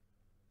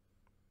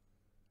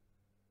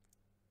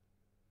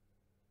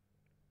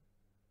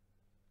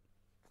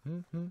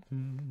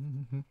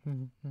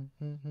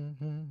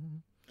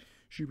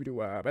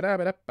 Shoo-be-doo-wah,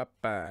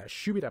 ba-da-ba-da-ba-ba,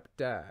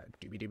 shoo-be-da-ba-da,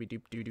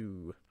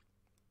 doo-be-doo-be-doo-doo-doo.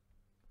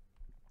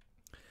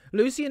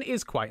 Lucien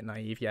is quite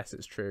naive, yes,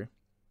 it's true.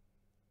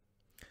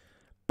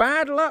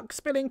 Bad luck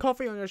spilling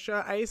coffee on your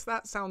shirt, Ace.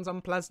 That sounds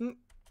unpleasant.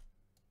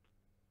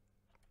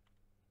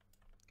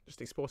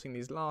 Just exporting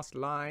these last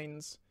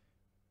lines.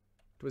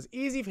 It was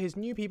easy for his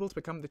new people to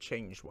become the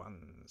changed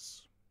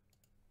ones.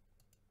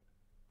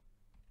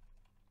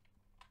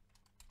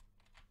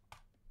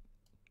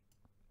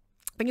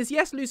 Thing is,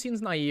 yes,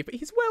 Lucien's naive, but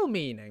he's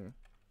well-meaning.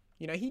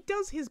 You know, he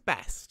does his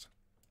best.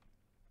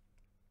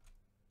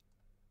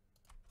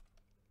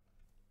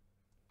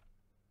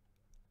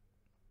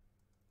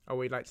 Oh,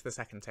 we liked the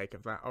second take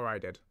of that. Or I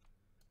did.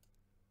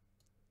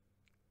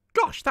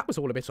 Gosh, that was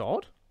all a bit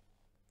odd.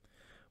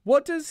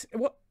 What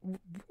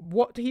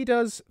he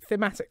does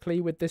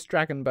thematically with this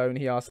dragon bone,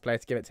 he asks the player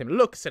to give it to him.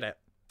 Looks at it.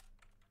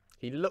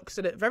 He looks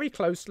at it very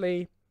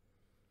closely.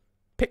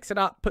 Picks it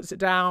up, puts it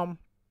down.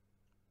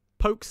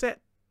 Pokes it.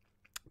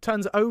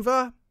 Turns it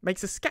over.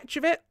 Makes a sketch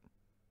of it.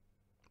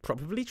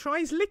 Probably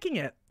tries licking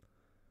it.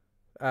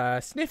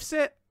 Sniffs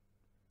it.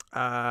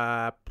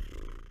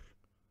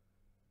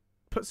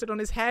 Puts it on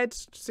his head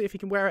to see if he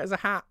can wear it as a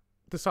hat.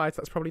 Decides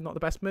that's probably not the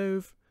best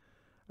move.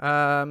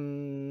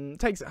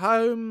 Takes it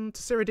home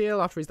to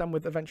Cyrodiil after he's done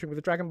with adventuring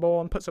with the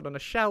Dragonborn. Puts it on a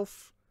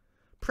shelf.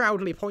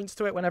 Proudly points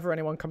to it whenever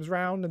anyone comes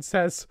round and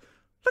says,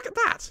 "Look at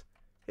that!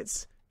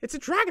 It's a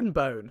dragon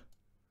bone."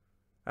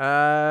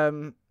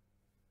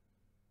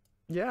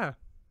 Yeah.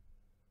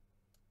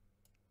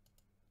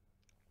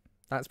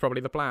 That's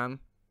probably the plan.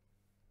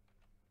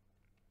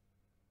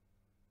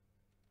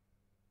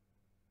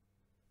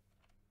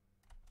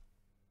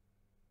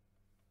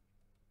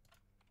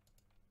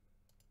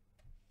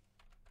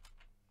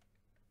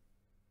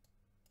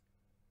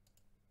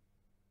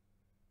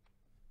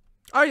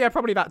 Oh yeah,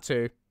 probably that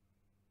too.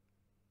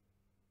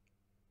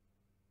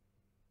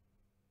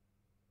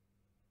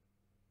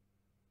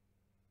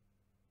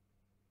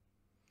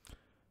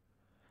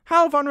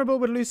 How vulnerable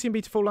would Lucien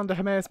be to fall under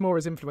Hermaeus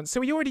Mora's influence? So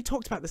we already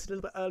talked about this a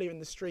little bit earlier in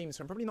the stream,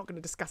 so I'm probably not going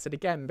to discuss it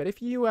again. But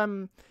if you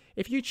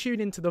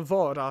tune into the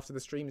VOD after the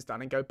stream's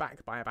done and go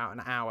back by about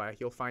an hour,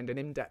 you'll find an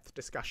in-depth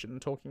discussion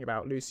talking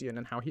about Lucien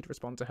and how he'd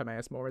respond to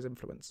Hermaeus Mora's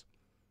influence.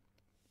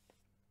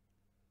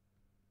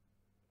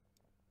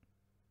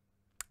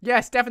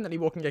 Yes, definitely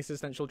Walking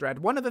Existential Dread.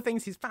 One of the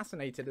things he's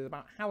fascinated is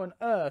about how on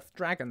earth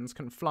dragons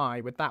can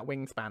fly with that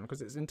wingspan,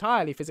 because it's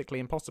entirely physically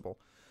impossible.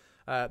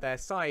 Their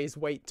size,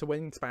 weight to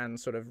wingspan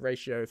sort of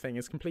ratio thing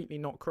is completely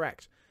not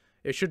correct.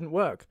 It shouldn't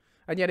work.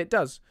 And yet it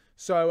does.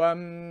 So,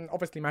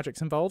 obviously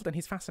magic's involved, and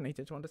he's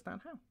fascinated to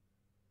understand how.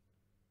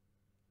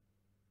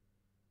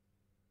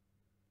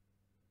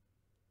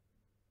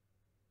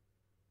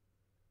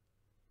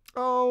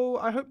 Oh,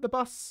 I hope the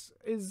bus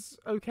is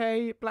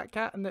okay, Black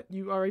Cat, and that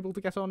you are able to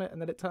get on it and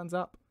that it turns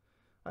up.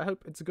 I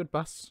hope it's a good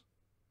bus.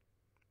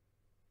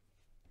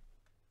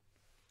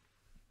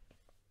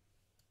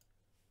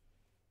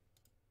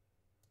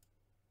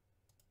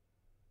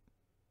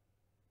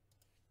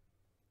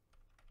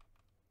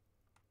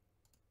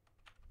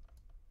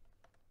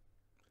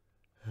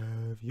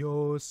 Have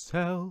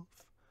yourself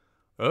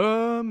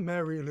a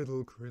merry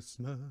little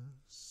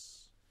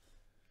Christmas.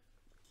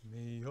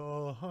 May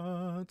your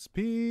hearts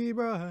be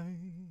bright.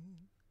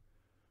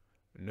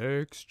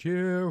 Next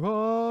year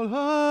all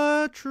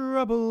our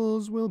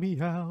troubles will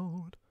be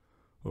out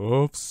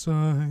of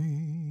sight.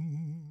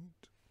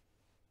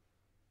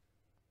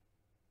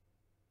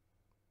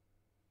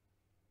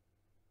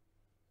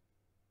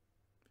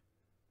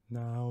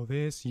 Now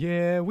this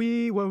year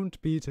we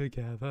won't be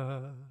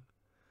together,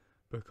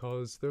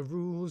 because the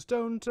rules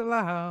don't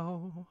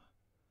allow.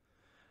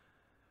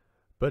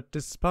 But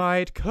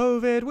despite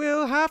COVID,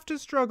 we'll have to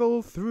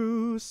struggle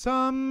through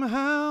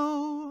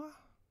somehow.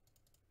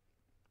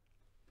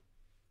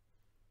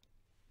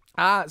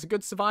 Ah, it's a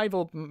good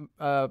survival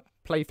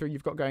playthrough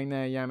you've got going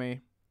there,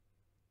 Yami.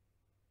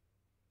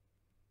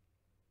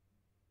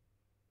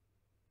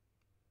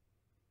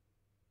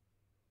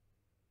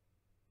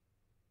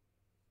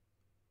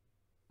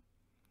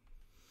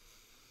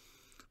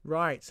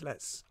 Right,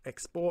 let's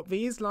export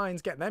these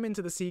lines, get them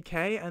into the CK,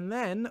 and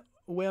then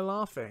we're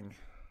laughing.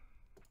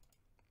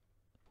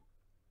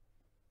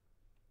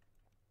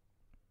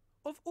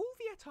 Of all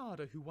the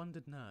Etarda who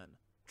wandered Nirn,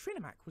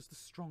 Trinimac was the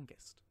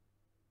strongest.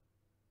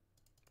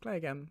 Play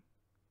again.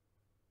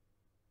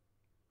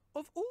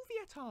 Of all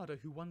the Etarda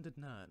who wandered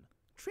Nirn,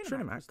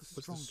 Trinimac was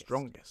the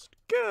strongest.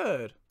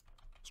 Good!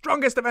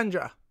 Strongest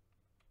Avenger!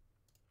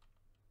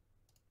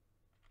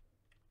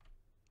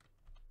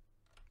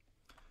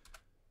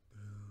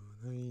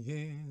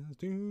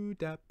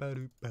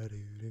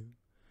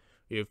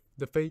 If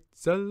the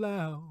fates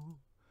allow.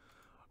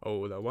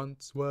 Oh, there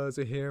once was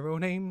a hero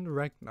named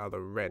Ragnar the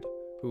Red,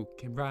 who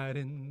came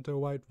riding to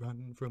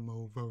Whiterun from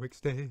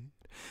Overextend.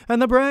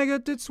 And the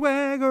braggart did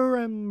swagger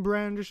and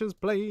brandish his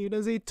blade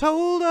as he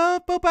told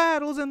of the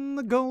battles and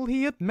the gold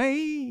he had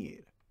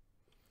made.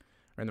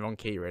 We're in the wrong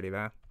key really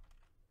there.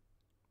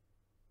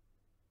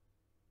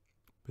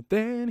 But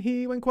then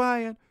he went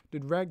quiet,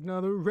 did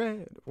Ragnar the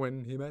Red,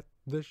 when he met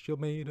the shield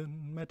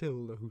maiden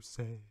Matilda, who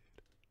said,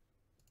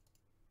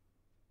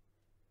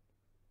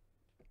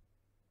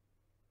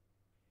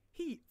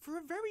 he, for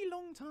a very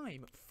long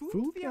time,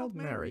 fooled the old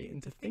Mary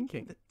into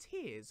thinking that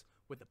tears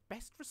were the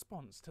best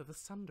response to the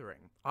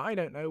sundering. I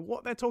don't know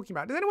what they're talking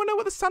about. Does anyone know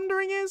what the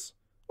sundering is?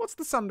 What's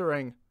the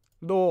sundering?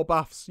 Law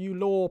buffs, you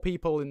law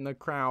people in the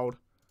crowd.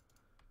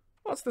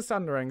 What's the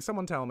sundering?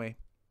 Someone tell me.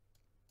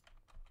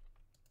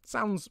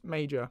 Sounds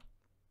major.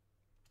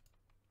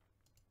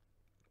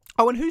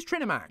 Oh, and who's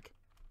Trinimac?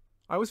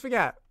 I always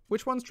forget.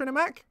 Which one's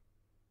Trinimac?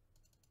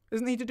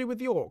 Isn't he to do with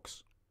the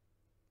orcs?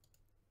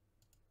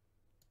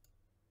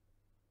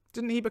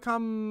 Didn't he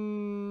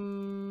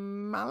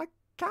become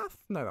Malakath?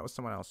 No, that was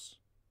someone else.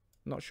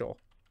 Not sure.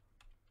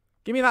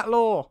 Give me that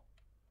lore.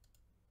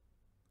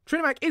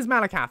 Trinimac is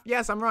Malakath.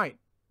 Yes, I'm right.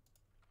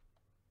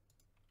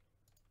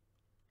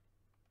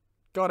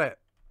 Got it.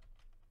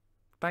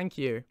 Thank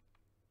you.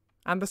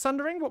 And the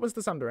sundering? What was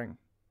the sundering?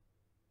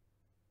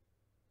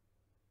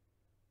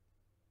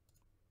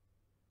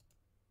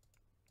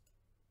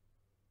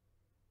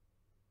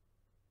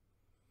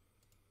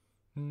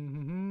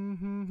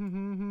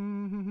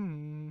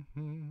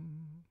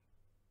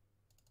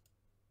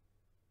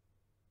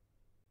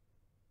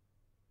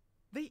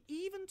 They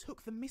even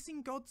took the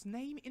missing god's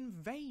name in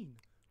vain,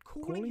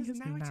 calling his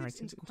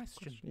narratives into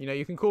question. You know,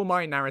 you can call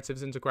my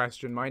narratives into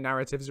question. My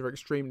narratives are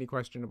extremely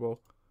questionable.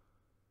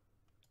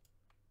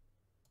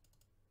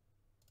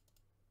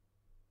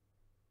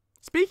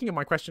 Speaking of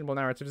my questionable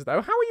narratives,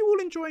 though, how are you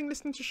all enjoying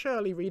listening to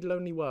Shirley read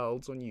Lonely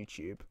Worlds on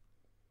YouTube?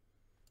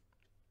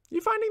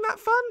 You finding that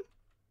fun?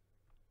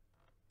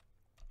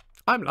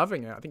 I'm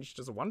loving it. I think she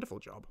does a wonderful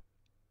job.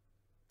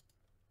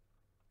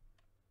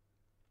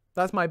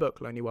 That's my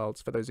book, Lonely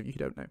Worlds, for those of you who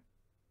don't know.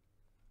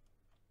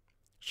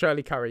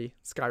 Shirley Curry,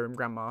 Skyrim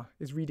Grandma,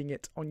 is reading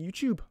it on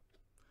YouTube,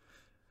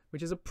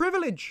 which is a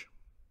privilege.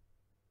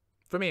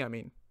 For me, I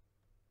mean.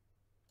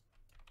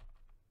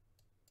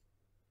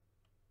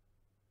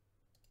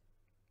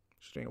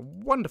 She's doing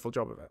a wonderful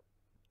job of it.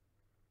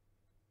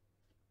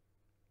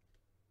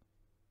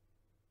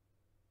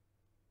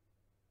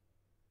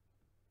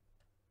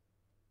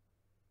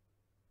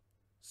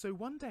 So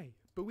one day,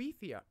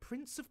 Boethia,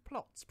 prince of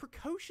plots,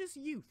 precocious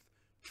youth,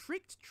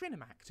 tricked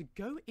Trinimac to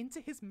go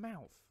into his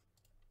mouth.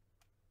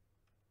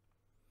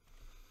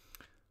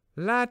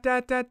 La da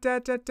da da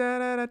da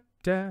da da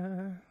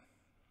da.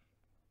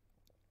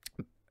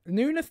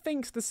 Nuna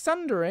thinks the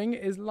Sundering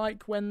is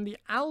like when the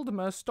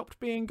Aldmer stopped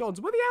being gods.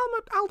 Were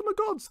the Aldmer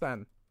gods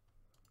then?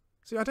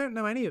 See, I don't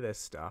know any of this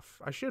stuff.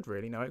 I should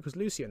really know it because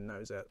Lucien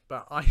knows it,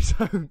 but I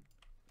don't.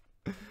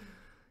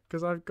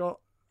 Because I've got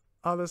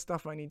other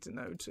stuff I need to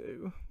know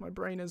too. My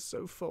brain is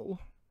so full.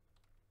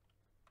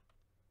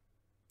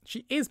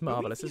 She is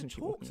marvellous, isn't she?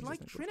 Talked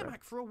like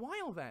Trinimac for a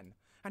while then,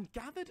 and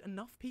gathered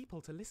enough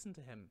people to listen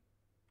to him.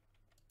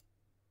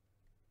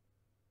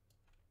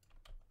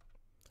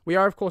 We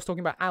are, of course,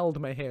 talking about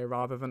Aldmer here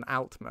rather than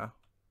Altmer.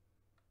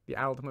 The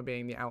Aldmer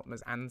being the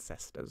Altmer's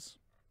ancestors.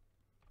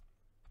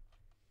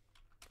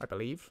 I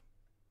believe.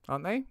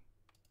 Aren't they?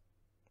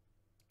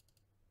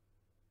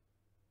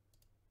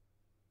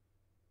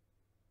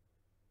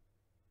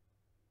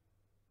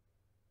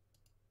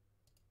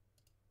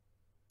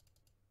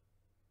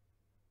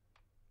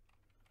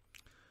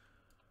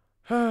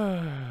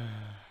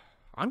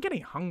 I'm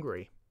getting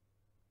hungry.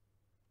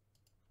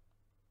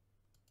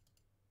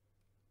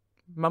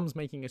 Mum's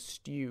making a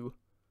stew.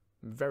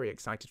 I'm very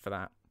excited for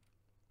that.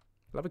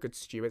 Love a good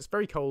stew. It's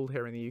very cold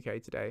here in the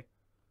UK today,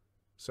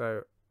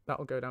 so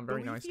that'll go down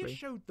very nicely.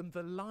 Showed them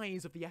the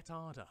lies of the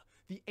Etarda,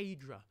 the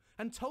Aedra,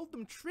 and told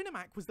them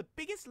Trinimac was the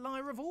biggest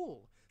liar of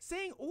all,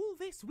 saying all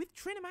this with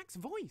Trinimac's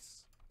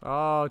voice.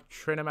 Oh,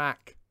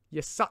 Trinimac,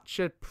 you're such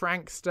a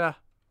prankster.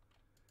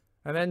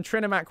 And then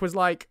Trinimac was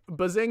like,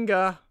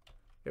 bazinga,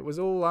 it was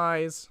all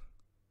lies.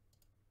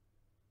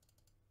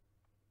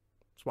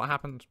 That's what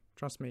happened,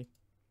 trust me.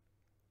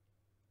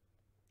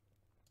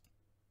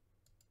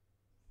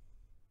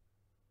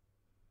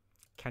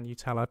 Can you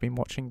tell I've been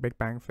watching Big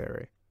Bang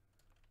Theory?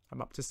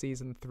 I'm up to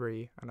season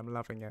 3 and I'm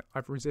loving it.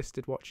 I've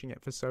resisted watching it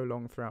for so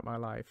long throughout my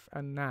life.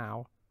 And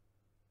now,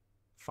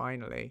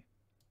 finally,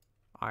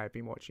 I have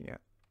been watching it.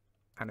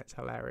 And it's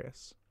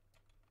hilarious.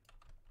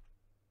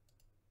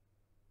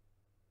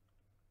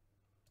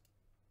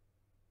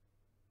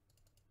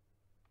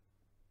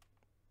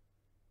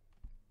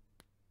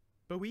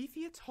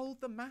 Boethia told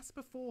the mass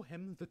before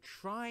him the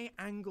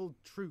triangled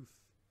truth.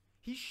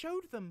 He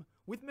showed them,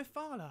 with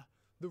Mephala,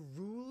 the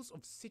rules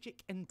of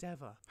Psijic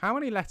endeavour. How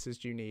many letters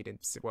do you need in...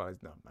 Well,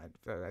 no,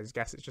 I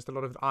guess it's just a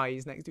lot of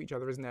I's next to each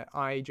other, isn't it?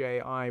 I, J,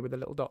 I with the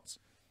little dots.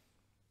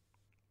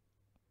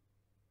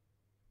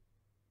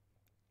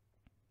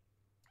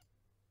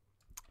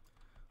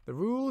 The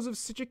rules of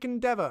Psijic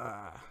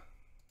endeavour.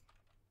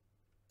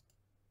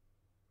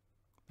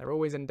 They're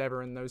always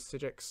endeavouring, those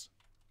Psijics.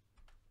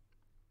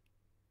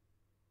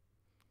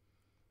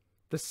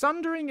 The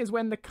Sundering is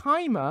when the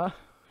Chimer...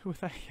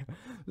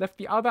 left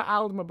the other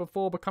Aldmer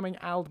before becoming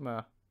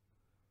Aldmer.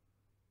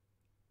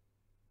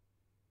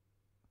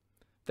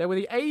 There were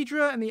the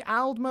Aedra and the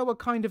Aldmer were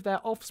kind of their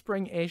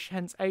offspring-ish,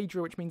 hence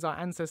Aedra, which means our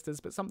ancestors,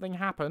 but something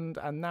happened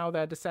and now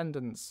they're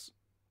descendants,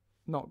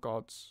 not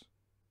gods.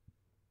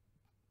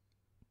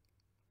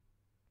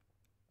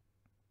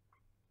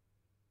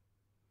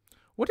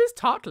 What is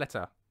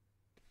Tartletter?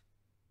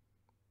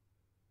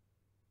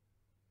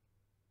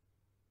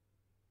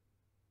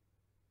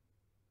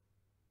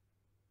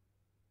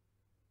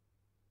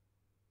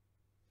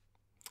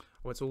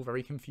 Oh, it's all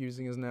very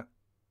confusing, isn't it?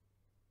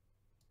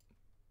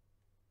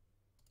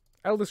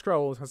 Elder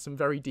Scrolls has some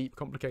very deep,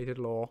 complicated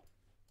lore.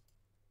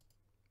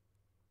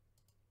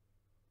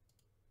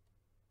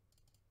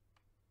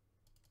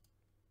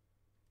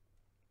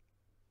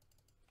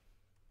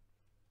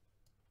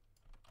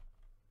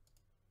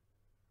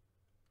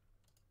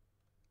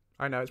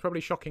 I know, it's probably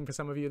shocking for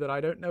some of you that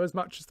I don't know as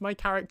much as my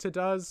character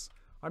does.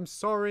 I'm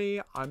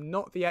sorry, I'm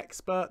not the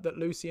expert that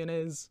Lucien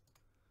is.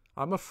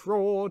 I'm a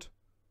fraud.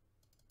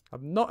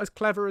 I'm not as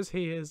clever as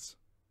he is.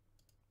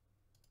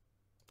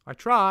 I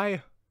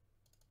try.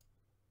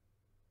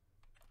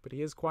 But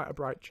he is quite a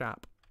bright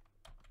chap.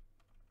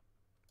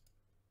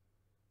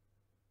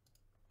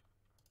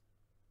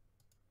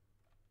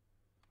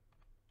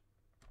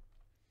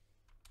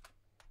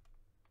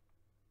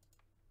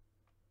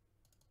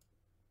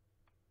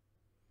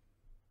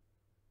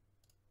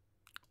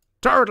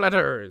 Turd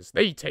letters!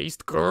 They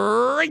taste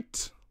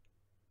great!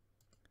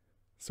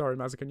 Sorry,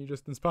 Mazakin, you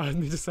just inspired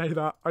me to say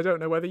that. I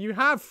don't know whether you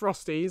have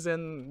Frosties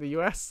in the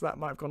US. That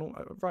might have gone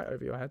right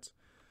over your heads.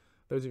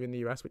 Those of you in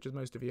the US, which is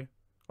most of you.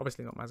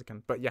 Obviously not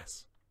Mazakin, but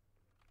yes.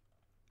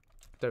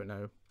 Don't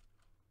know.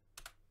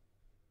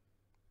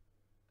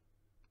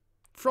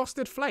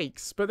 Frosted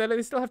Flakes, but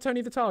they still have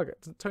Tony the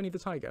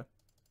Tiger.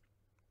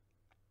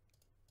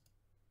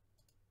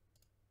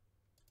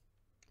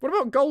 What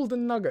about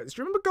Golden Nuggets?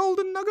 Do you remember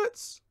Golden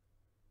Nuggets?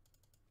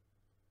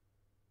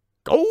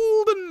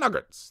 Golden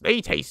Nuggets,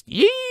 they taste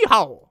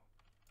yee-haw.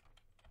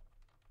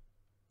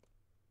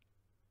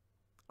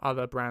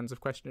 Other brands of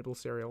questionable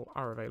cereal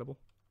are available.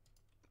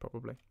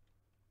 probably.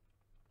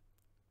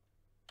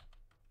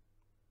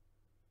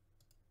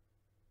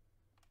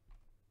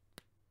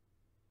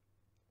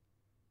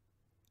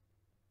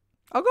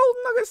 Are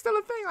golden nuggets still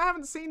a thing? I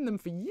haven't seen them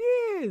for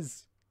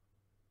years.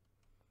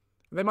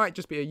 They might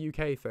just be a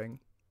UK thing.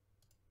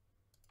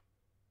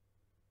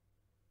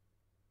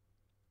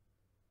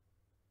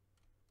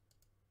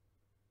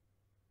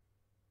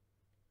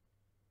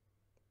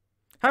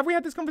 Have we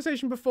had this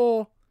conversation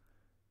before?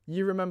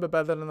 You remember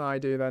better than I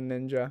do then,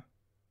 Ninja.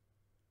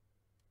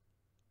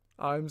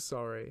 I'm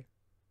sorry.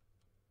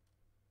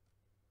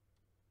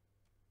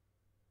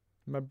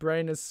 My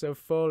brain is so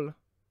full.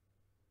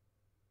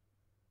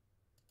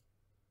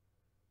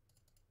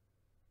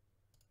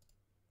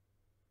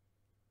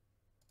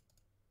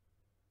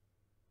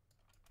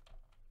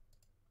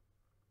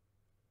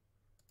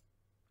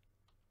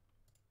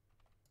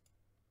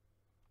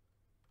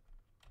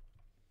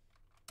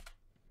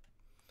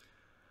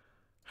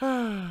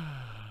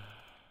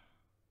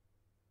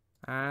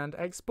 And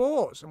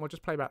export. And we'll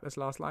just play back this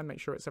last line, make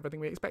sure it's everything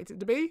we expect it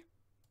to be.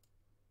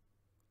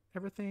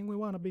 Everything we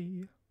want to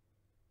be.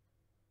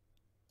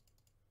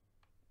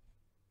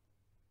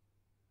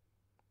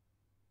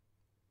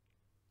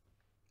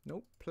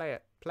 Nope, play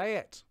it. Play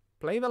it.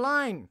 Play the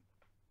line.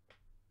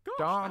 Gosh,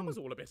 Darn. that was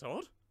all a bit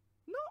odd.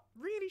 Not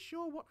really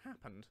sure what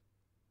happened.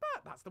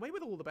 But that's the way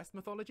with all the best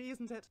mythology,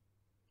 isn't it?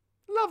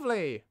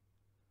 Lovely.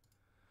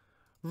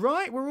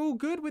 Right, we're all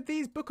good with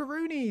these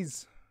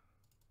buckaroonies.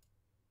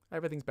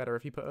 Everything's better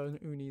if you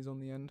put unis on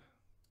the end.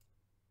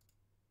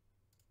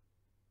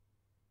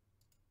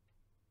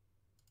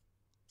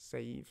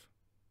 Save.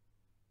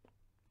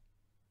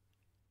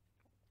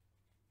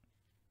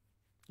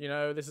 You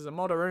know, this is a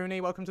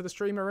mod-a-rooney. Welcome to the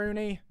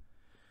stream-a-rooney.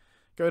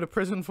 Go to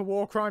prison for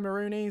war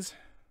crime-a-roonies.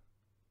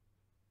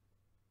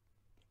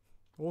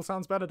 All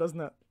sounds better,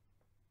 doesn't it?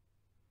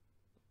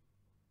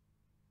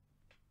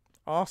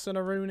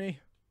 Arson-a-rooney.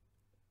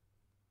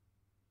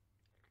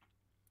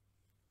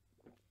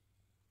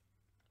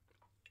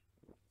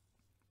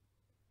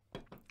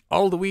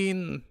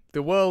 Alduin,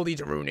 the world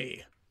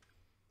eater-rooney.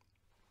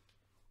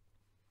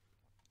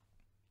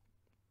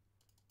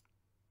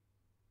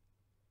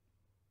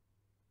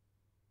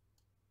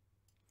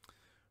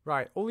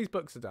 Right, all these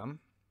books are done.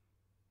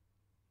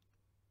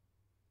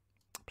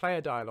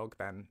 Player dialogue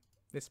then.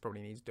 This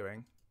probably needs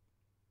doing.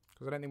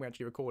 Because I don't think we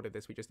actually recorded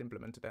this, we just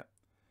implemented it.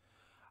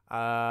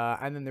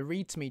 And then the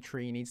read to me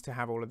tree needs to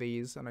have all of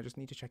these, and I just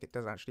need to check it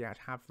does actually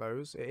have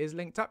those. It is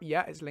linked up.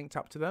 Yeah, it's linked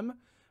up to them.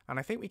 And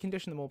I think we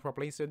condition them all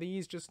properly. So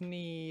these just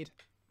need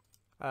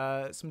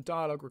some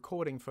dialogue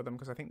recording for them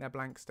because I think they're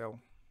blank still.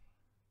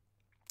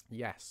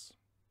 Yes.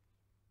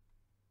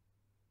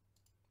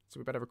 So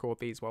we better record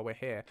these while we're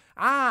here.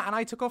 Ah, and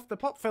I took off the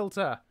pop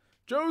filter.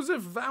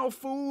 Joseph, thou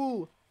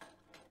fool.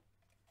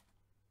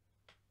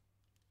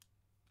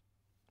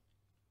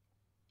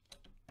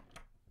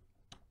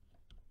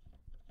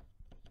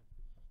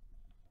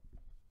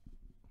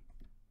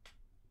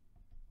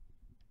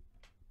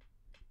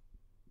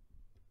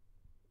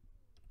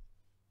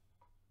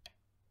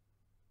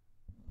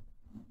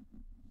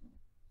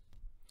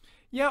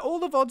 Yeah, all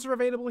the VODs are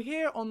available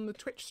here on the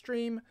Twitch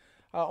stream,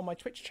 on my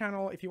Twitch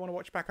channel if you want to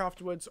watch back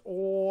afterwards,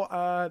 or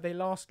they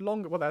last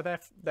longer. Well,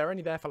 they're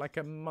only there for like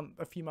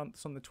a few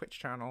months on the Twitch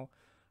channel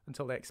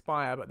until they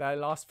expire, but they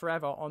last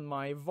forever on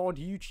my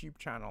VOD YouTube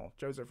channel,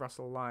 Joseph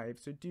Russell Live.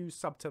 So do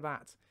sub to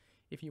that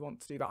if you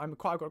want to do that. I've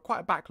got quite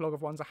a backlog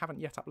of ones I haven't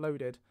yet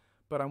uploaded,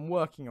 but I'm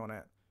working on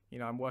it. You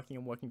know, I'm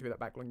working through that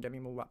backlog and getting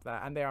them all up there.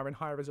 And they are in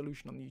higher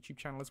resolution on the YouTube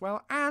channel as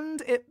well. And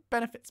it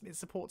benefits me, it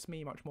supports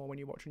me much more when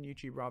you watch on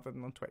YouTube rather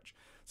than on Twitch.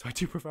 So I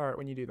do prefer it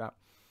when you do that.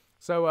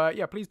 So,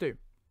 yeah, please do.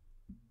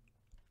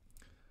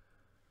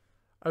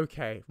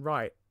 Okay,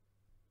 right.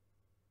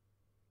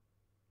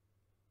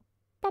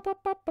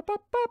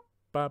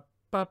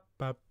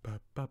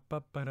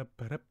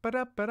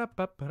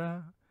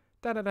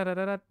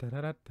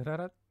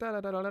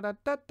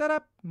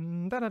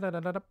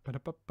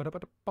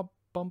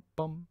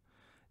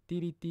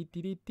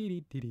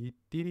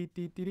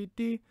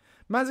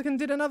 Mazakin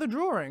did another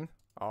drawing.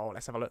 Oh,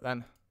 let's have a look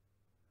then.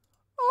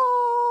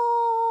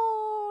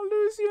 Oh,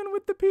 Lucien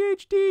with the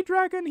PhD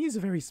dragon. He's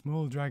a very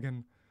small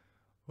dragon.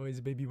 Oh, he's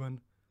a baby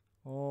one.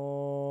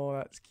 Oh,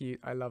 that's cute.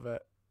 I love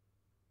it.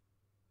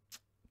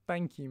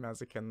 Thank you,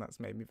 Mazakin. That's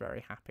made me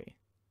very happy.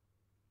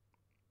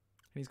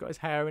 And he's got his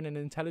hair in an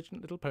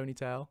intelligent little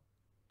ponytail.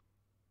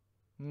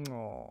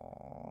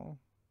 Aww.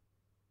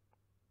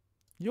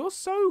 You're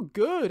so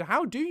good.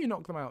 How do you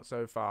knock them out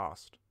so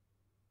fast?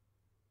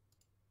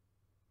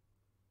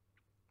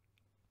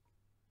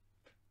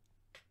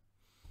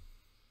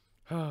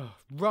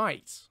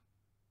 Right.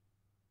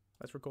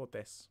 Let's record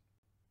this.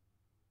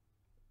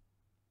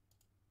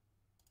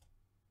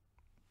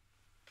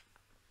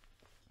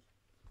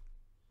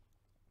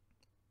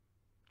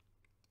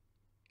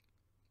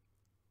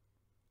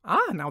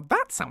 Ah, now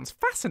that sounds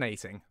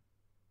fascinating.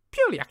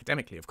 Purely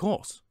academically, of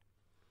course.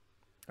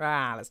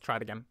 Ah, let's try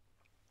it again.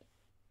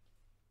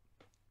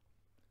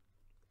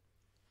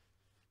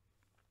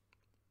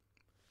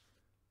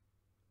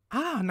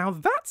 Ah, Ah, now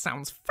that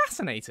sounds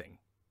fascinating.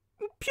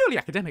 Purely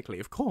academically,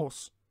 of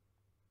course.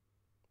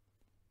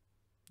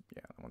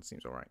 Yeah, that one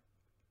seems alright.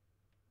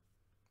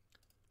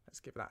 Let's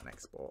give that an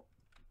export.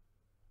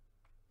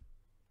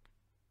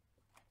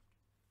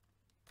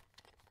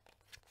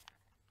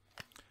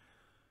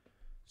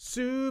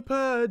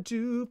 Super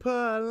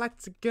duper,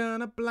 lights are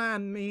gonna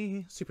blind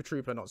me. Super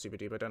trooper, not super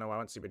duper. Don't know why I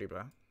want super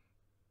duper.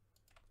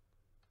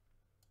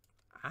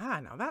 Ah,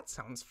 now that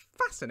sounds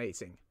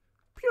fascinating.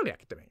 Purely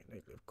academic,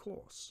 of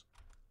course.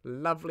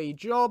 Lovely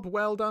job.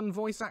 Well done,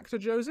 voice actor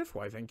Joseph.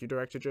 Why, thank you,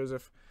 director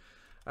Joseph.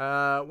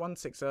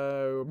 160.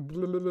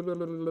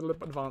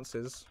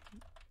 Advances.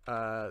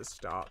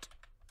 Start.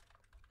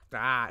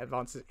 Ah,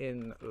 advances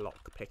in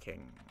lock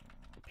picking.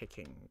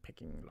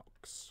 Picking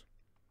locks.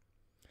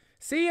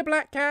 See you,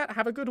 Black Cat.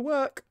 Have a good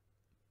work.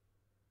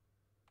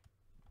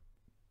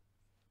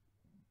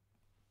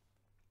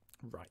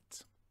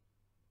 Right.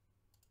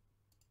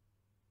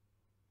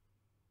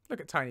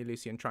 Look at tiny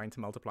Lucien trying to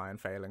multiply and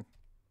failing.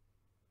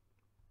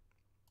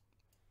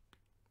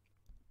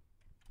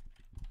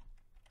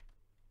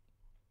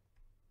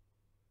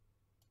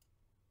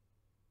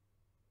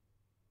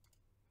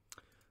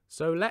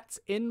 So let's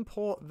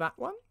import that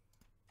one.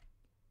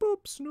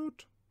 Boop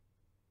snoot.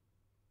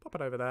 Pop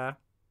it over there.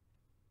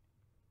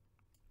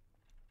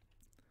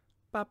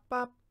 Ba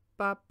ba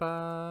ba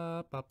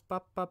ba ba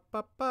ba ba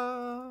ba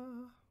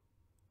ba.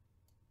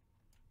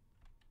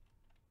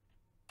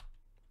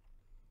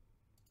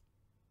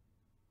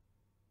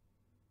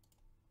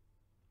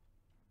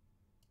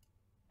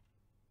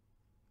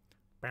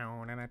 Right,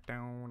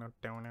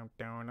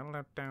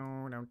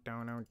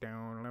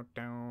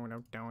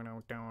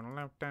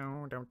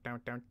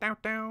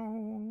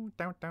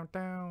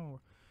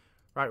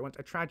 we want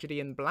a tragedy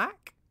in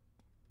black.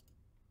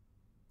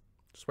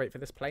 Just wait for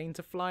this plane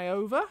to fly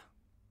over.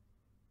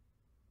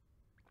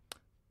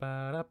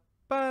 Ba-da,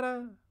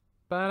 ba-da,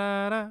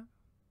 ba-da-da.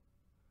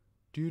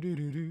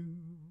 Do-do-do-do,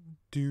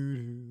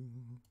 do-do.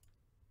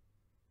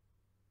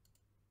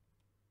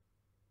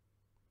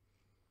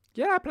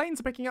 Yeah, planes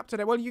are picking up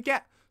today. Well, you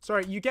get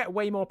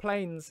way more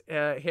planes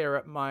here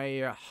at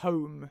my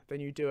home than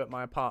you do at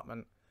my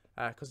apartment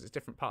because it's a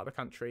different part of the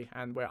country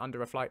and we're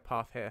under a flight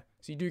path here.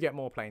 So you do get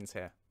more planes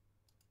here.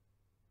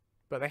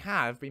 But they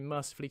have been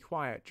mercifully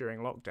quiet during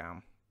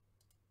lockdown.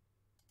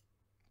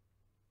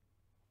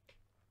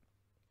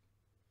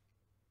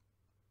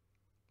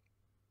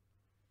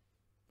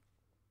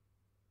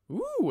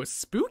 Ooh, a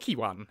spooky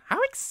one.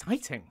 How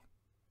exciting.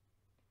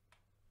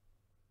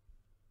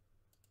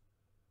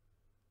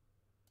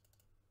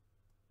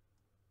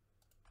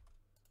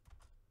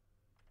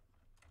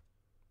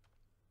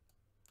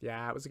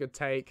 Yeah, it was a good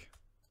take.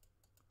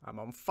 I'm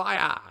on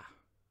fire.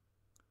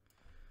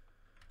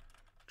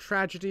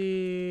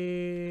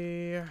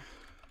 Tragedy.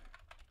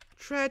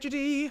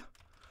 Tragedy.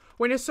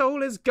 When your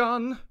soul is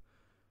gone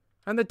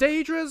and the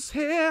Daedra's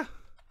here.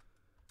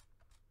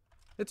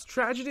 It's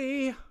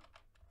tragedy.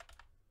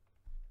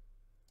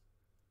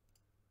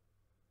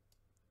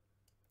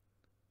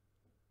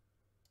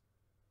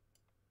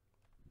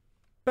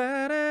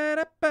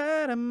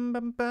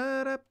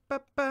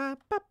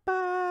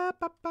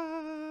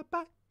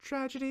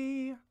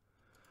 Tragedy.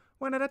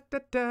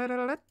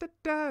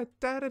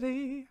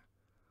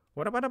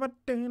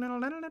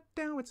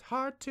 It's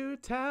hard to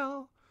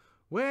tell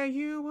where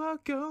you are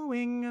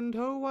going and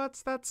oh,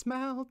 what's that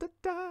smell?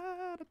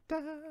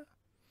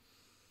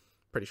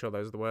 Pretty sure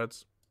those are the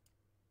words.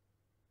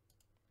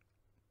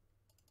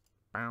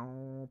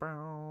 Bow,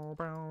 bow,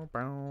 bow,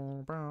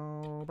 bow,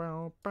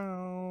 bow, bow,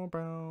 bow,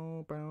 bow,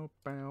 bow,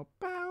 bow,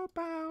 bow,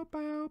 bow,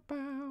 bow,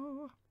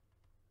 bow.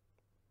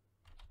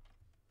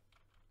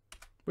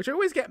 Which I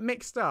always get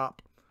mixed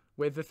up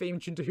with the theme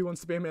tune to Who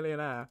Wants to Be a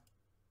Millionaire.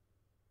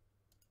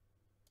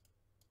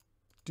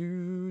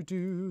 Do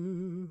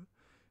do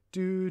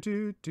do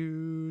do do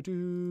do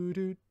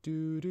do do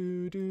do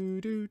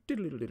do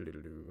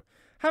do.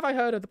 Have I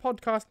heard of the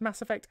podcast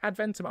Mass Effect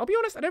Adventum? I'll be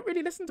honest, I don't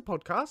really listen to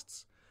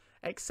podcasts.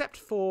 Except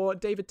for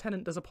David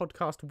Tennant does a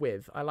podcast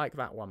with. I like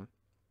that one.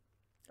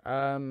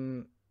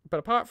 But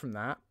apart from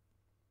that,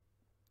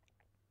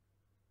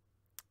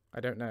 I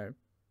don't know.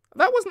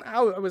 That wasn't...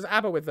 Oh, it was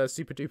ABBA with the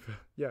Super Duper.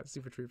 Yeah,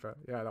 Super Trooper.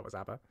 Yeah, that was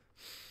ABBA.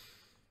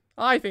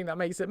 I think that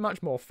makes it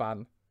much more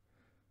fun.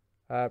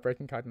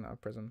 Breaking Kaiden out of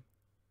prison.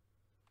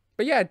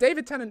 But yeah,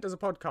 David Tennant does a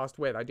podcast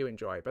with. I do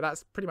enjoy. But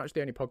that's pretty much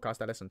the only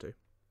podcast I listen to.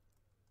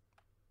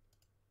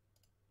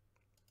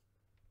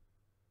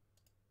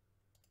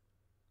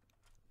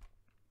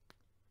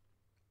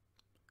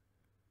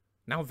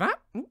 Now that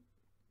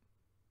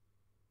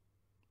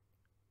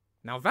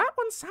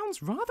one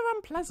sounds rather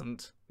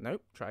unpleasant.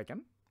 Nope, try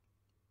again.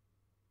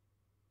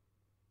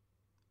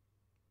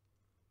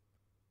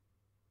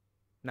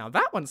 Now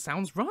that one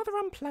sounds rather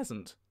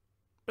unpleasant.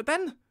 But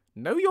then,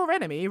 know your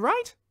enemy,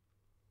 right?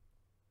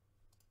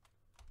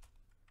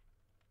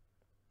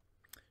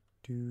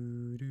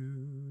 Do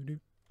do do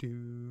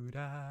do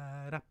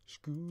da da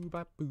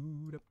scuba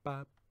boo da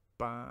ba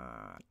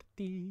ba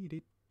dee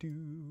dee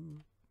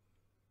do.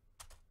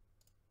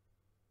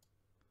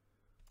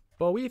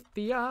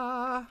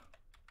 Boethia.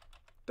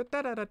 Da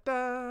da da da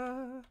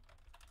da.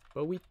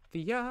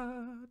 Boethia.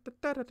 Da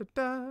da da da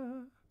da.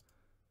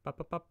 Ba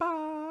ba ba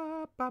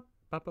ba ba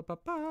ba ba ba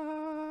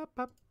ba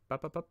ba ba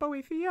ba ba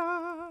Boethia.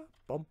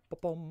 Bom bom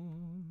bom.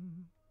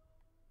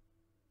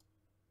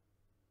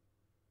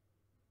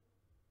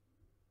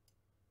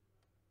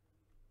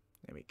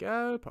 There we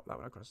go. Pop that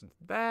one across into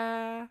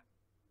there.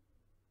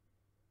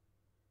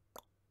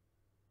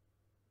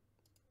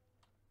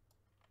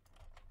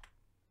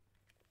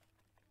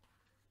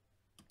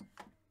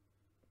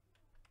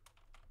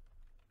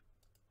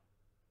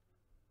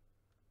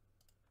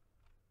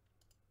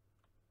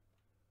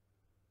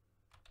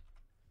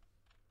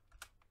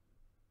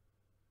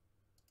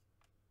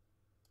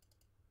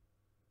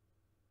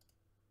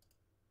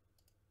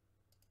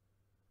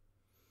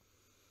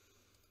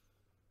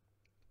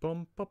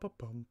 Bum bum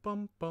bum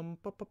bum bum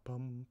bum bum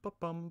bum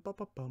bum bum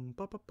bum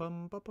bum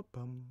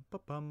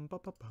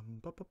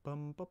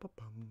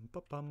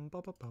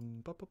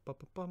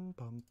bum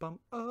bum bum.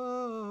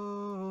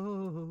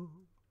 Oh,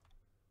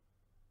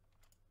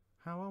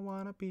 how I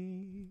wanna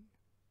be.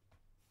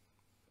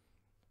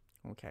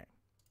 Okay.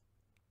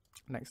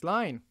 Next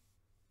line.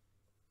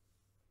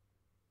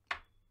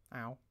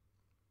 Ow.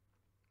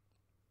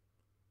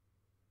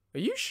 Are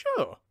you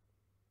sure?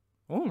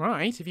 All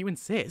right, if you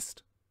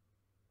insist.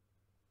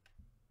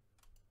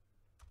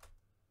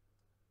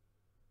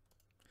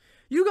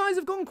 You guys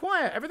have gone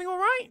quiet. Everything all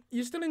right?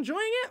 You still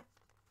enjoying it?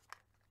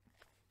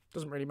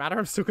 Doesn't really matter.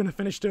 I'm still going to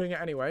finish doing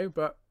it anyway,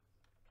 but...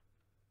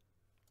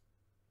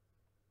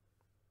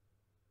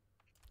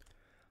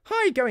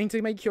 Hi, going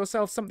to make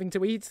yourself something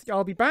to eat.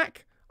 I'll be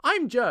back.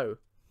 I'm Joe.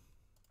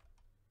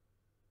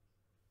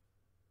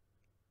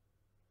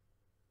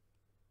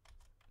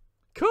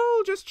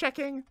 Cool, just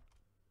checking.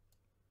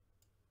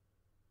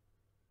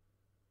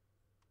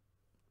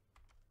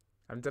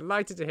 I'm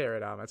delighted to hear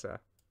it, Amateur.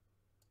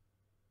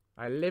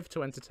 I live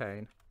to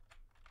entertain.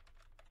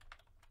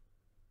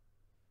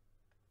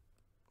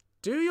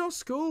 Do your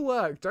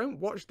schoolwork. Don't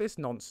watch this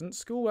nonsense.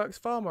 Schoolwork's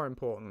far more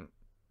important.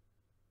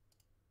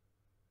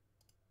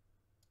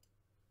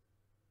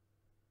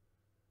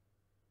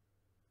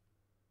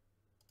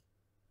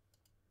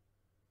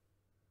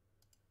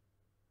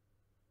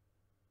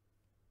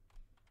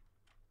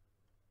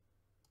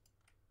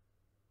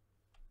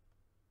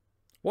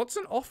 What's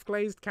an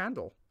off-glazed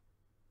candle?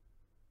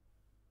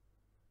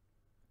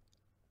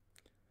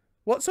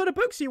 What sort of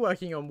books are you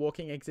working on,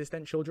 Walking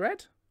Existential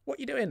Dread? What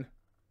you doing?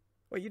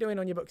 What are you doing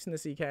on your books in the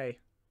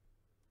CK?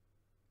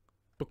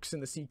 Books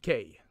in the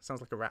CK. Sounds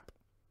like a rap.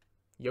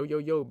 Yo, yo,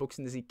 yo, books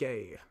in the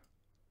CK.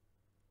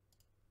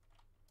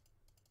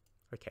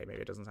 Okay,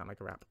 maybe it doesn't sound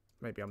like a rap.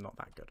 Maybe I'm not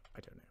that good. I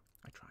don't know.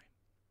 I try.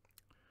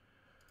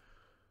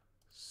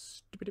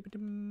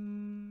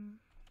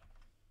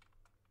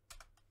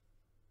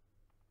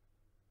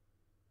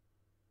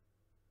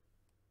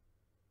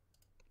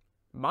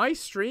 My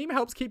stream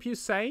helps keep you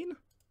sane?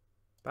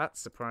 That's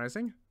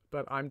surprising,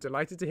 but I'm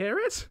delighted to hear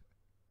it.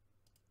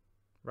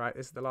 Right,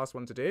 this is the last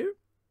one to do.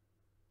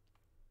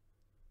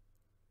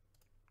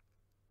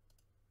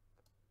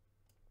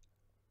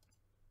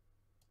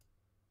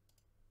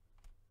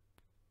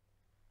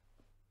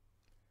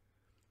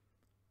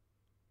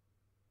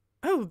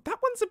 Oh, that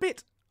one's a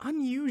bit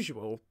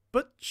unusual,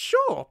 but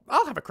sure,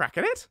 I'll have a crack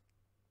at it.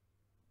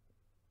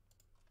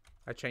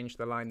 I changed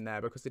the line there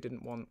because I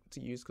didn't want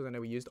to use, because I know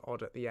we used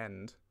odd at the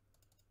end.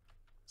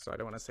 So I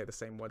don't want to say the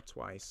same word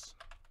twice.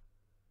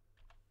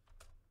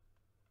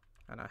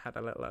 And I had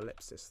a little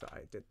ellipsis that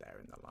I did there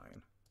in the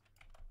line.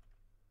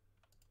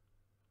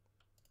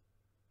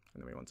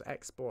 And then we want to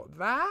export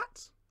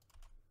that.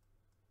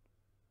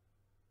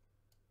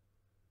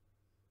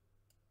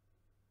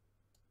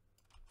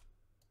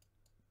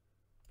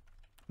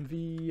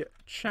 The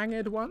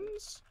Changed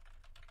ones.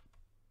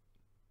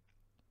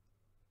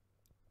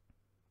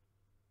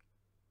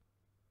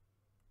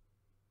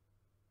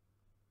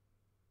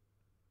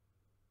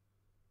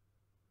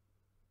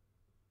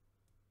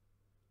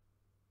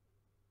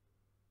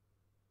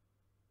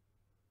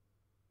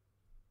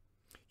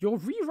 You're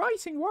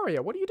rewriting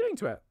Warrior. What are you doing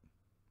to it?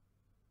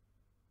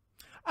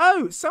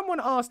 Oh,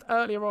 someone asked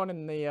earlier on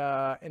in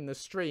the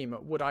stream,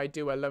 would I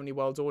do a Lonely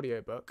Worlds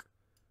audiobook?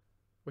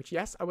 Which,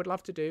 yes, I would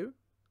love to do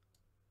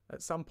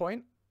at some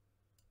point.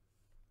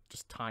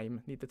 Just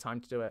time. Need the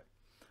time to do it.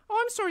 Oh,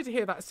 I'm sorry to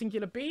hear that,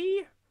 Singular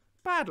B.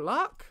 Bad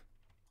luck.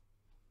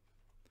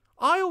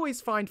 I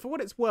always find, for what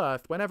it's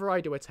worth, whenever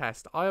I do a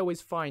test, I always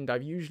find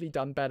I've usually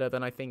done better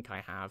than I think I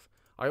have.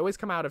 I always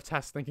come out of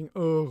tests thinking,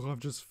 oh, I've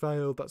just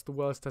failed. That's the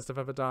worst test I've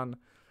ever done.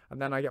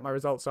 And then I get my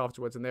results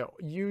afterwards, and they're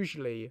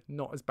usually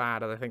not as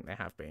bad as I think they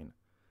have been.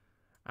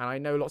 And I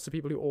know lots of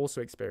people who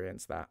also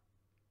experience that.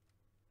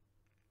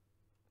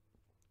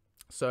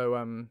 So,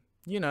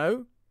 you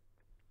know,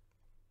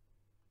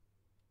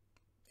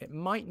 it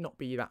might not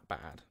be that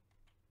bad.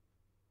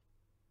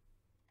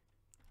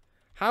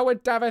 How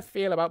would Daveth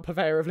feel about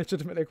purveyor of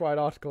legitimately acquired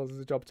articles as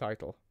a job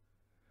title?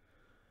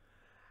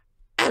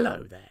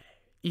 Hello there.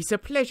 It's a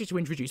pleasure to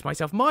introduce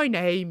myself. My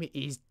name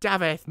is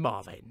Daveth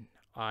Marvin.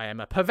 I am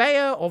a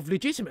purveyor of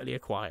legitimately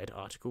acquired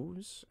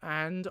articles,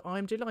 and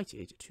I'm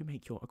delighted to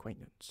make your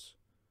acquaintance.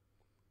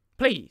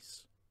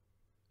 Please,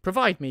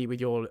 provide me with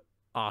your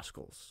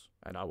articles,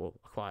 and I will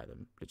acquire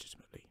them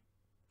legitimately.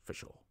 For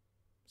sure.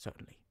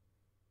 Certainly.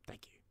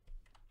 Thank you.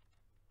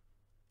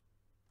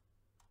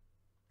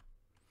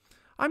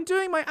 I'm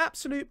doing my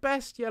absolute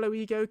best, Yellow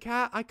Ego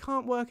Cat. I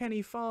can't work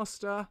any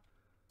faster.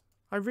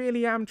 I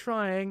really am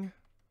trying.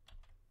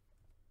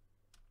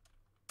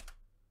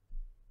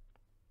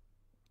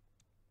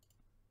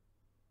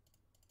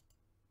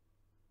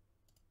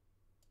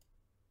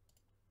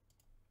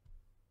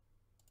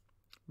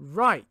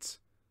 Right.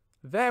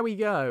 There we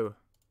go.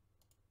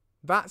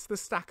 That's the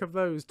stack of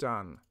those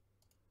done.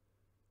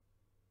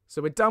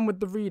 So we're done with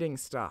the reading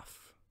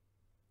stuff.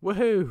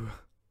 Woohoo!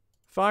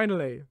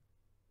 Finally.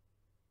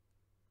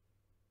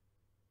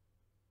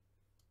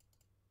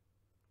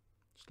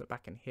 Just look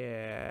back in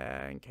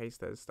here in case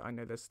there's... I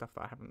know there's stuff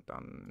that I haven't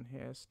done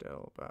here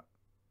still, but...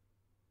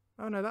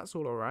 Oh no, that's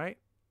all alright.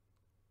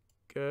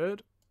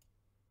 Good.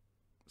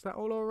 Is that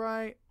all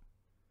alright?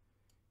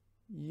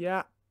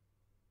 Yeah.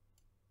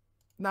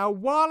 Now,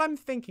 while I'm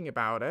thinking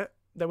about it,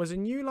 there was a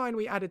new line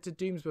we added to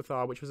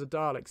Doomsbathar, which was a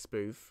Dalek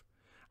spoof,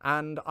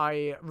 and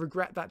I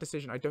regret that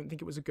decision. I don't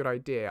think it was a good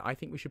idea. I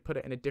think we should put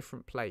it in a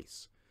different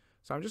place.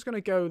 So I'm just going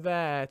to go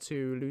there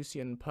to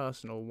Lucien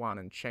Personal 1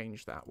 and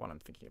change that while I'm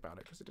thinking about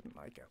it, because I didn't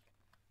like it.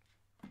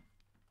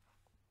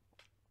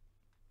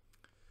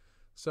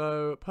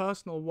 So,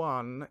 Personal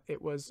 1, it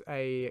was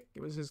the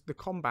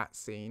combat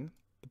scene,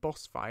 the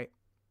boss fight.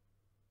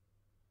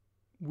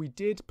 We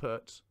did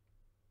put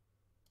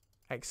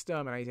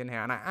Exterminate in here,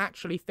 and I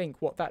actually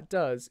think what that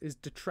does is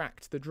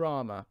detract the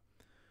drama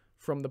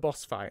from the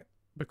boss fight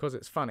because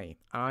it's funny.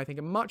 And I think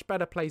a much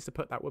better place to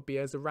put that would be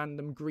as a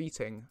random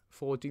greeting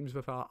for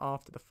Doomsbathar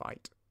after the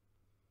fight.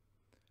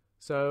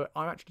 So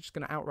I'm actually just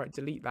going to outright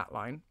delete that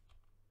line.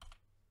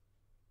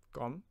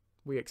 Gone.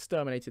 We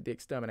exterminated the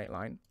exterminate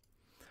line,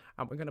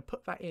 and we're going to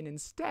put that in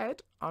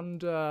instead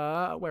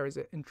under, where is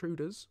it?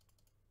 Intruders.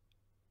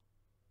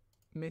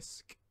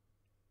 Misc.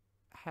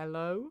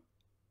 Hello.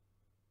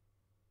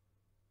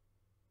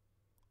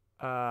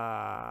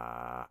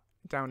 Down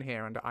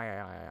here under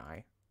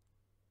I.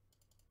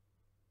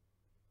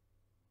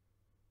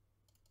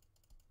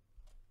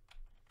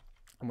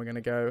 And we're going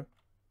to go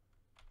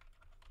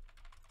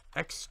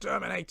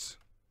exterminate.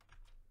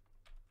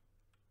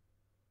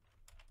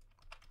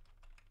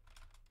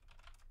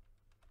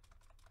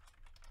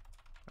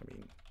 I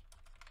mean,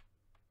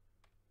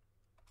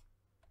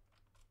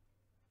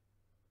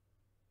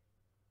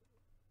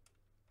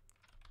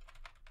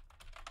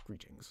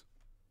 greetings.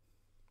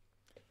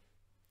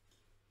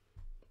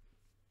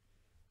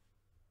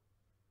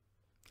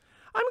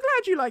 I'm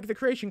glad you like the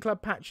Creation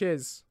Club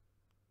patches.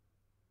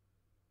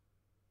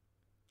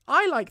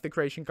 I like the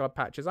Creation Club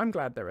patches. I'm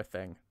glad they're a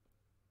thing.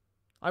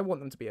 I want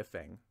them to be a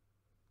thing.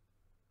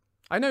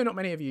 I know not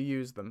many of you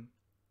use them,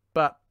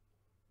 but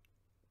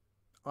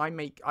I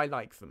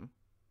like them.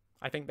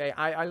 I think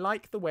I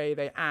like the way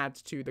they add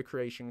to the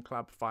Creation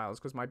Club files,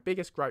 because my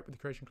biggest gripe with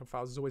the Creation Club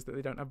files is always that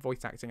they don't have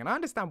voice acting, and I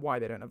understand why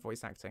they don't have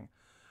voice acting,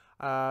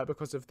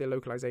 because of the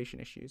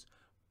localization issues.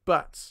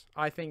 But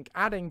I think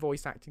adding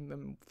voice acting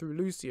them through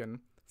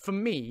Lucien, for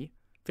me,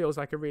 feels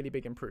like a really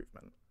big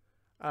improvement.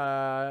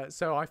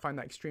 So I find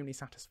that extremely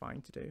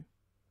satisfying to do.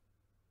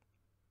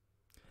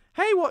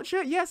 Hey,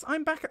 Watcher! Yes,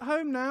 I'm back at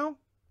home now.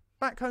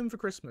 Back home for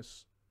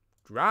Christmas.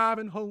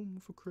 Driving home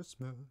for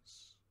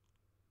Christmas.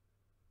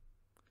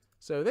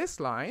 So this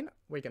line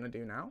we're going to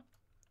do now,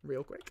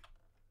 real quick.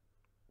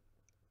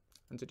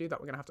 And to do that,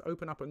 we're going to have to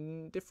open up a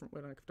different...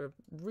 We're going to have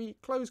to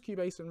close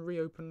Cubase and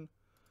reopen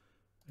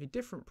a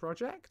different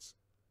project,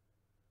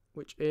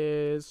 which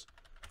is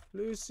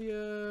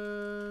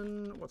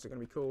Lucien. What's it going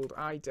to be called?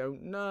 I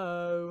don't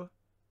know.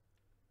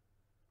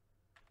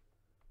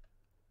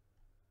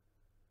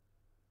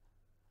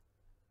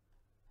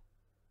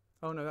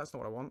 Oh no, that's not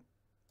what I want.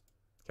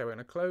 Okay, we're going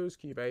to close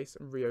Cubase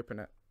and reopen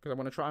it, because I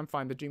want to try and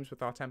find the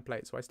Doomsbathar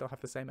template so I still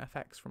have the same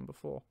FX from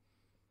before.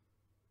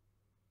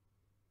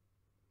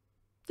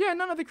 Yeah,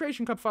 none of the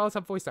Creation Club files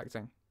have voice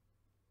acting.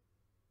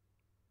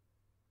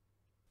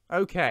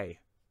 Okay.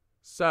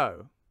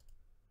 So,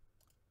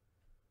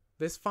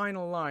 this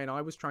final line,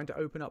 I was trying to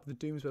open up the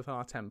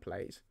Doomsbathar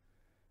template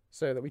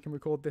so that we can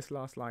record this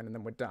last line and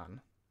then we're done.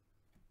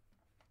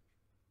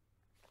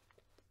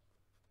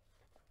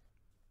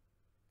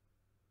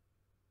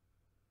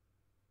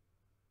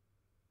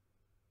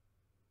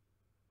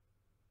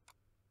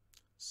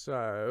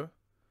 So,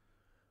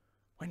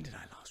 when did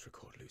I last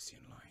record Lucien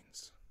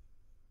lines?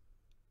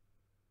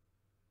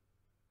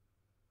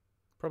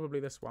 Probably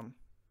this one.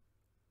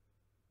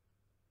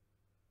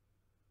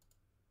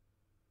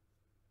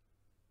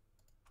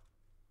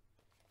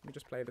 Let me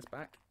just play this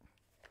back.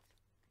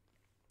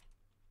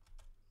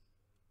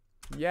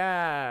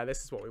 Yeah,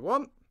 this is what we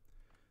want.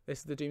 This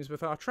is the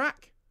Doomsbathar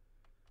track.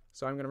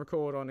 So I'm going to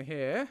record on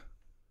here.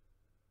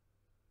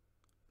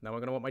 Now I'm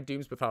going to want my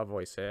Doomsbathar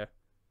voice here.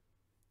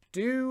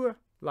 Do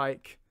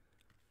like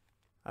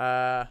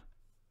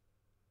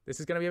This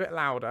is going to be a bit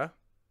louder,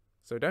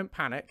 so don't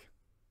panic.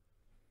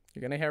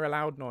 You're going to hear a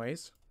loud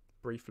noise,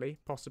 briefly,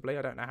 possibly.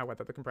 I don't know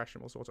whether the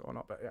compression will sort it or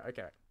not, but yeah,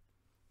 okay.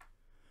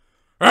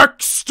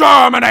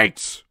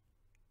 Exterminate!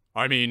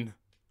 I mean,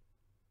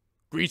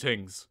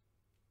 greetings.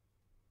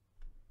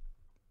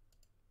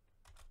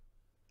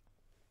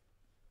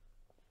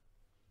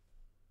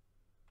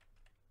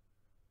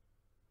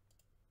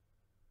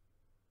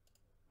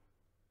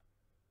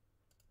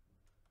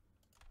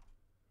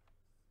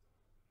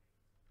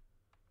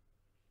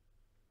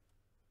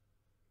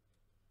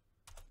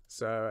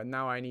 So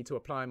now I need to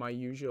apply my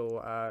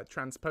usual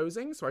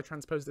transposing. So I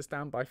transpose this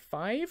down by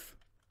 5.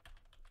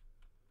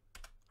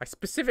 I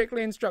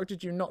specifically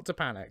instructed you not to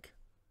panic.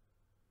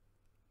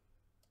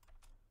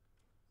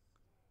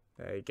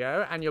 There you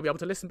go. And you'll be able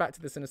to listen back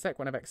to this in a sec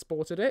when I've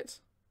exported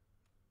it.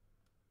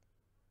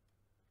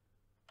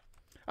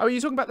 Oh, are you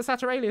talking about the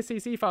Saturalia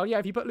CC file? Yeah,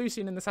 if you put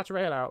Lucien in the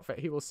Saturalia outfit,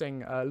 he will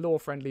sing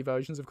lore-friendly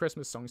versions of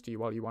Christmas songs to you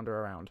while you wander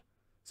around.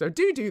 So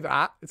do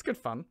that. It's good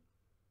fun.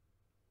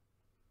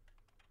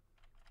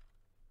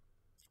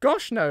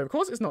 Gosh, no, of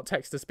course it's not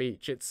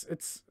text-to-speech.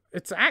 It's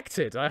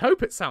acted. I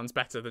hope it sounds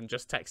better than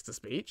just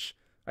text-to-speech.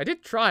 I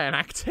did try and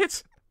act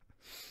it.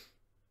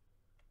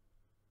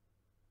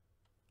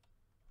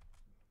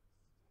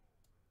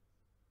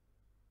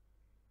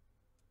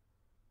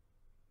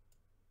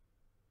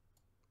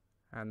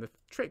 And the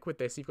trick with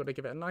this, you've got to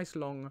give it a nice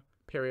long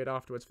period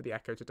afterwards for the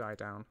echo to die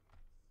down.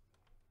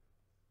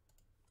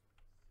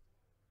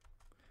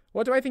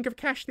 What do I think of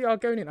Cash the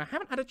Argonian? I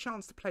haven't had a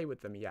chance to play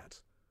with them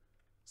yet,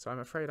 so I'm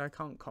afraid I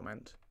can't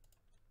comment.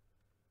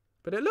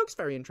 But it looks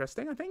very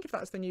interesting, I think, if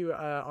that's the new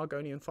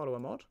Argonian follower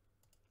mod.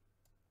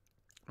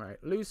 Right,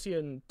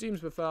 Lucien,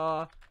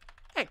 Doomsbethar,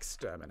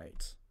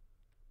 exterminate.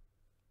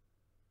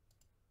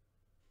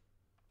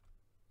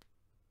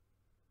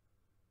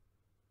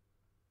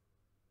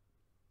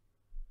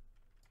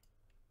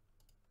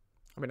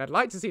 I mean, I'd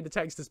like to see the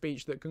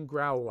text-to-speech that can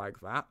growl like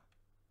that.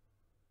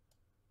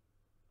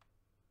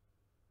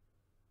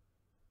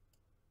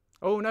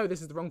 Oh no,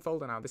 this is the wrong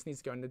folder now. This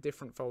needs to go in a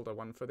different folder,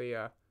 one for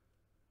the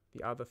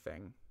other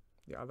thing.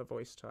 The other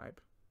voice type.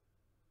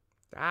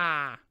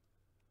 Ah!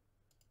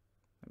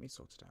 Let me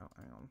sort it out.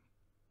 Hang on.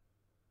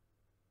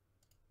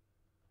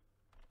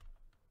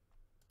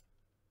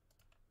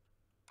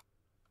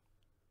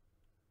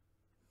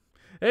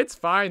 It's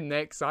fine,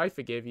 Nix. I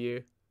forgive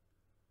you.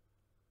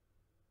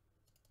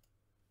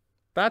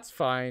 That's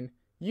fine.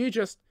 You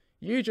just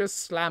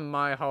slam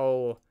my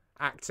whole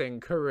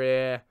acting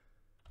career.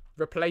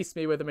 Replace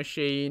me with a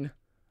machine.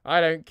 I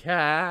don't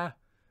care.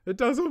 It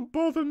doesn't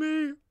bother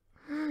me.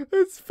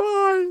 It's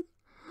fine.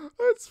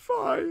 It's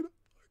fine.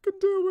 I can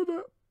deal with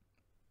it.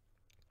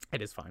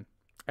 It is fine.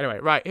 Anyway,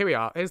 right, here we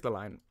are. Here's the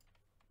line.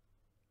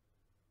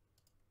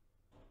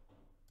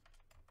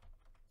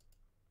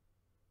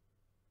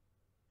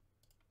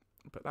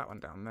 Put that one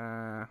down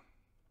there.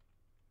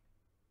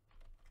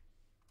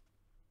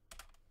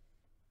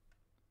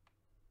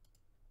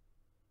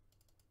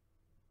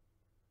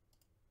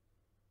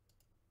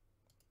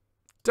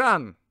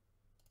 Done.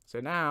 So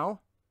now,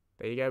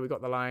 there you go, we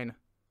got the line.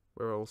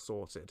 We're all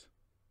sorted.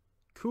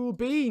 Cool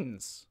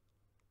beans.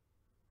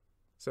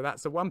 So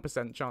that's a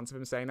 1% chance of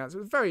him saying that. So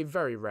it's very,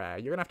 very rare.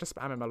 You're going to have to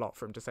spam him a lot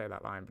for him to say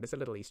that line, but it's a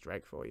little Easter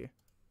egg for you.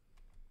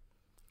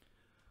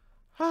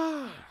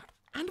 And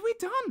we're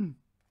done.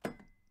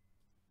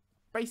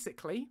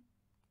 Basically,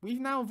 we've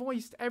now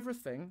voiced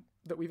everything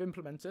that we've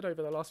implemented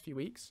over the last few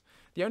weeks.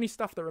 The only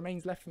stuff that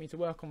remains left for me to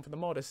work on for the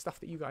mod is stuff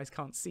that you guys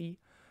can't see.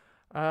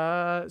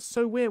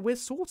 So we're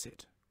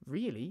sorted,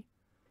 really.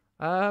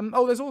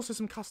 Oh, there's also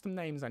some custom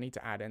names I need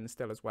to add in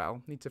still as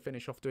well. Need to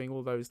finish off doing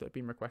all those that have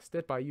been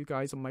requested by you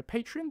guys on my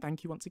Patreon.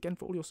 Thank you once again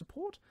for all your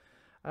support.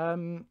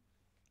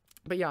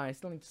 But yeah, I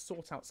still need to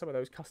sort out some of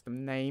those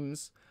custom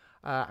names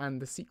and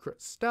the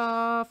secret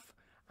stuff.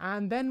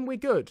 And then we're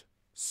good.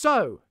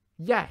 So,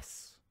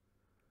 yes.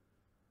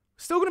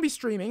 Still going to be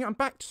streaming. I'm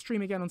back to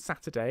stream again on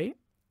Saturday.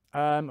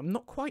 I'm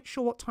not quite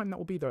sure what time that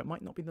will be, though. It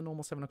might not be the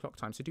normal 7 o'clock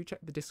time. So do check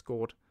the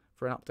Discord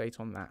for an update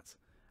on that.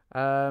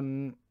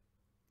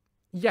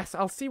 Yes,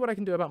 I'll see what I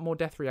can do about more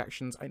death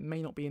reactions. It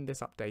may not be in this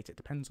update. It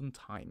depends on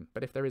time.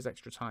 But if there is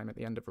extra time at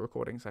the end of a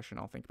recording session,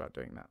 I'll think about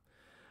doing that.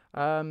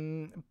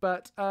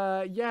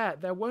 Yeah,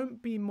 there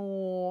won't be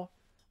more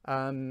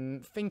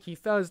Thinky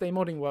Thursday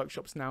modding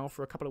workshops now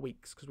for a couple of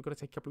weeks, because we've got to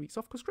take a couple of weeks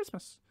off because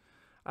Christmas.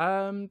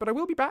 But I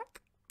will be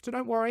back, so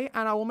don't worry.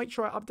 And I will make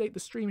sure I update the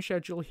stream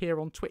schedule here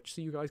on Twitch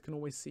so you guys can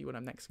always see when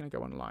I'm next going to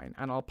go online.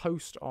 And I'll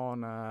post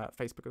on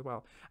Facebook as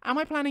well. Am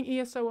I planning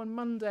ESO on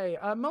Monday?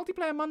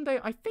 Multiplayer Monday?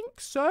 I think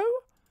so.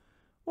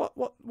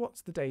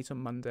 What's the date on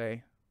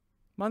Monday?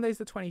 Monday's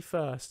the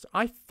 21st.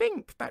 I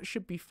think that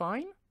should be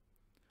fine.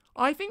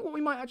 I think what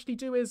we might actually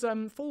do is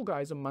Fall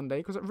Guys on Monday,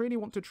 because I really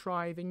want to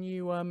try the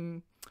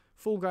new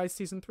Fall Guys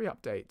Season 3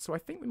 update. So I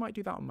think we might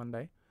do that on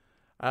Monday.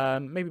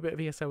 Maybe a bit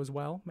of ESO as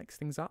well, mix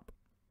things up.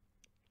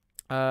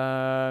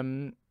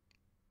 And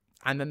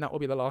then that will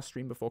be the last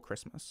stream before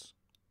Christmas.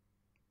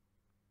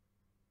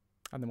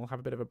 And then we'll have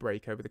a bit of a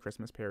break over the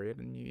Christmas period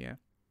and New Year.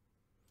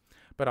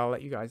 But I'll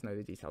let you guys know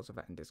the details of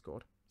that in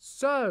Discord.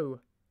 So,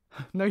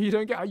 no, you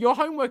don't get... Your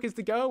homework is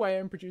to go away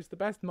and produce the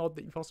best mod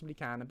that you possibly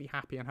can and be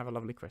happy and have a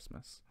lovely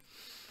Christmas.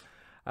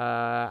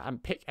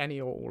 And pick any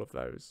or all of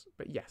those.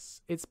 But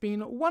yes, it's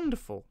been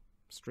wonderful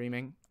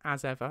streaming,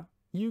 as ever.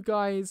 You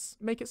guys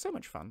make it so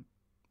much fun.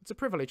 It's a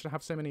privilege to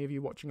have so many of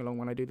you watching along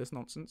when I do this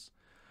nonsense.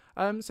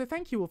 So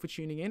thank you all for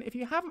tuning in. If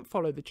you haven't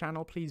followed the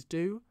channel, please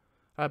do.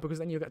 Because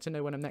then you'll get to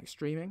know when I'm next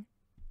streaming.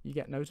 You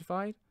get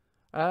notified.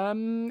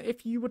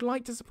 If you would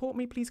like to support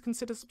me, please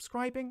consider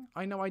subscribing.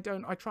 I know I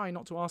try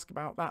not to ask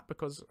about that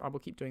because I will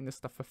keep doing this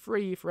stuff for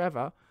free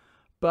forever.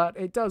 But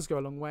it does go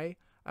a long way.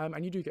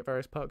 And you do get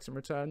various perks in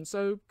return.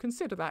 So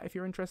consider that if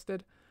you're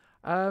interested.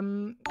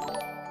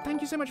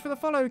 Thank you so much for the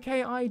follow,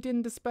 K.I.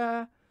 Din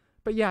Despair.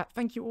 But yeah,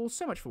 thank you all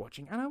so much for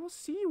watching. And I will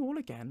see you all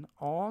again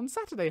on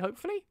Saturday,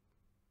 hopefully.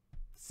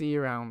 See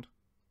you around.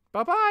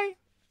 Bye-bye.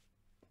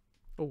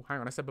 Oh, hang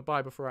on. I said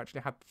bye-bye before I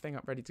actually had the thing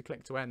up ready to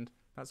click to end.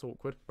 That's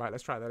awkward. Right,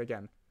 let's try that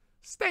again.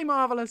 Stay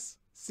marvellous.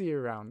 See you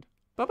around.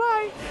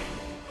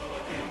 Bye-bye.